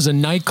becomes a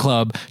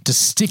nightclub to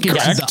stick it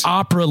to the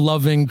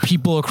opera-loving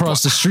people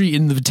across the street,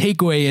 and the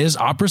takeaway is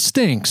opera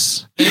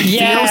stinks.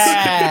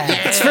 Yeah,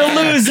 it's for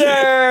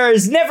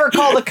losers. Never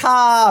call the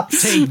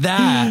cops. Take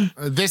that.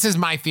 This is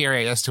my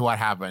theory as to what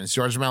happens.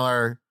 George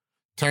Miller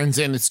turns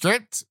in the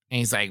script, and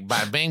he's like,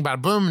 bada bing,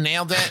 bada boom,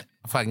 nailed it,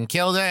 fucking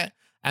killed it.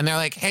 And they're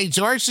like, hey,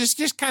 George, this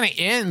just kind of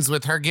ends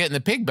with her getting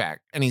the pig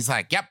back. And he's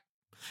like, yep.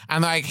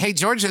 And they're like, hey,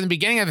 George, in the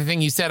beginning of the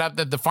thing, you set up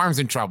that the farm's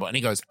in trouble. And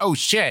he goes, oh,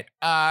 shit.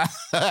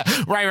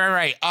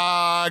 Right.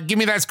 Give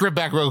me that script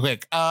back real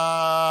quick.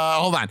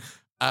 Hold on.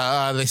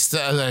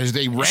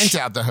 They rent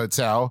out the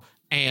hotel.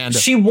 And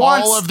she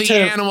wants all of the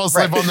animals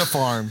live on the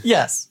farm.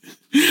 Yes.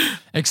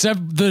 Except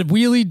the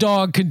wheelie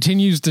dog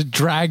continues to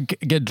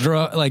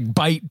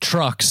bite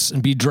trucks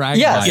and be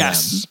dragged by them,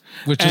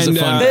 which is a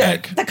fun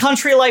pick. The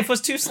country life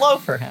was too slow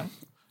for him.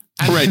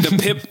 Right,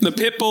 the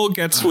pit bull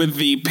gets with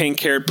the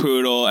pink-haired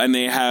poodle, and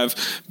they have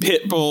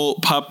pit bull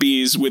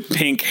puppies with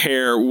pink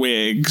hair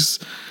wigs.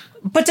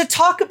 But to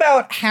talk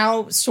about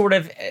how sort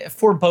of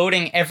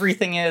foreboding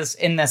everything is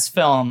in this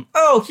film,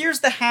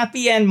 here's the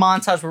happy end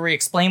montage where we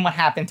explain what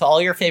happened to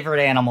all your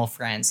favorite animal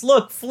friends.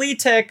 Look, Flea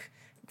Tick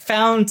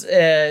found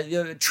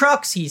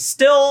trucks, he's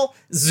still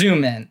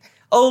zooming.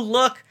 Oh,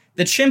 look,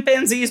 the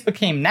chimpanzees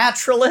became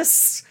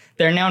naturalists.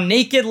 They're now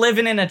naked,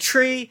 living in a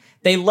tree.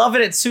 They love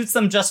it, it suits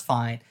them just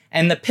fine.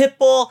 And the pit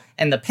bull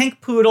and the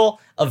pink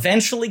poodle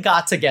eventually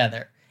got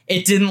together.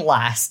 It didn't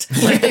last.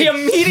 Like, they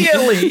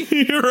immediately...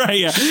 You're right,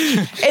 yeah.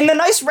 In the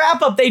nice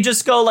wrap-up, they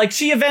just go, like,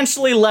 she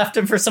eventually left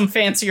him for some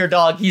fancier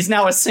dog. He's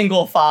now a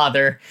single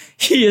father.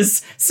 He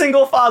is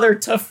single father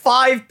to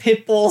 5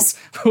 pit bulls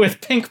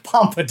with pink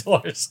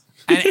pompadours.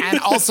 And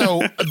also,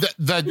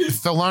 the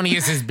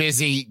Thelonious is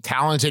busy,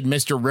 talented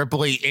Mr.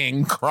 Ripley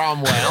in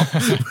Cromwell.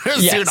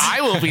 Soon I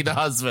will be the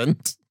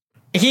husband.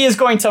 He is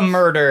going to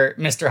murder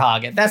Mr.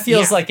 Hoggett. That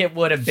feels like it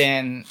would have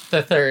been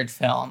the third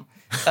film.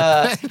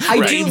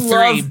 I do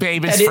love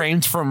Babe is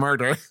framed for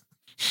murder.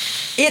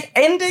 It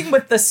ending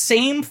with the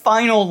same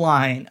final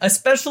line,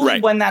 especially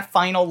when that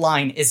final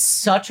line is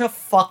such a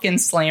fucking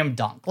slam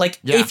dunk. Like,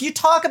 if you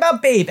talk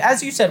about Babe,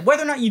 as you said,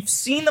 whether or not you've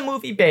seen the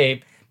movie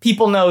Babe,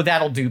 people know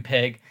that'll do,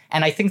 pig.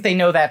 And I think they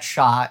know that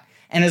shot.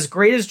 And as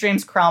great as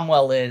James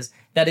Cromwell is,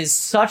 that is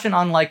such an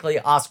unlikely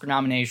Oscar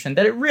nomination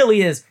that it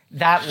really is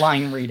that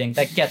line reading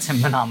that gets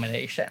him the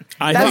nomination.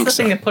 That's the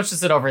thing that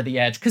pushes it over the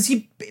edge, because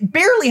he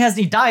barely has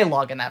any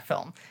dialogue in that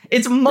film.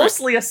 It's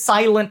mostly a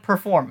silent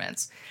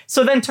performance.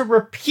 So then to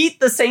repeat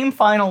the same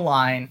final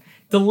line,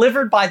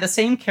 delivered by the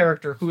same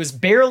character who is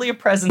barely a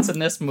presence in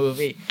this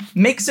movie,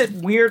 makes it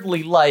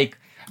weirdly like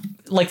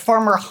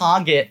Farmer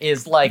Hoggett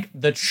is like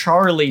the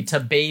Charlie to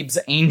Babe's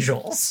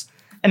Angels.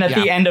 And at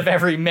the end of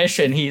every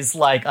mission, he's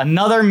like,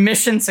 another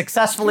mission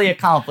successfully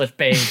accomplished,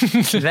 Babe.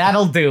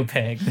 That'll do,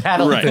 pig.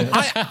 That'll do.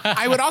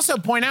 I would also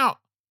point out,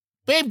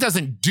 Babe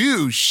doesn't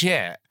do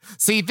shit.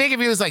 So you think if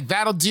he was like,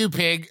 that'll do,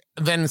 pig,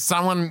 then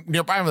someone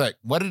nearby would be like,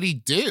 what did he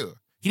do?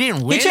 He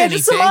didn't win anything. He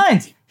changes some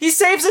minds. He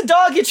saves a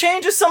dog. He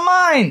changes some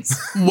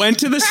minds. Went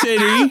to the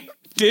city,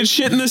 did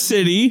shit in the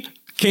city,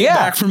 came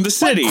back from the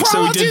city.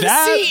 So he did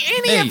that. See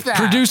any of that.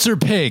 Producer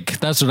pig.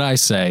 That's what I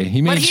say.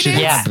 He made shit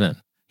happen.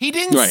 He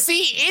didn't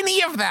see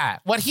any of that.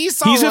 What he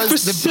saw He's was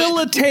a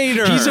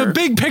facilitator. He's a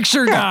big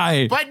picture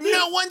guy. But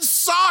no one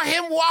saw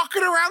him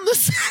walking around the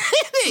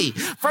city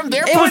from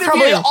their It was point of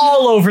probably view.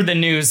 all over the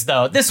news,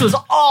 though. This was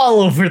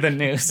all over the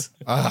news.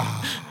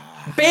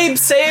 Babe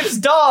saves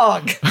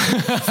dog.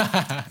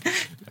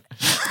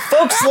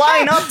 Folks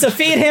line up to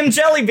feed him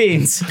jelly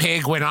beans.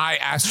 Pig, when I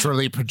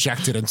astrally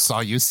projected and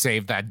saw you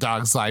save that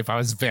dog's life, I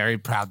was very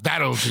proud.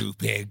 That'll do,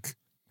 Pig.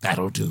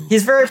 That'll do.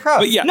 He's very proud.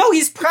 But yeah. No,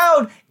 he's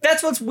proud.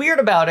 That's what's weird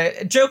about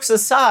it. Jokes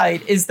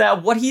aside, is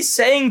that what he's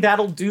saying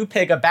that'll do,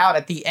 Pig, about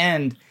at the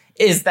end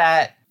is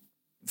that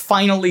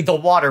finally the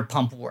water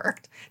pump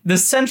worked. The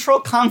central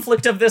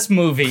conflict of this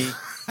movie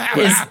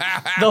is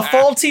the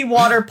faulty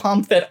water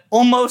pump that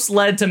almost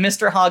led to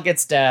Mr.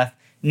 Hoggett's death.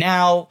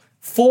 Now,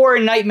 4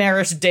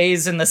 nightmarish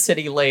days in the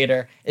city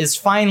later, is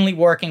finally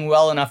working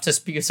well enough to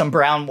spew some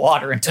brown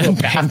water into a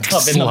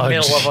bathtub in the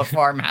middle of a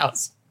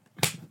farmhouse.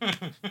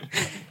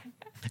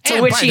 To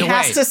which he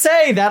has to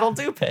say, that'll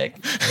do, Pig.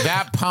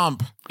 That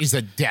pump is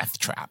a death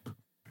trap.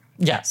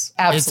 Yes,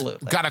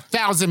 absolutely. It's got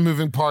 1,000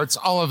 moving parts.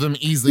 All of them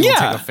easily will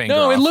take a finger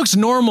No, off. it looks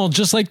normal,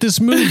 just like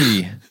this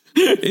movie.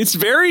 It's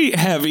very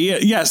heavy.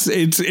 Yes,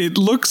 it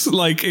looks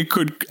like it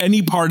could,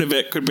 any part of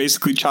it could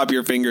basically chop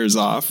your fingers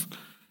off.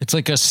 It's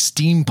like a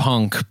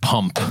steampunk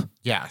pump.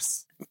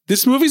 Yes.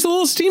 This movie's a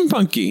little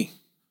steampunky.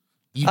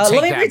 Let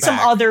me read some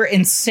other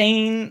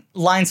insane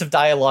lines of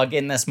dialogue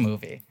in this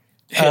movie.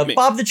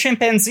 Bob the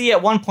chimpanzee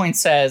at one point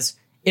says,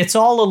 "It's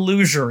all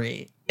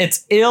illusory.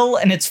 It's ill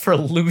and it's for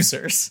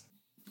losers."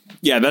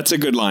 Yeah, that's a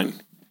good line.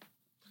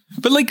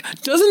 But, like,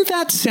 doesn't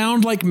that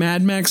sound like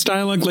Mad Max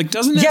dialogue? Like,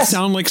 doesn't that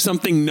sound like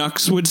something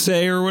Nux would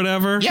say or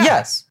whatever? Yeah.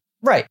 Yes,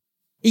 right.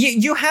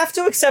 You have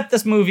to accept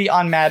this movie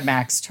on Mad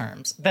Max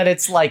terms, that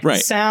it's like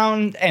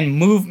sound and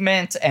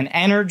movement and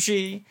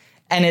energy,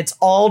 and it's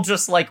all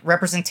just like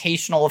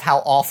representational of how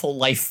awful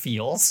life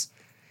feels.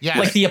 Yeah.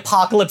 Like the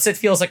apocalypse, it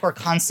feels like we're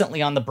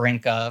constantly on the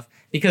brink of,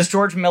 because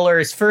George Miller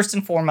is first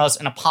and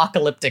foremost an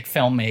apocalyptic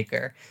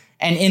filmmaker.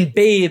 And in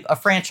Babe, a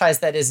franchise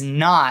that is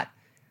not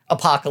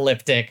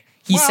apocalyptic,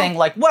 he's saying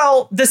like,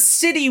 well, the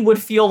city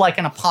would feel like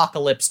an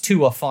apocalypse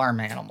to a farm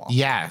animal.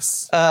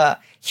 Yes.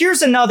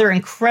 Here's another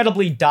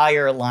incredibly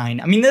dire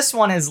line. I mean, this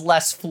one is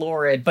less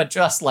florid, but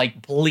just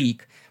like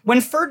bleak. When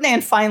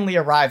Ferdinand finally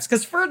arrives,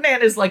 because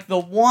Ferdinand is like the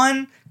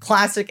one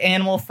classic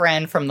animal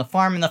friend from the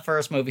farm in the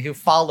first movie who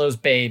follows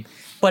Babe,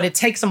 but it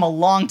takes him a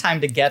long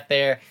time to get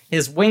there.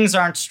 His wings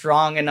aren't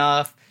strong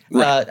enough.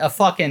 A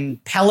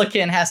fucking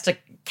pelican has to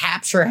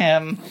capture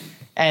him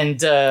and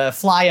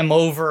fly him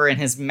over in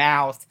his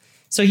mouth.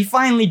 So he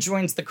finally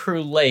joins the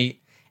crew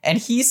late, and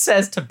he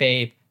says to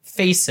Babe,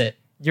 "Face it,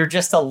 you're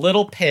just a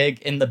little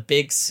pig in the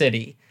big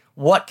city.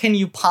 What can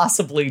you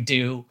possibly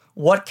do?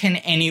 What can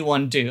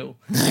anyone do?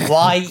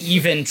 Why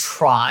even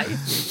try?"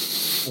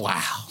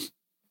 Wow.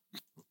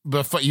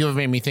 Before you have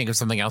made me think of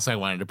something else I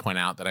wanted to point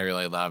out that I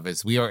really love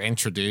is we are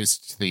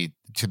introduced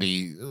to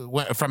the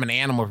from an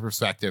animal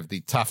perspective,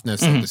 the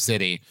toughness of the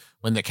city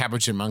when the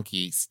capuchin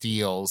monkey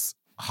steals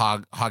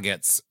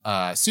Hoggett's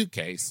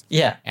suitcase.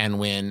 Yeah. And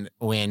when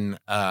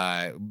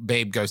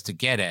Babe goes to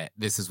get it,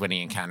 this is when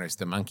he encounters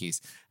the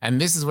monkeys.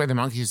 And this is where the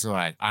monkeys are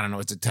like, "I don't know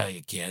what to tell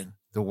you, kid.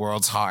 The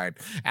world's hard."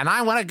 And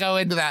I want to go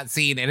into that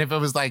scene. And if it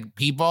was like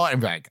people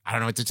and be like, "I don't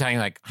know what to tell you,"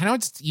 like, "I know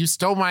you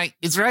stole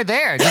it's right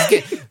there. Just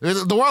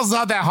the world's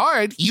not that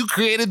hard. You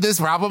created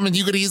this problem and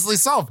you could easily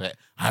solve it.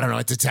 I don't know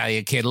what to tell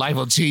you, kid. Life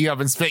will chew you up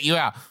and spit you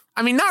out."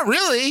 I mean, not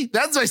really.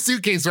 That's my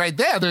suitcase right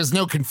there. There's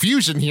no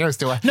confusion here as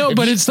to why. No,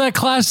 but it's that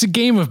classic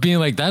game of being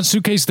like, that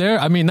suitcase there,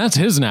 I mean, that's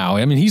his now.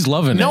 I mean, he's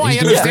loving it.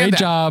 He's doing a great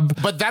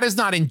job. But that is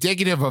not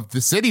indicative of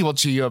the city will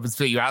chew you up and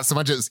spit you out so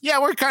much as, yeah,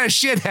 we're kind of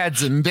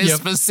shitheads in this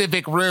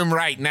specific room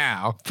right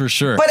now. For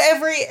sure. But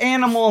every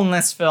animal in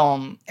this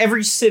film,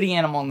 every city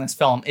animal in this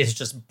film is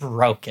just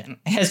broken.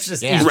 It's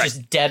just,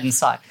 just dead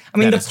inside. I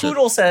mean, the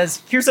poodle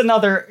says, here's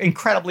another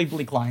incredibly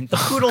bleak line. The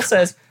poodle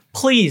says,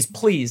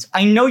 please,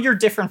 I know you're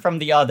different from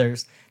the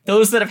others.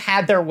 Those that have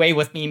had their way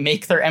with me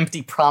make their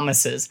empty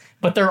promises,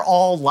 but they're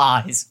all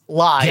lies,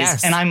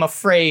 and I'm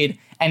afraid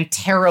and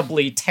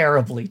terribly,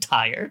 terribly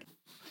tired.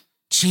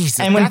 Jesus,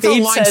 and when that's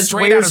Babe a line says,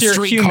 straight "Where's out of your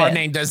Streetcar human?"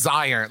 Named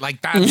Desire,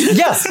 like that.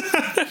 Yes.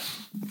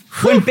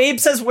 When Babe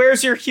says,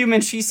 "Where's your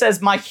human?" she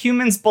says, "My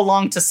humans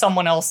belong to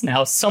someone else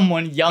now,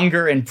 someone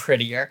younger and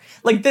prettier."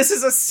 Like, this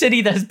is a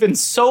city that has been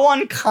so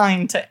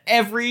unkind to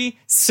every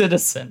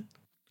citizen.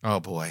 Oh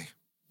boy.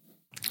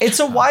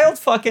 It's a wild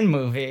fucking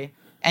movie,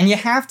 and you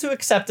have to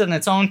accept it in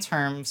its own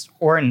terms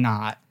or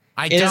not.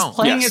 It is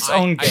playing its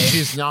own game.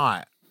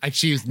 I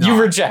choose not. You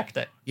reject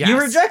it. Yes. You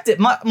reject it,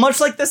 much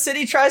like the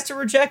city tries to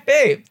reject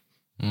Babe.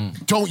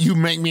 Don't you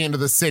make me into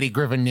the city,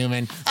 Griffin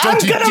Newman. I'm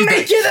gonna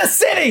make you the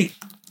city!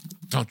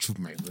 Don't you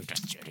make me the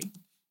city.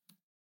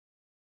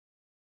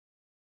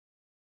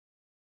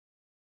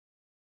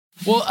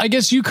 Well, I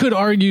guess you could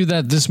argue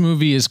that this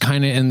movie is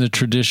kind of in the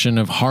tradition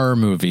of horror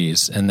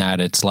movies and that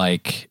it's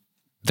like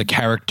the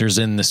characters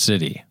in the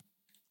city.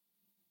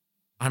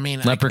 I mean,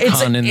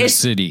 Leprechaun in the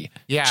city.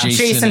 Yeah.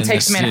 Jason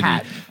takes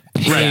Manhattan.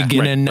 pig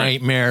in a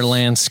nightmare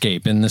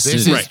landscape in the city.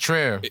 This is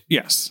true.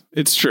 Yes,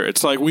 it's true.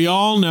 It's like, we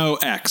all know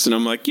X. And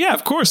I'm like, yeah,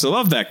 of course, I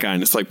love that guy.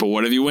 And it's like, but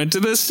what if you went to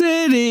the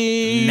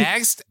city?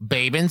 Next,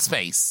 Babe in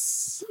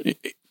Space.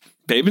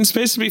 Babe in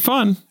Space would be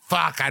fun.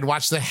 Fuck, I'd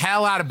watch the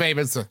hell out of Babe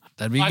in Space.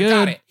 That'd be I good.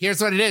 got it.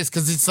 Here's what it is,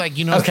 because it's like,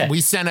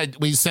 we sent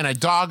a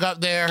dog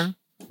up there.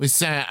 We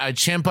sent a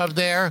chimp up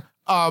there.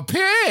 A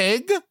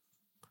pig.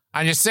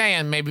 I'm just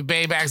saying, maybe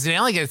Babe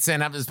accidentally gets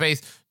sent up to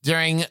space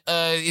during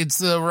it's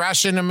the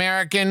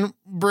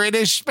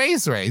Russian-American-British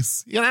space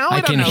race.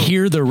 I can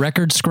hear the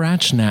record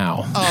scratch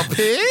now. A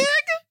pig?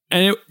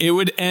 And it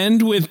would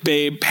end with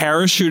Babe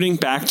parachuting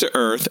back to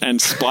Earth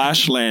and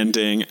splash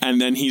landing,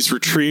 and then he's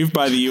retrieved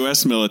by the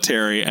U.S.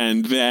 military,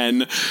 and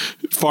then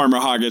Farmer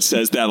Hoggett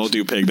says, that'll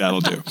do, pig,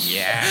 that'll do.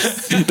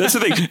 Yes. That's the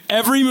thing.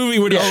 Every movie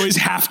would always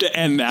have to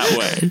end that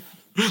way.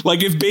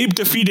 Like, if Babe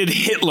defeated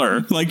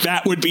Hitler, like,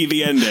 that would be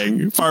the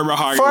ending. Farmer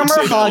Hoggett would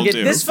say, that'll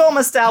do. This film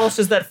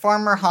establishes that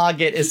Farmer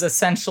Hoggett is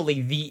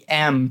essentially the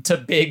M to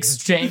Babe's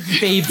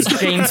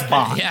James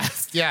Bond.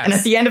 Yes. And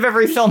at the end of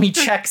every film, he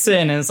checks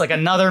in, and it's like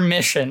another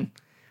mission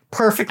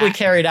perfectly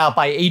carried out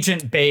by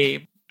Agent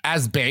Babe.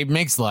 As Babe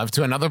makes love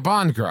to another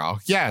Bond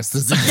girl. Yes,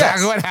 this is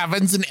exactly what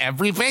happens in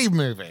every Babe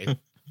movie.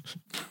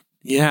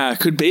 Yeah,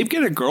 could Babe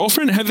get a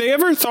girlfriend? Have they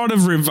ever thought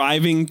of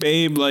reviving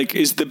Babe? Like,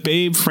 is the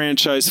Babe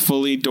franchise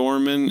fully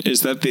dormant?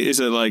 Is it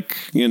like,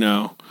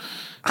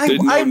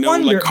 I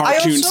wonder. Like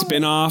cartoon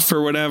spin-off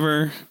or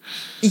whatever?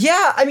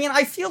 Yeah, I mean,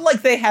 I feel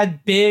like they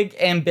had big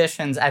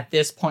ambitions at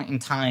this point in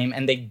time,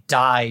 and they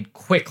died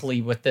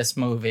quickly with this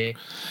movie.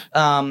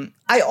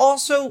 I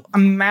also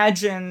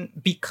imagine,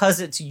 because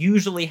it's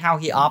usually how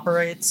he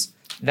operates,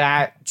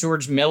 that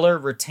George Miller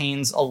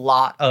retains a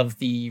lot of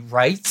the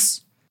rights.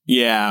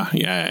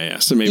 Yeah.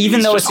 So maybe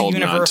even though just it's a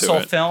Universal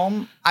it.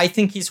 film, I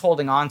think he's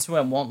holding on to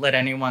it and won't let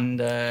anyone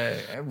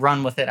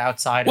run with it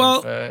outside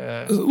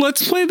of...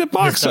 let's play the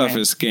box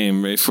office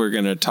game if we're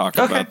going to talk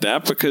about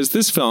that, because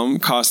this film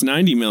cost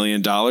 $90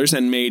 million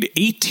and made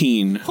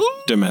 18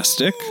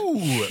 domestic.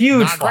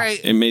 Huge. Not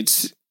great.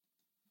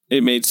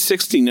 It made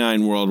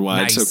 69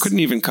 worldwide, so it couldn't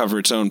even cover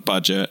its own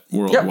budget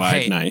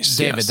worldwide. Hey, nice.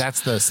 David, that's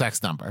the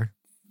sex number.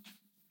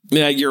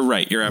 Yeah, you're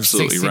right. You're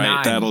absolutely 69.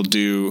 right. That'll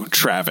do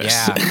Travis.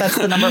 Yeah, that's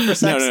the number for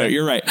sex. No,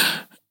 you're right.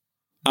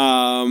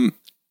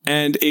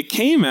 And it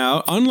came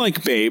out,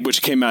 unlike Babe,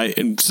 which came out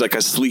in like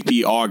a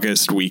sleepy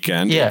August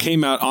weekend. Yeah. It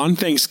came out on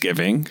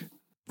Thanksgiving.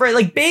 Right,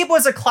 like Babe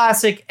was a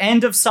classic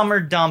end of summer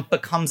dump,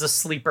 becomes a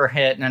sleeper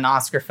hit and an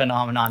Oscar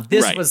phenomenon.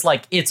 This was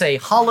like, it's a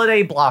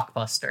holiday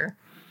blockbuster.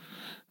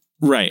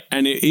 Right,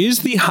 and it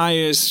is the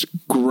highest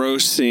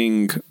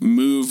grossing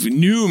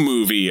new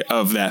movie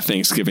of that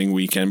Thanksgiving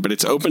weekend, but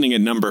it's opening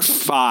at number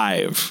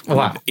 5 with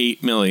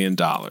 $8 million.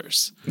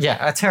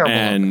 Yeah, a terrible.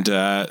 And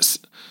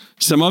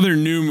some other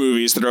new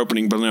movies that are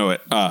opening below it: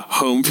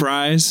 Home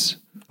Fries,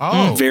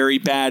 Very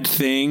Bad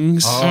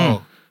Things, a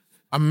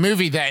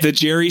movie that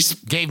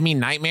gave me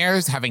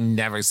nightmares, having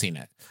never seen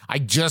it. I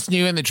just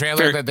knew in the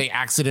trailer that they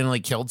accidentally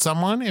killed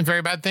someone in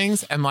Very Bad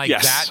Things, and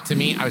that to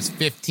me, I was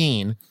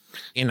 15.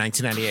 In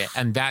 1998,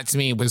 and that to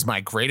me was my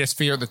greatest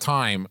fear at the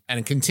time, and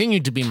it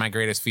continued to be my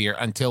greatest fear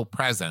until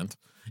present,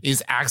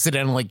 is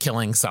accidentally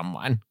killing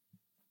someone.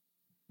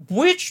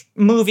 Which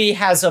movie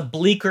has a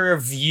bleaker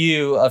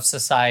view of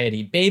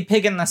society? Babe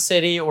Pig in the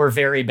City or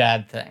Very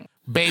Bad Thing?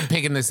 Babe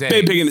Pig in the City.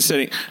 Babe Pig in the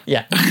City.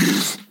 Yeah.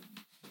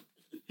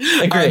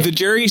 The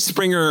Jerry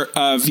Springer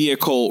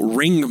vehicle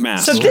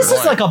Ringmaster. So this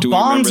is like a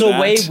bombs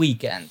away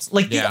weekend.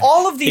 Like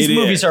all of these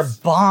movies are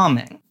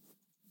bombing.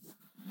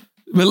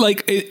 But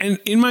like, and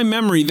in my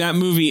memory, that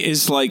movie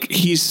is like,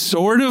 he's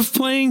sort of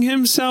playing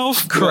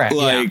himself. Correct.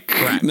 Like,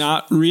 correct.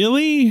 Not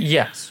really.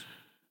 Yes.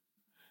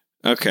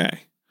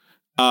 Okay.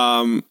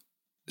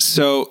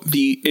 So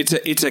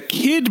it's a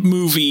kid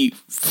movie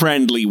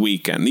friendly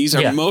weekend. These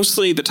are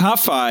mostly, the top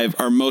 5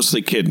 are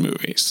mostly kid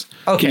movies.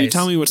 Okay. Can you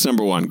tell me what's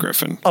number 1,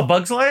 Griffin? A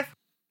Bug's Life?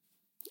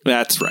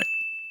 That's right.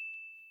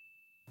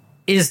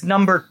 Is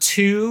number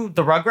 2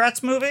 the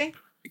Rugrats movie?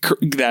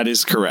 That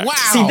is correct. Wow.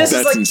 See, this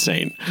That's is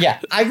insane.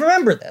 Yeah, I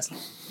remember this.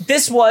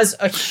 This was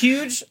a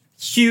huge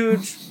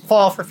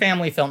fall for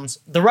family films.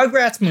 The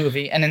Rugrats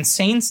movie, an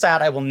insane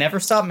stat I will never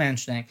stop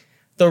mentioning.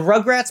 The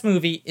Rugrats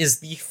movie is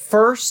the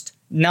first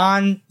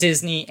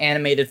non-Disney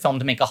animated film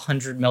to make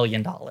 $100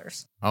 million.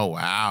 Oh,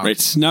 wow. Right,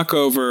 snuck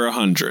over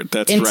 100.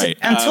 That's right.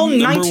 Until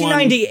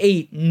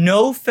 1998,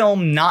 no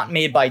film not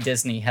made by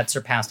Disney had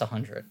surpassed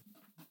 100.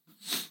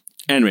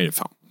 Animated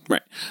film,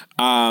 right.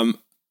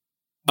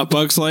 A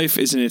Bug's Life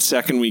is in its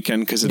second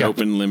weekend because it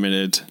opened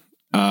limited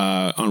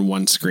on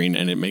one screen,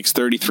 and it makes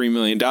 $33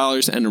 million.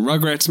 And a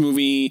Rugrats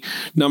movie,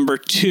 number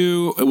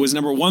 2, it was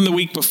number 1 the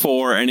week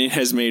before, and it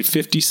has made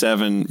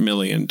 $57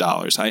 million.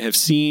 I have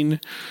seen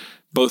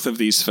both of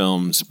these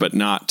films, but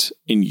not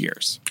in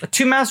years.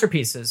 2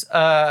 masterpieces.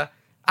 I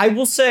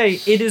will say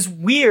it is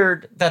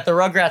weird that the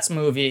Rugrats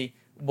movie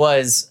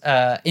was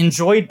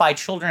enjoyed by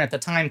children at the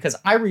time, because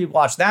I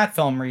rewatched that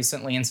film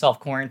recently in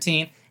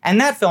self-quarantine. And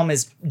that film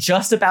is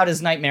just about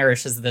as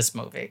nightmarish as this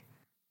movie.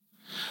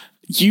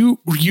 You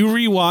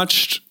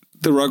rewatched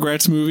the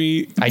Rugrats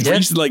movie? I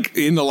did. Like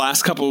in the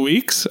last couple of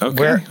weeks?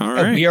 Okay, all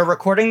right. We are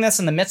recording this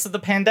in the midst of the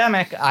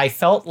pandemic. I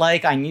felt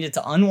like I needed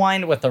to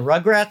unwind with the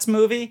Rugrats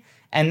movie.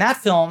 And that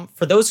film,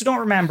 for those who don't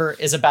remember,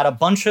 is about a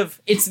bunch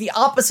of... It's the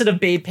opposite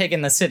of Babe Pig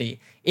in the City.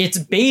 It's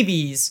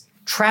babies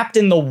trapped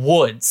in the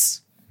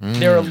woods.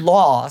 They're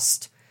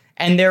lost.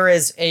 And there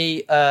is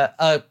a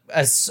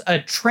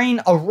train,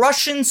 a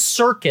Russian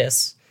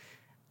circus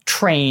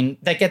train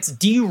that gets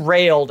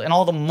derailed and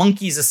all the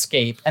monkeys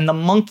escape. And the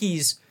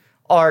monkeys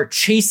are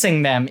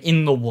chasing them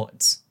in the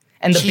woods.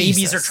 And the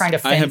babies are trying to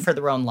fend for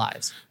their own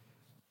lives.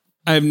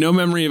 I have no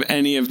memory of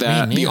any of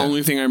that. The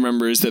only thing I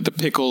remember is that the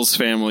Pickles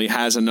family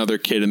has another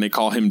kid and they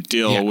call him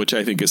Dill, which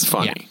I think is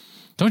funny. Yeah.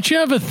 Don't you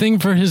have a thing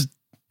for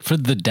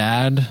the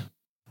dad?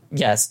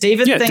 Yes,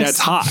 David thinks Dad's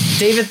hot.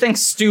 David thinks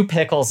Stu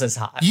Pickles is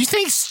hot. You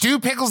think Stu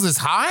Pickles is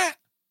hot?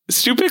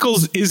 Stu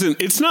Pickles isn't.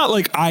 It's not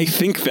like I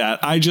think that.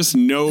 I just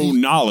know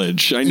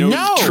knowledge. I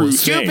know true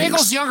things. Stu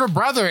Pickles' younger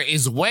brother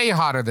is way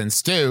hotter than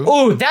Stu.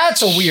 Oh,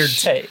 that's a weird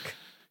take.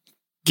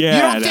 You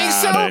don't think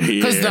so?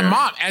 Because the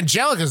mom,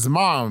 Angelica's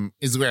mom,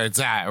 is where it's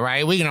at,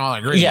 right? We can all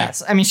agree.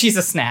 Yes. I mean, she's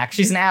a snack.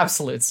 She's an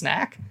absolute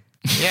snack.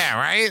 Yeah,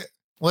 right?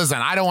 Listen,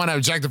 I don't want to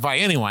objectify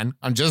anyone.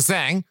 I'm just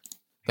saying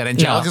that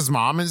Angelica's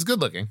mom is good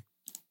looking.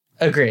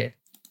 Agreed.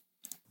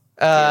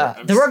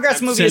 The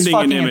Rugrats movie is fucking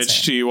sending an image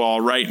insane. to you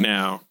all right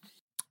now.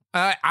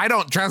 I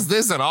don't trust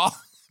this at all.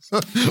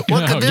 What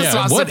could this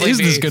possibly What is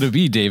be? this going to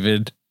be,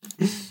 David?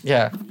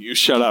 Yeah. You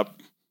shut up.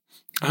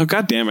 Oh,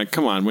 God damn it.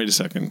 Come on. Wait a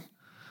second.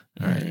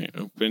 All right.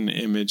 Open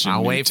image.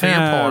 I'll wait for your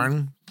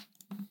porn.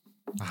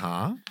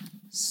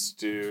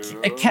 Stu.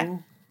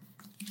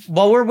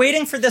 While we're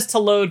waiting for this to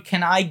load,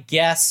 can I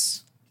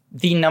guess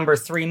the number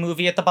 3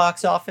 movie at the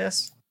box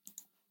office?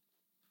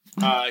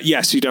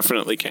 Yes, you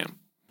definitely can.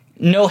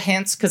 No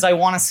hints, because I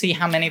want to see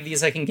how many of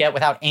these I can get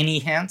without any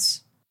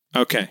hints.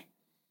 Okay.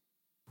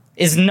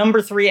 Is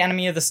number 3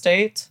 Enemy of the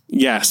State?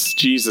 Yes.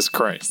 Jesus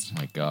Christ.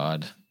 Oh my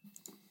God.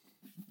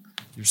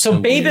 So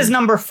Babe is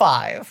number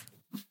 5.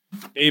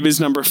 Babe is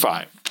number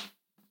 5.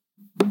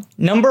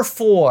 Number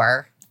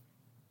 4.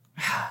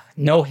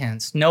 No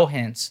hints. No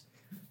hints.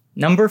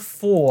 Number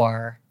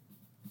 4.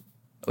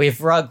 We have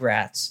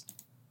Rugrats.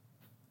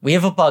 We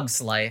have A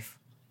Bug's Life.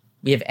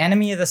 We have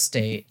Enemy of the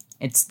State.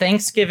 It's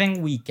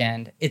Thanksgiving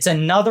weekend. It's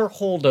another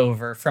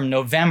holdover from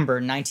November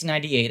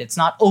 1998. It's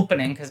not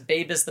opening because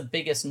Babe is the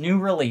biggest new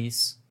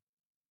release.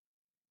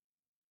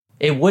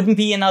 It wouldn't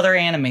be another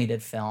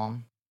animated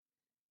film.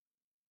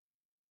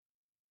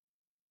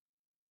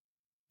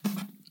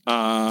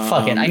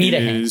 Fuck it. I need a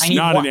hint. It's I need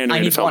not one, an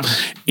animated film.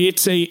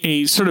 It's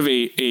a sort of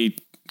a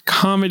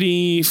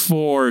comedy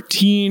for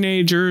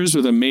teenagers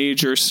with a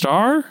major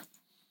star.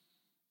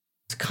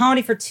 It's a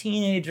comedy for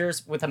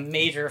teenagers with a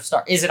major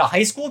star. Is it a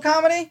high school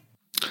comedy?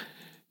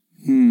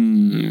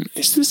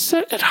 Is this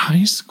set at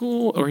high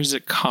school or is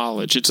it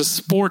college? It's a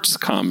sports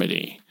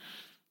comedy.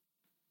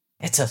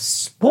 It's a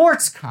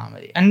sports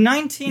comedy. A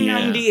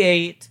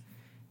 1998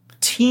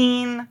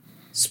 teen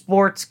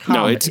sports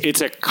comedy. No,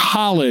 it's a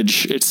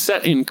college. It's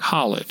set in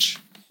college.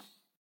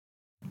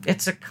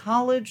 It's a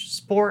college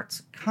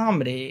sports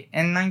comedy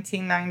in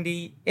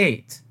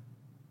 1998.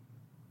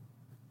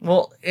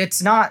 Well,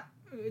 it's not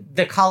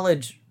the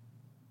college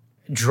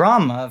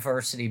drama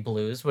Varsity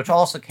Blues, which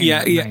also came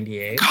out in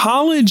 98.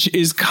 College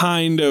is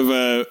kind of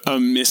a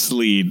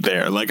mislead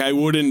there. Like, I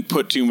wouldn't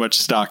put too much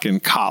stock in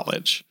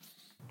college.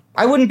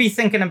 I wouldn't be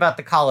thinking about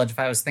the college if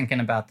I was thinking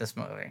about this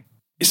movie.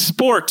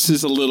 Sports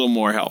is a little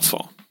more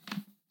helpful.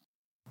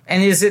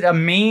 And is it a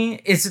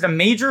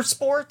major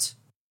sport?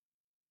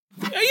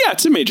 Yeah,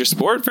 it's a major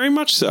sport, very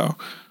much so.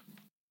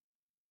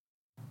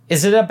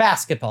 Is it a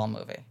basketball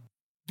movie?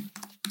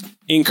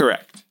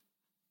 Incorrect.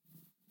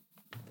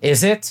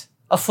 Is it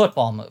a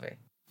football movie?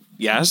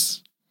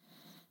 Yes.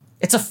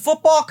 It's a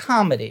football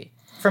comedy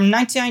from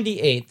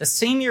 1998, the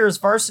same year as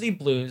Varsity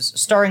Blues,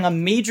 starring a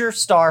major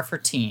star for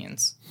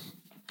teens.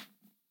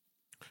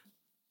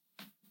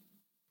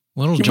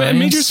 Little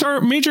Giants?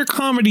 Major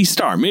comedy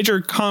star.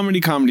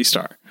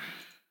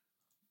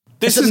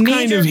 This is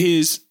kind of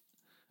his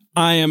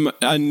I am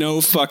a no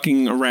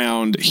fucking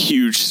around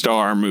huge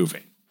star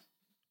movie.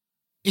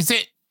 Is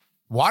it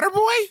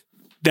Waterboy?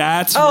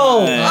 That's of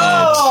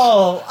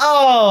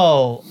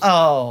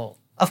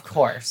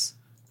course.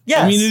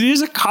 Yes. I mean, it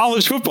is a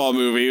college football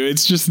movie.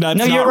 It's just not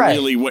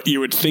really what you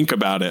would think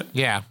about it.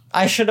 Yeah.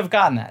 I should have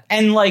gotten that.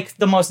 And like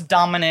the most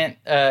dominant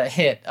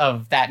hit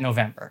of that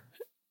November.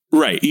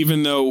 Right.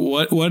 Even though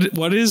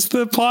what is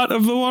the plot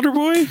of The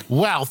Waterboy?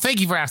 Well, thank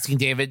you for asking,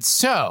 David.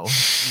 So,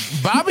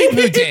 Bobby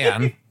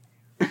Boudin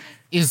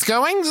is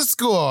going to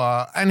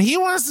school and he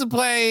wants to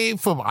play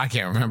football. I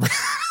can't remember.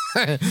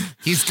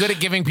 He's good at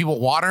giving people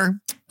water.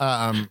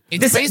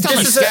 It's based on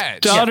a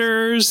sketch.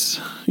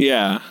 Daughters.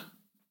 Yeah.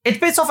 It's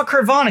based off a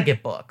Kurt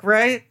Vonnegut book,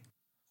 right?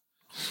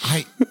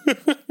 I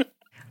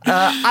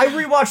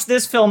rewatched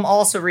this film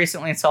also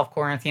recently in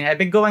self-quarantine. I've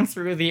been going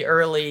through the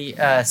early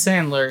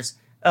Sandlers.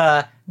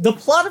 The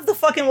plot of the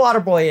fucking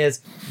Waterboy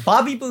is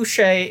Bobby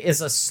Boucher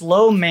is a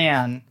slow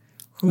man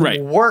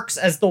who works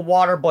as the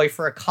water boy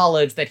for a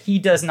college that he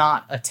does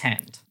not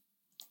attend.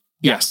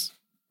 Yes.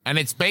 And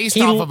it's based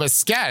off of a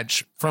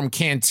sketch from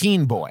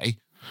Canteen Boy,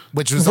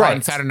 which was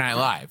on Saturday Night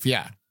Live.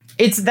 Yeah.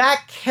 It's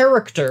that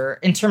character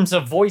in terms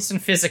of voice and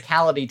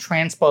physicality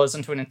transposed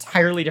into an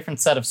entirely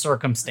different set of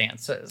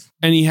circumstances.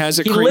 And he has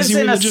a crazy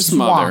religious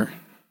mother.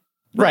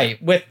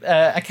 Right, with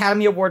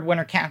Academy Award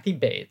winner Kathy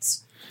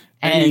Bates.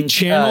 And he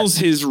channels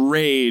his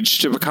rage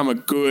to become a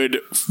good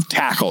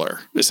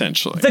tackler,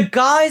 essentially. The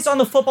guys on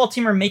the football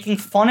team are making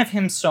fun of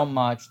him so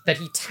much that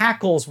he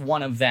tackles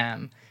one of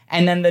them.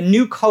 And then the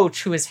new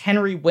coach, who is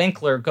Henry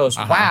Winkler, goes,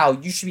 wow,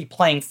 you should be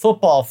playing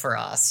football for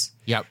us.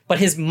 Yep. But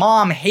his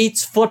mom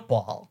hates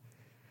football.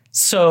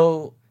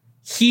 So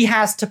he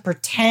has to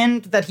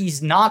pretend that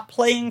he's not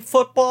playing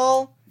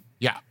football.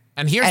 Yeah.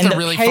 And here's the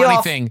really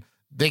funny thing.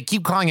 They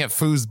keep calling it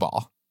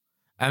foosball.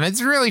 And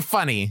it's really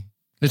funny.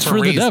 It's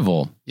for the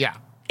devil. Yeah.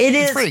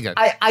 It's pretty good.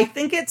 I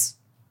think it's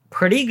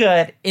pretty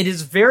good. It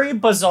is very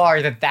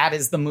bizarre that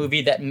is the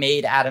movie that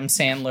made Adam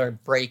Sandler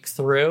break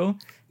through.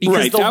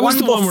 Because that was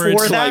the one where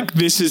it's like,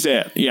 this is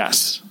it.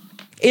 Yes.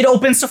 It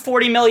opens to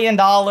 $40 million.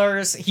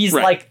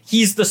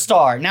 He's the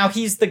star. Now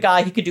he's the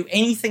guy who could do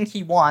anything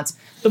he wants.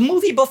 The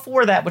movie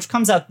before that, which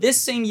comes out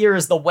this same year,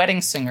 is The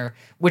Wedding Singer,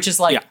 which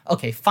is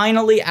okay,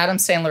 finally Adam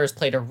Sandler has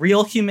played a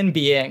real human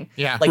being.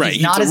 Yeah.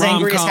 He's not as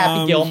angry as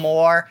Happy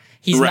Gilmore.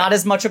 He's not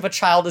as much of a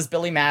child as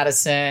Billy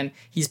Madison.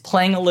 He's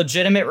playing a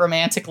legitimate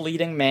romantic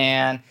leading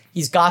man.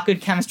 He's got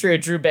good chemistry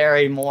with Drew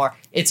Barrymore.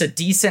 It's a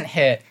decent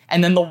hit.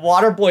 And then the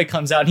water boy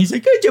comes out and he's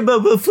like, I jump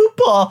over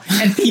football.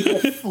 And people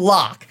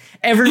flock.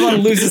 Everyone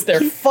loses their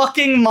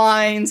fucking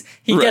minds.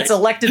 He gets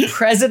elected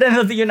president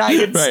of the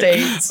United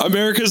States.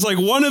 America's like,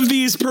 one of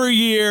these per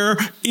year,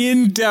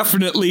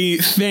 indefinitely,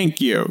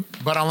 thank you.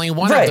 But only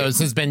one of those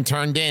has been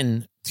turned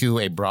into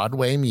a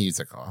Broadway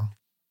musical.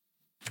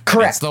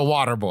 Correct. It's The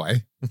Water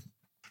Boy.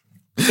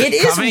 It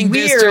is coming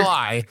weird. This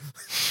July.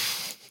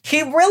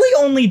 He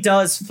really only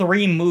does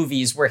 3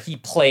 movies where he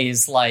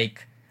plays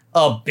like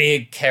a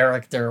big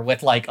character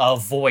with like a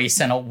voice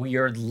and a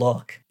weird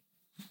look.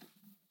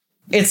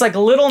 It's like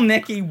Little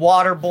Nicky,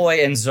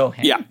 Waterboy, and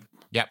Zohan. Yeah.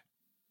 Yep.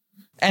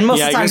 And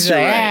most of the time he's like,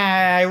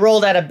 I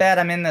rolled out of bed,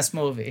 I'm in this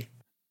movie.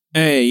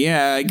 Hey,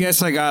 I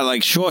guess I got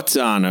like shorts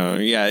on.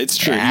 Or it's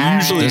true. He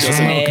usually This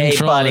doesn't. remote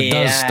controller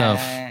does stuff.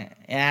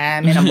 Yeah,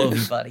 I'm in a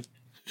movie, buddy.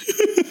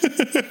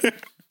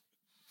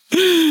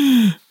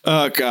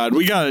 Oh God,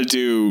 we got to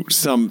do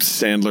some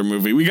Sandler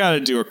movie. We got to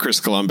do a Chris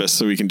Columbus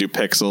so we can do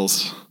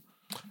Pixels.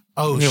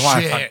 Oh We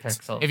wanna shit! talk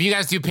Pixels. If you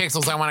guys do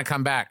Pixels, I want to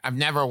come back. I've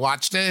never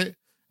watched it,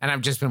 and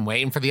I've just been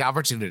waiting for the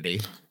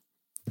opportunity.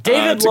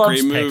 David it's a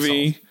loves great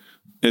movie. Pixels.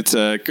 It's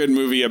a good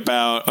movie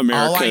about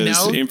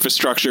America's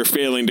infrastructure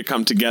failing to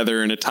come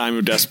together in a time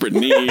of desperate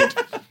need.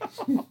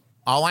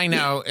 All I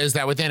know is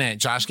that within it,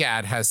 Josh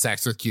Gad has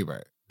sex with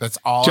Qbert. That's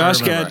all.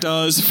 Josh I remember. Gad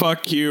does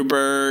fuck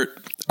Hubert.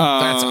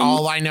 That's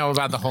all I know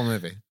about the whole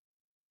movie.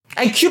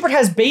 And Qbert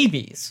has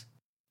babies.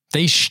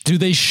 Do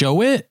they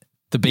show it?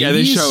 The babies? Yeah,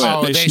 they show it.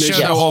 Oh, they show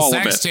the whole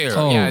sex too.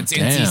 Oh, yeah, it's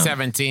damn.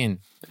 NC-17.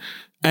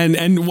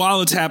 And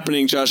while it's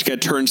happening, Josh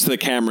Gad turns to the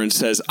camera and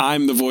says,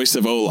 "I'm the voice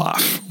of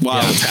Olaf,"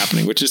 while it's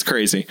happening, which is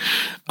crazy.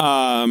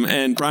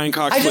 And Brian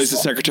Cox plays the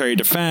Secretary of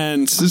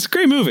Defense. It's a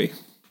great movie.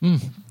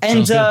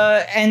 And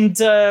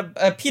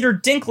Peter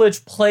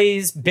Dinklage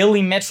plays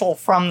Billy Mitchell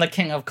from The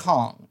King of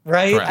Kong,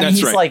 right? Correct.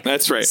 And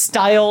That's right.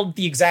 Styled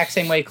the exact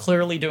same way,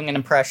 clearly doing an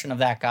impression of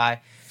that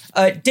guy.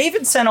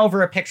 David sent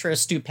over a picture of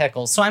Stu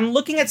Pickles. So I'm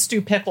looking at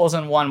Stu Pickles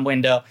in one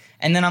window,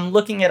 and then I'm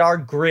looking at our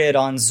grid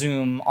on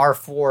Zoom, our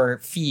 4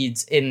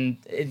 feeds in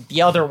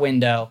the other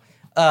window.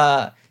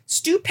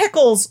 Stu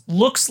Pickles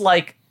looks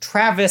like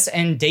Travis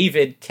and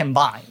David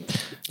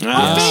combined.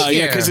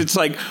 Yeah, because it's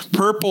like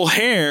purple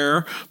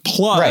hair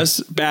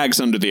plus bags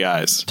under the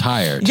eyes.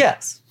 Tired.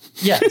 Yes.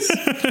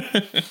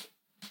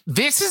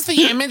 This is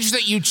the image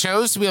that you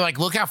chose to be like,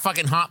 look how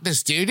fucking hot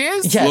this dude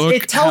is? Yes, Look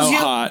it tells how you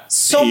hot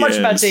so he much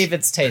about is.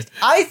 David's taste.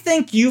 I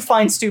think you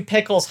find Stu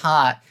Pickles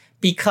hot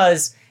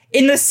because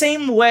in the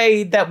same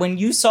way that when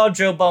you saw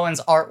Joe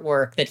Bowen's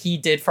artwork that he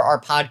did for our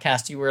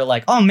podcast, you were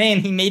like, oh man,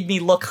 he made me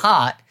look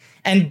hot.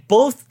 And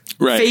both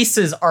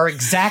faces are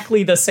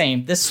exactly the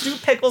same. The Stu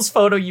Pickles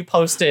photo you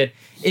posted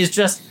is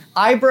just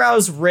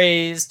eyebrows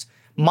raised,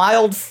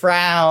 mild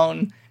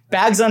frown,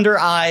 bags under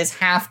eyes,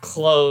 half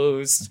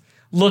closed,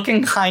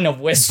 looking kind of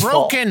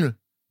wistful.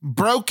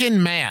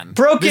 Broken man.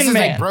 Broken this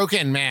man. Is a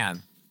broken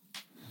man.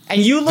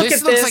 And you look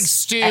this at this. looks like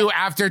Stu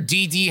after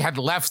Dee had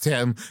left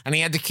him and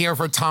he had to care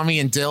for Tommy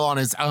and Dill on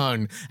his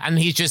own. And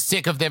he's just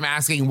sick of them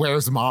asking,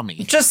 where's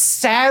mommy? Just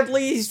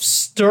sadly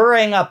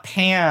stirring a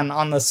pan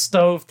on the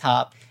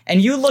stovetop.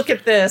 And you look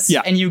at this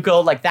and you go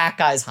like, that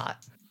guy's hot.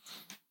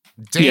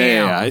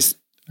 Damn. Yeah.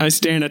 I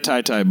stand a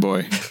tie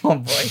boy. Oh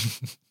boy.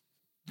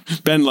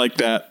 Ben like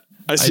that.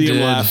 I see him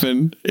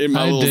laughing in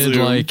my little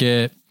Zoom. Like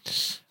it.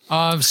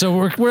 So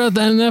we're at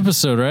the end of the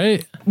episode,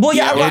 right? Well,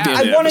 yeah, Yeah,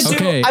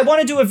 I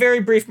want to do a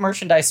very brief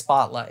merchandise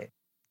spotlight.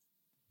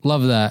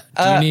 Love that.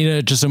 Do you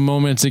need just a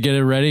moment to get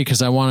it ready?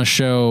 Because I want to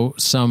show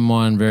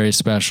someone very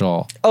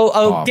special.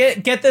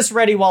 Get this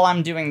ready while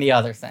I'm doing the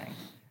other thing.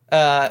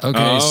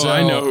 Okay, so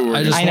I know who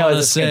I just want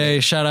to say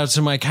shout out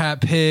to my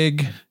cat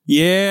Pig.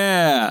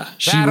 Yeah.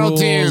 That'll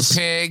do,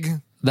 Pig.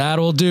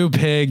 That'll do,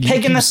 Pig.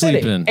 Pig in the city.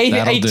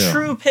 A do.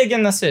 True pig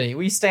in the city.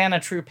 We stand a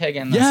true pig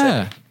in the city.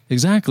 Yeah,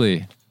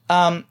 exactly.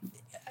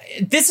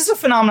 This is a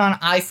phenomenon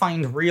I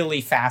find really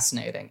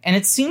fascinating. And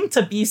it seemed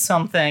to be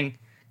something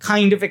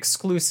kind of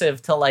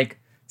exclusive to like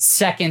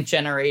second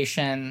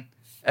generation,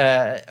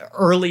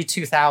 early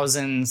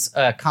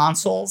 2000s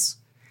consoles.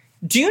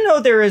 Do you know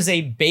there is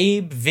a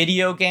Babe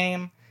video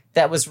game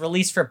that was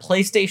released for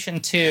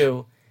PlayStation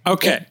 2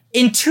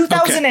 in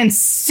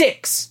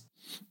 2006?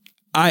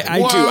 I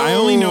do. I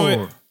only know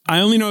it. I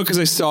only know it because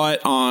I saw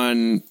it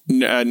on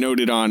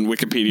noted on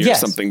Wikipedia or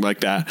something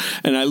like that.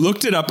 And I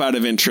looked it up out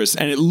of interest,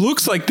 and it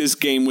looks like this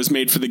game was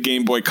made for the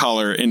Game Boy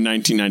Color in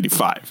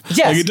 1995.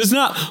 Yes. Like, it does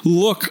not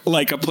look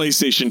like a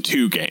PlayStation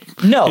 2 game.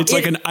 No. It's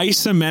like an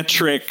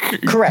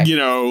isometric, correct.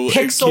 Pixelated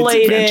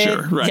Kids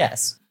adventure. Right.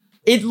 Yes.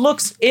 It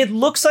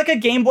looks like a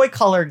Game Boy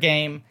Color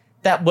game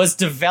that was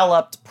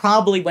developed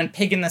probably when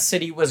Pig in the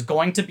City was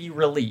going to be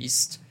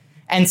released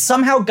and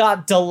somehow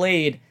got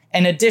delayed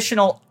an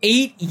additional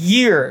 8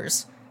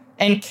 years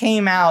and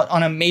came out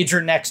on a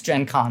major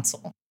next-gen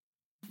console.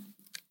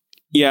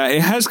 Yeah,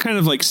 it has kind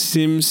of like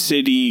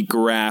SimCity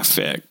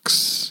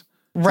graphics.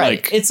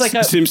 Right. It's like a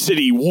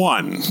SimCity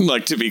 1,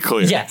 like, to be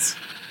clear. Yes,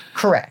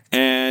 correct.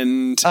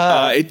 And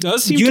it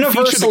does seem to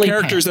feature the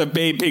characters of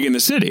Babe Pig in the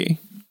City.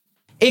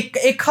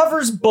 It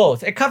covers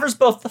both. It covers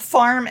both the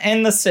farm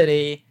and the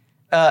city.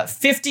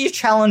 50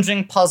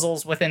 challenging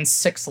puzzles within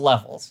 6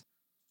 levels.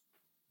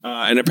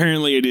 And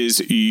apparently it is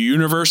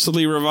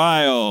universally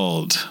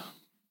reviled.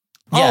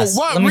 Yes. Oh,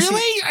 what?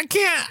 Really? I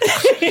can't.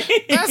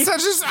 That's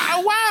such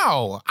a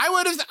wow.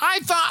 I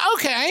thought,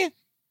 okay.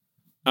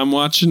 I'm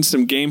watching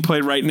some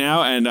gameplay right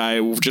now, and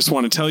I just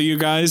want to tell you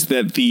guys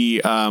that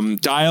the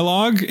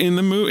dialogue in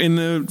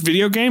the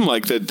video game,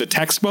 like the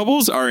text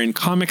bubbles, are in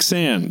Comic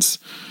Sans.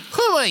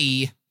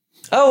 Hooey.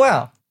 Oh,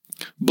 wow.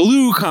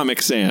 Blue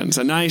Comic Sans,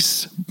 a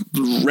nice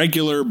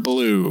regular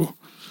blue.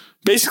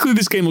 Basically,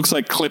 this game looks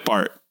like clip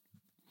art.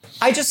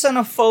 I just sent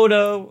a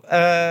photo,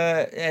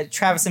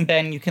 Travis and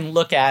Ben, you can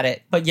look at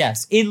it. But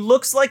yes, it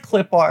looks like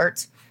clip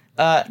art.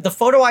 The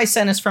photo I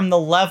sent is from the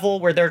level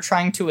where they're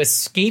trying to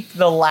escape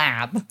the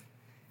lab.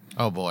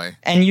 Oh, boy.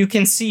 And you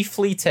can see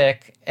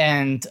Fleetic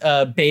and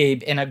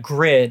Babe in a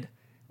grid.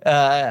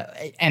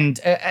 And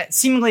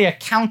seemingly a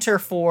counter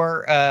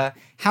for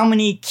how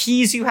many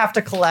keys you have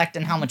to collect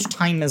and how much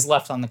time is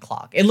left on the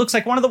clock. It looks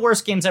like one of the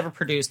worst games ever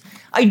produced.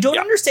 I don't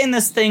understand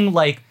this thing,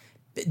 like,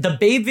 the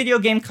Babe video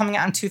game coming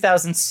out in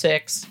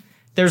 2006.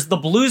 There's the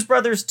Blues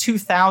Brothers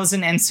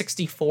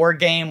 2064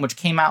 game, which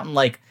came out in,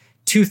 like,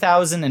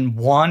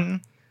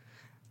 2001.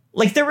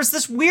 Like, there was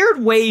this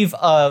weird wave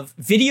of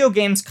video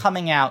games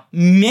coming out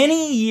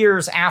many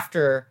years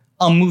after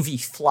a movie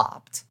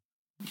flopped.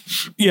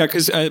 Yeah,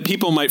 because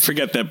people might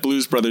forget that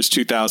Blues Brothers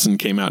 2000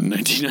 came out in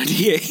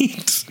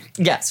 1998.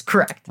 Yes,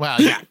 correct. Well,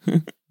 yeah.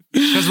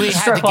 Because we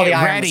had to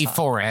get ready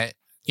for it.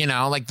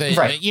 Like the,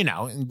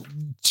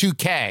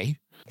 2K.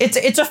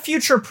 It's a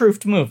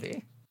future-proofed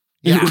movie.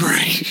 Yeah.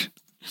 Right.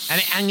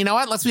 And you know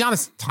what? Let's be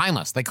honest.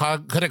 Timeless. They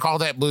could have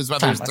called it Blues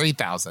Brothers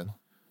 3000.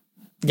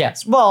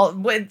 Yes. Well,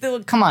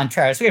 come on,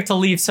 Travis. We have to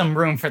leave some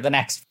room for the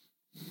next.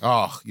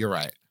 Oh, you're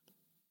right.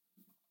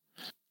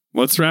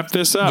 Let's wrap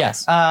this up.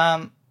 Yes.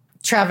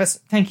 Travis,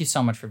 thank you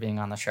so much for being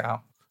on the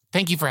show.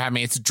 Thank you for having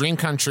me. It's a dream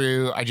come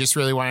true. I just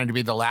really wanted to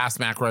be the last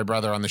McElroy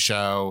brother on the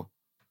show.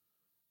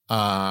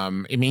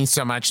 It means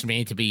so much to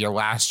me to be your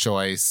last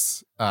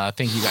choice.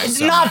 Thank you guys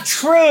so much. Not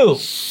true.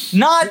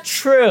 Not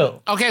true.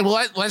 Okay,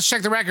 well, let's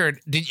check the record.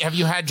 Have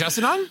you had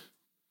Justin on?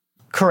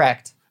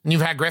 Correct. And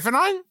you've had Griffin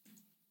on?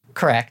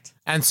 Correct.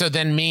 And so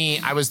then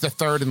I was the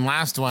third and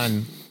last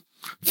one.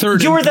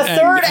 You were the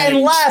third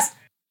and last.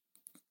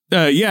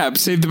 Yeah,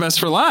 save the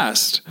best for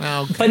last.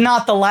 Okay. But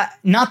not the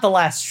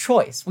last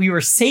choice. We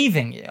were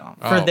saving you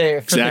for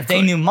the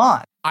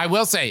denouement. I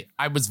will say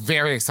I was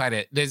very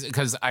excited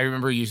because I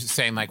remember you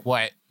saying, like,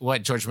 what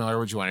George Miller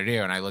would you want to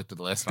do? And I looked at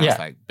the list and I was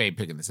like, Babe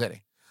Pig in the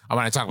City. I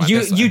want to talk about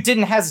this. You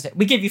didn't hesitate.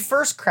 We gave you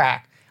first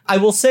crack. I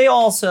will say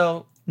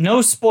also,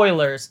 no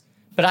spoilers,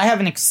 but I have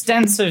an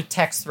extensive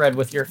text thread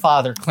with your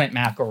father, Clint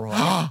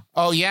McElroy.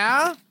 Oh,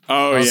 yeah?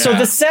 Oh, yeah. So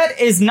the set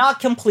is not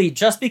complete.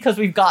 Just because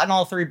we've gotten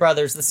all 3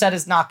 brothers, the set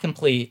is not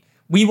complete.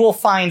 We will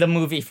find a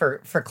movie for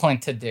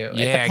Clint to do.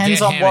 Yeah, it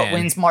depends on what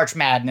wins March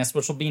Madness,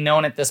 which will be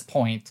known at this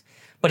point.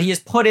 But he has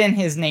put in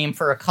his name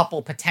for a couple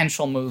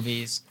potential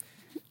movies.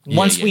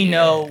 Once we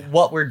know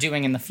what we're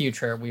doing in the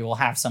future, we will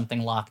have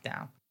something locked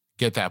down.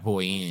 Get that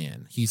boy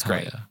in. He's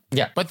great.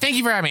 Yeah. But thank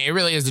you for having me. It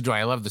really is a joy.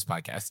 I love this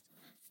podcast.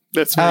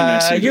 That's very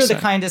nice. You're the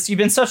kindest. You've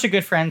been such a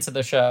good friend to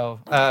the show.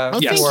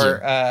 Thank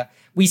you.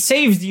 We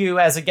saved you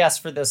as a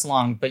guest for this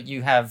long, but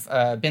you have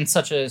been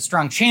such a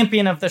strong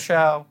champion of the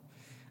show.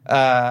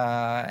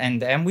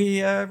 And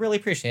we really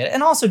appreciate it.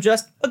 And also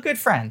just a good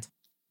friend.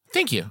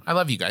 Thank you. I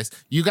love you guys.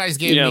 You guys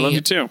gave me. I love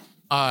you too.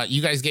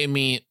 You guys gave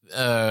me,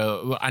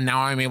 and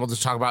now I'm able to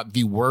talk about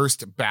the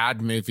worst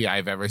bad movie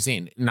I've ever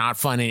seen. Not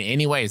fun in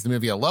any way is the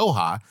movie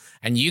Aloha,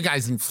 and you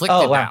guys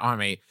inflicted that on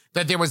me.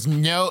 That there was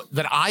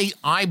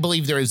I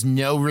believe there is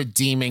no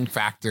redeeming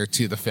factor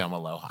to the film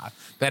Aloha.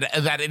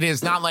 That it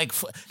is not like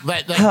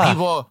that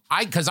people,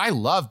 because I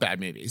love bad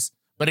movies.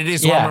 But it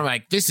is one where I'm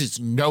like, this is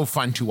no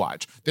fun to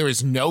watch. There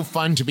is no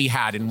fun to be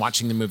had in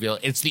watching the movie.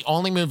 It's the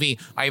only movie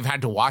I've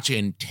had to watch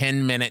in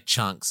 10-minute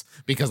chunks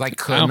because I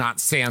could not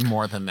stand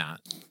more than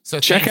that. So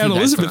check out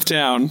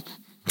Elizabethtown.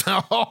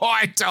 Oh,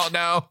 I don't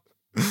know.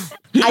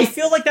 I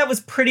feel like that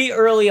was pretty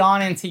early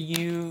on into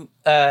you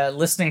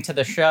listening to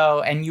the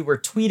show, and you were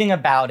tweeting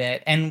about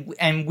it, and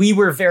we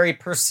were very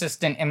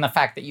persistent in the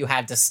fact that you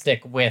had to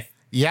stick with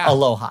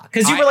Aloha,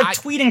 because you were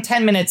tweeting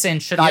 10 minutes in,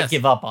 should I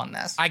give up on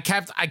this? I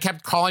kept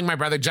calling my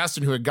brother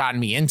Justin, who had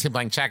gotten me into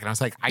Blank Check, and I was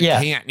like, I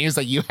can't. And he was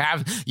like, you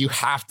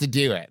have to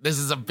do it. This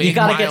is a big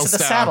milestone. You gotta get to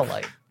the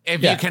satellite.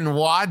 If you can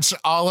watch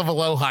all of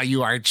Aloha,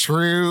 you are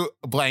true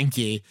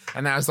Blanky.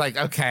 And I was like,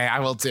 okay, I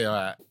will do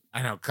it.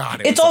 I know,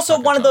 God. It's also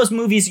one of those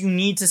movies you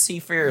need to see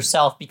for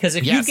yourself, because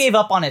if you gave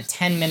up on it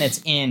 10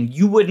 minutes in,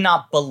 you would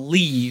not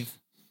believe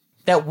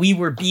that we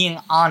were being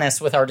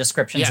honest with our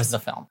descriptions of the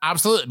film.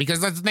 Absolutely.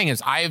 Because that's the thing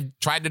is, I've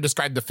tried to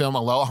describe the film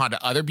Aloha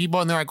to other people,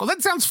 and they're like, well,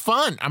 that sounds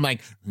fun. I'm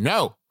like,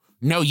 no,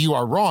 you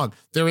are wrong.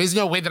 There is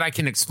no way that I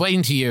can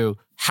explain to you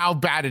how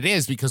bad it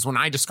is, because when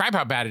I describe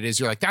how bad it is,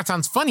 you're like, that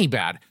sounds funny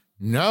bad.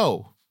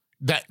 No.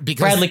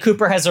 Because Bradley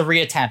Cooper has a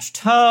reattached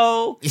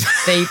toe.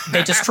 They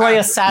destroy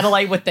a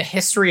satellite with the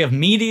history of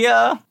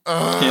media.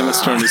 Emma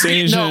Stone is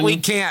Asian. No, we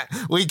can't.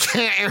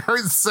 It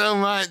hurts so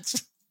much.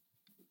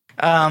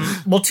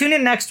 We'll tune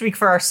in next week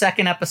for our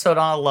second episode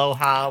on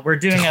Aloha. We're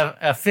doing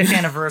a fifth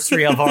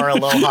anniversary of our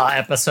Aloha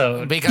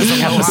episode. Because we're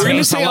going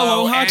to say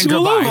Aloha to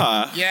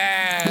Aloha.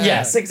 Yeah.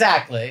 Yes,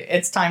 exactly.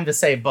 It's time to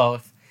say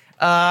both.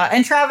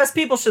 And Travis,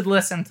 people should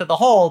listen to the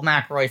whole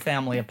McElroy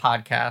family of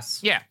podcasts.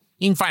 Yeah.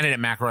 You can find it at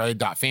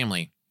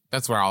McElroy.family.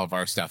 That's where all of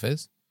our stuff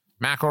is.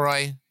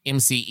 McElroy,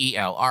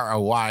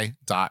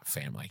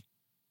 McElroy.family.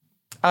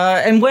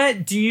 And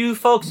when do you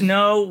folks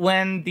know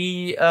when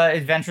the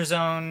Adventure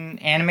Zone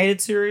animated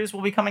series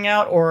will be coming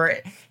out, or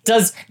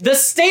does the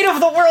state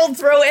of the world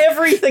throw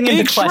everything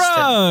into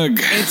question?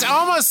 It's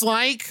almost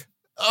like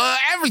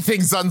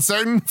everything's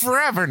uncertain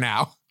forever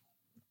now.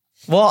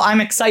 Well,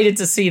 I'm excited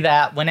to see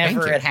that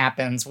whenever it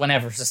happens,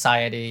 whenever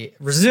society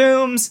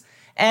resumes.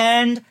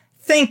 And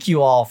thank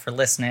you all for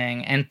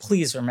listening. And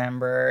please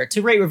remember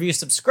to rate, review,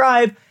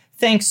 subscribe.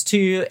 Thanks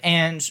to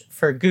Ange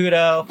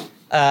Fergudo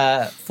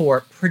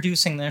for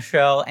producing this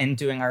show and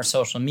doing our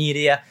social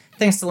media.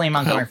 Thanks to Lane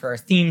Montgomery for our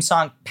theme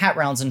song, Pat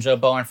Rounds and Joe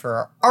Bowen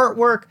for our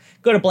artwork.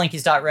 Go to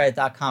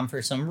blankies.reddit.com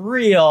for some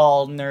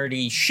real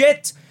nerdy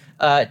shit.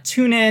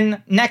 Tune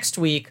in next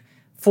week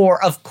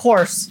for, of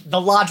course, the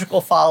logical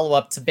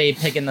follow-up to Babe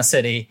Pig in the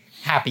City,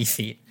 Happy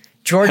Feet.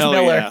 George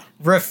Miller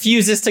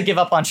refuses to give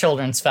up on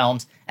children's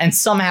films and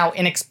somehow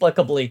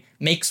inexplicably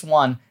makes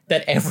one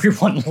that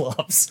everyone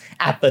loves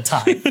at the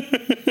time.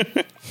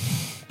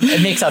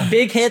 It makes a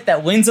big hit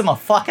that wins him a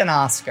fucking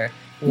Oscar.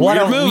 What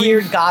a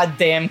weird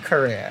goddamn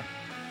career.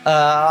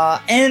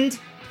 And,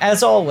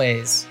 as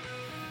always,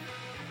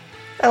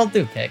 that'll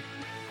do, Pig.